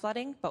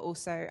flooding, but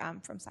also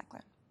from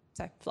cyclone.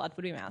 So flood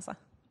would be my answer.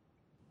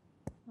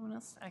 Anyone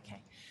else?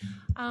 Okay.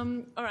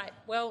 All right.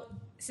 Well,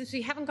 since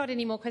we haven't got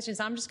any more questions,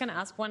 I'm just going to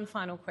ask one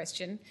final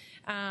question.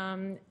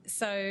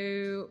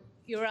 So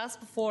you were asked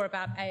before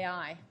about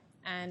AI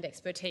and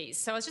expertise.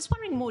 So I was just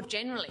wondering more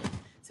generally.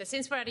 So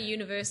since we're at a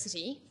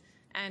university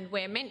and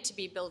we're meant to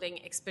be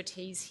building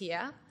expertise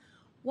here,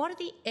 what are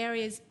the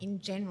areas in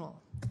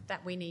general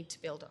that we need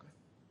to build on?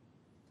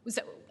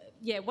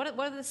 What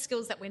are the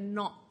skills that we're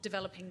not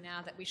developing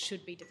now that we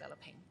should be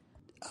developing?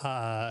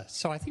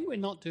 So I think we're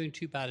not doing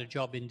too bad a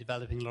job in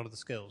developing a lot of the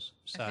skills.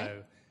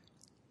 So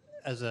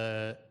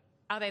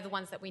Are they the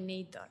ones that we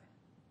need, though?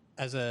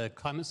 As a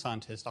climate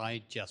scientist,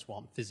 I just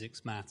want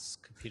physics, maths,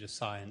 computer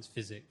science,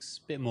 physics,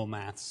 a bit more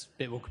maths, a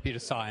bit more computer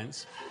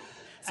science.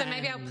 So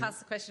maybe I'll pass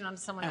the question on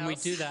to someone else. And we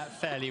do that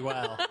fairly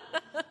well.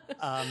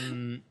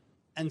 And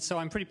so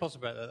I'm pretty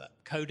positive about that.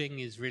 Coding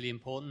is really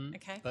important,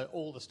 but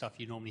all the stuff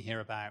you normally hear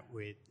about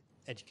with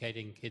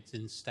educating kids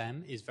in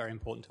STEM is very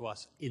important to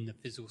us in the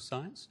physical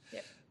science.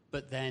 Yep.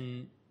 But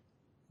then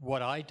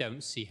what I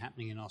don't see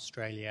happening in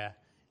Australia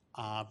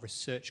are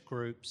research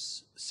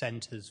groups,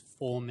 centres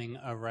forming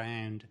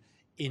around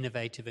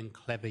innovative and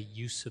clever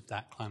use of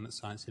that climate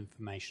science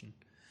information.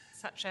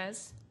 Such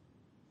as?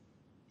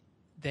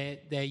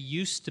 There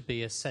used to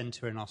be a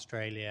centre in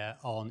Australia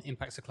on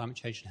impacts of climate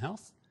change and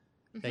health.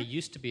 Mm-hmm. There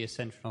used to be a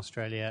centre in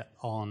Australia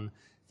on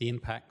the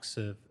impacts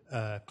of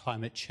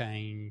climate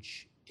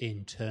change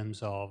in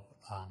terms of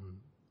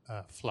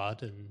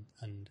flood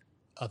and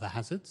other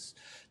hazards.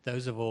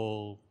 Those have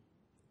all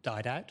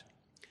died out.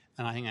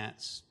 And I think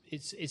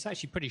it's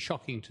actually pretty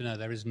shocking to know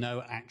there is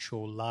no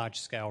actual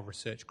large-scale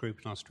research group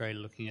in Australia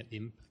looking at the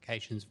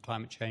implications of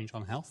climate change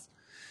on health.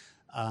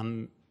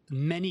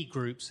 Many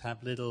groups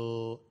have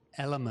little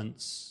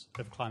elements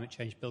of climate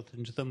change built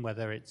into them,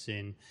 whether it's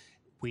in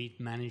weed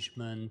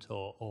management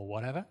or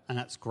whatever, and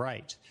that's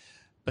great.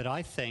 But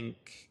I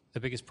think the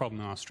biggest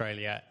problem in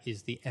Australia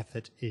is the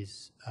effort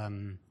is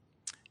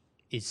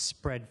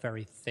spread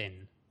very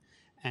thin.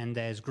 And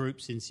there's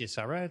groups in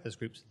CSIRO, there's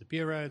groups at the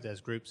Bureau,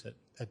 there's groups at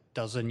a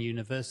dozen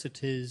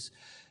universities.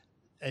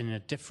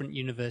 In different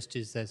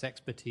universities, there's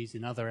expertise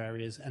in other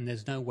areas, and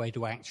there's no way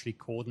to actually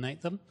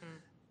coordinate them.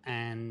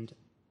 And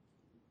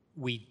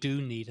we do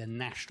need a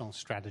national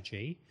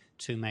strategy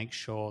to make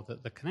sure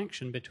that the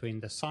connection between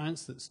the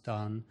science that's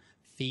done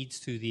feeds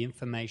through the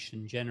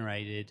information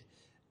generated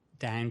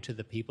down to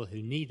the people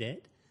who need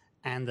it,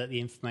 and that the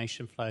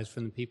information flows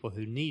from the people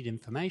who need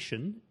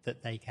information,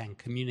 that they can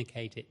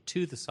communicate it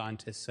to the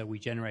scientists so we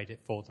generate it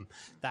for them.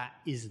 That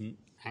isn't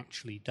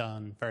actually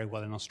done very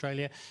well in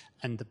Australia,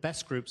 and the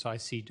best groups I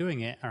see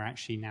doing it are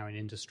actually now in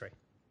industry.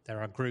 There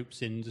are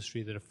groups in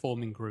industry that are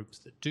forming groups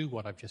that do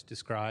what I've just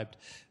described,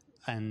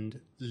 and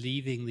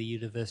leaving the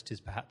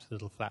universities perhaps a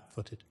little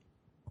flat-footed.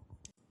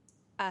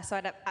 So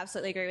I'd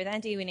absolutely agree with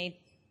Andy. We need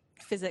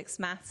physics,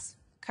 maths,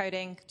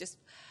 coding, just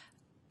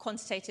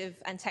quantitative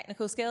and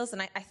technical skills.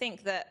 And I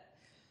think that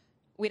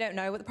we don't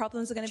know what the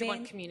problems are going to be. You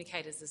want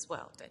communicators as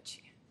well, don't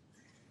you?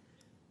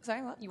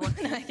 Sorry, what? You want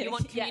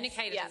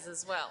communicators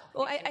as well.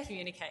 Well, I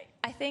communicate.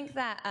 I think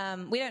that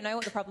we don't know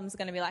what the problems are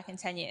going to be like in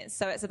 10 years.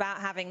 So it's about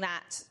having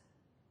that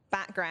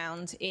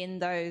background in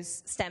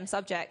those STEM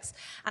subjects.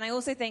 And I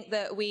also think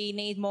that we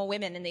need more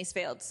women in these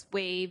fields.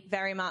 We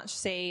very much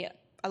see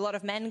a lot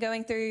of men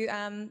going through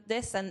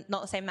this and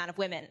not the same amount of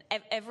women.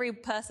 Every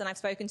person I've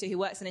spoken to who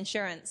works in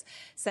insurance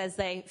says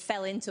they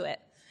fell into it.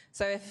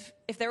 So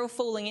if they're all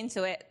falling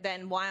into it,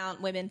 then why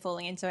aren't women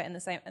falling into it in the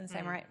same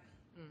rate?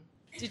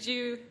 Did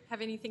you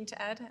have anything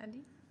to add,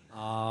 Andy?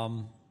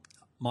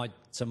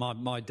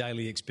 My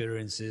daily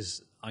experience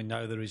is I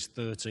know there is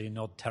 13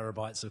 odd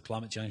terabytes of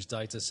climate change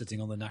data sitting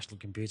on the national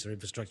computer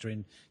infrastructure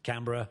in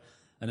Canberra,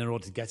 and in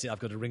order to get it, I've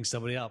got to ring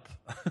somebody up.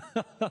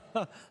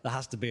 There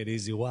has to be an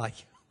easier way.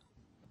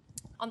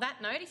 On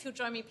that note, if you'll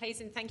join me, please,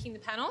 in thanking the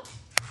panel.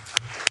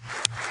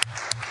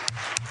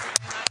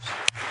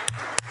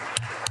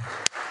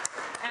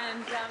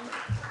 And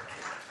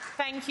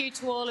thank you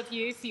to all of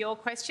you for your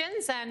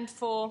questions and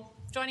for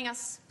joining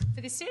us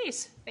for this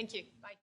series. Thank you.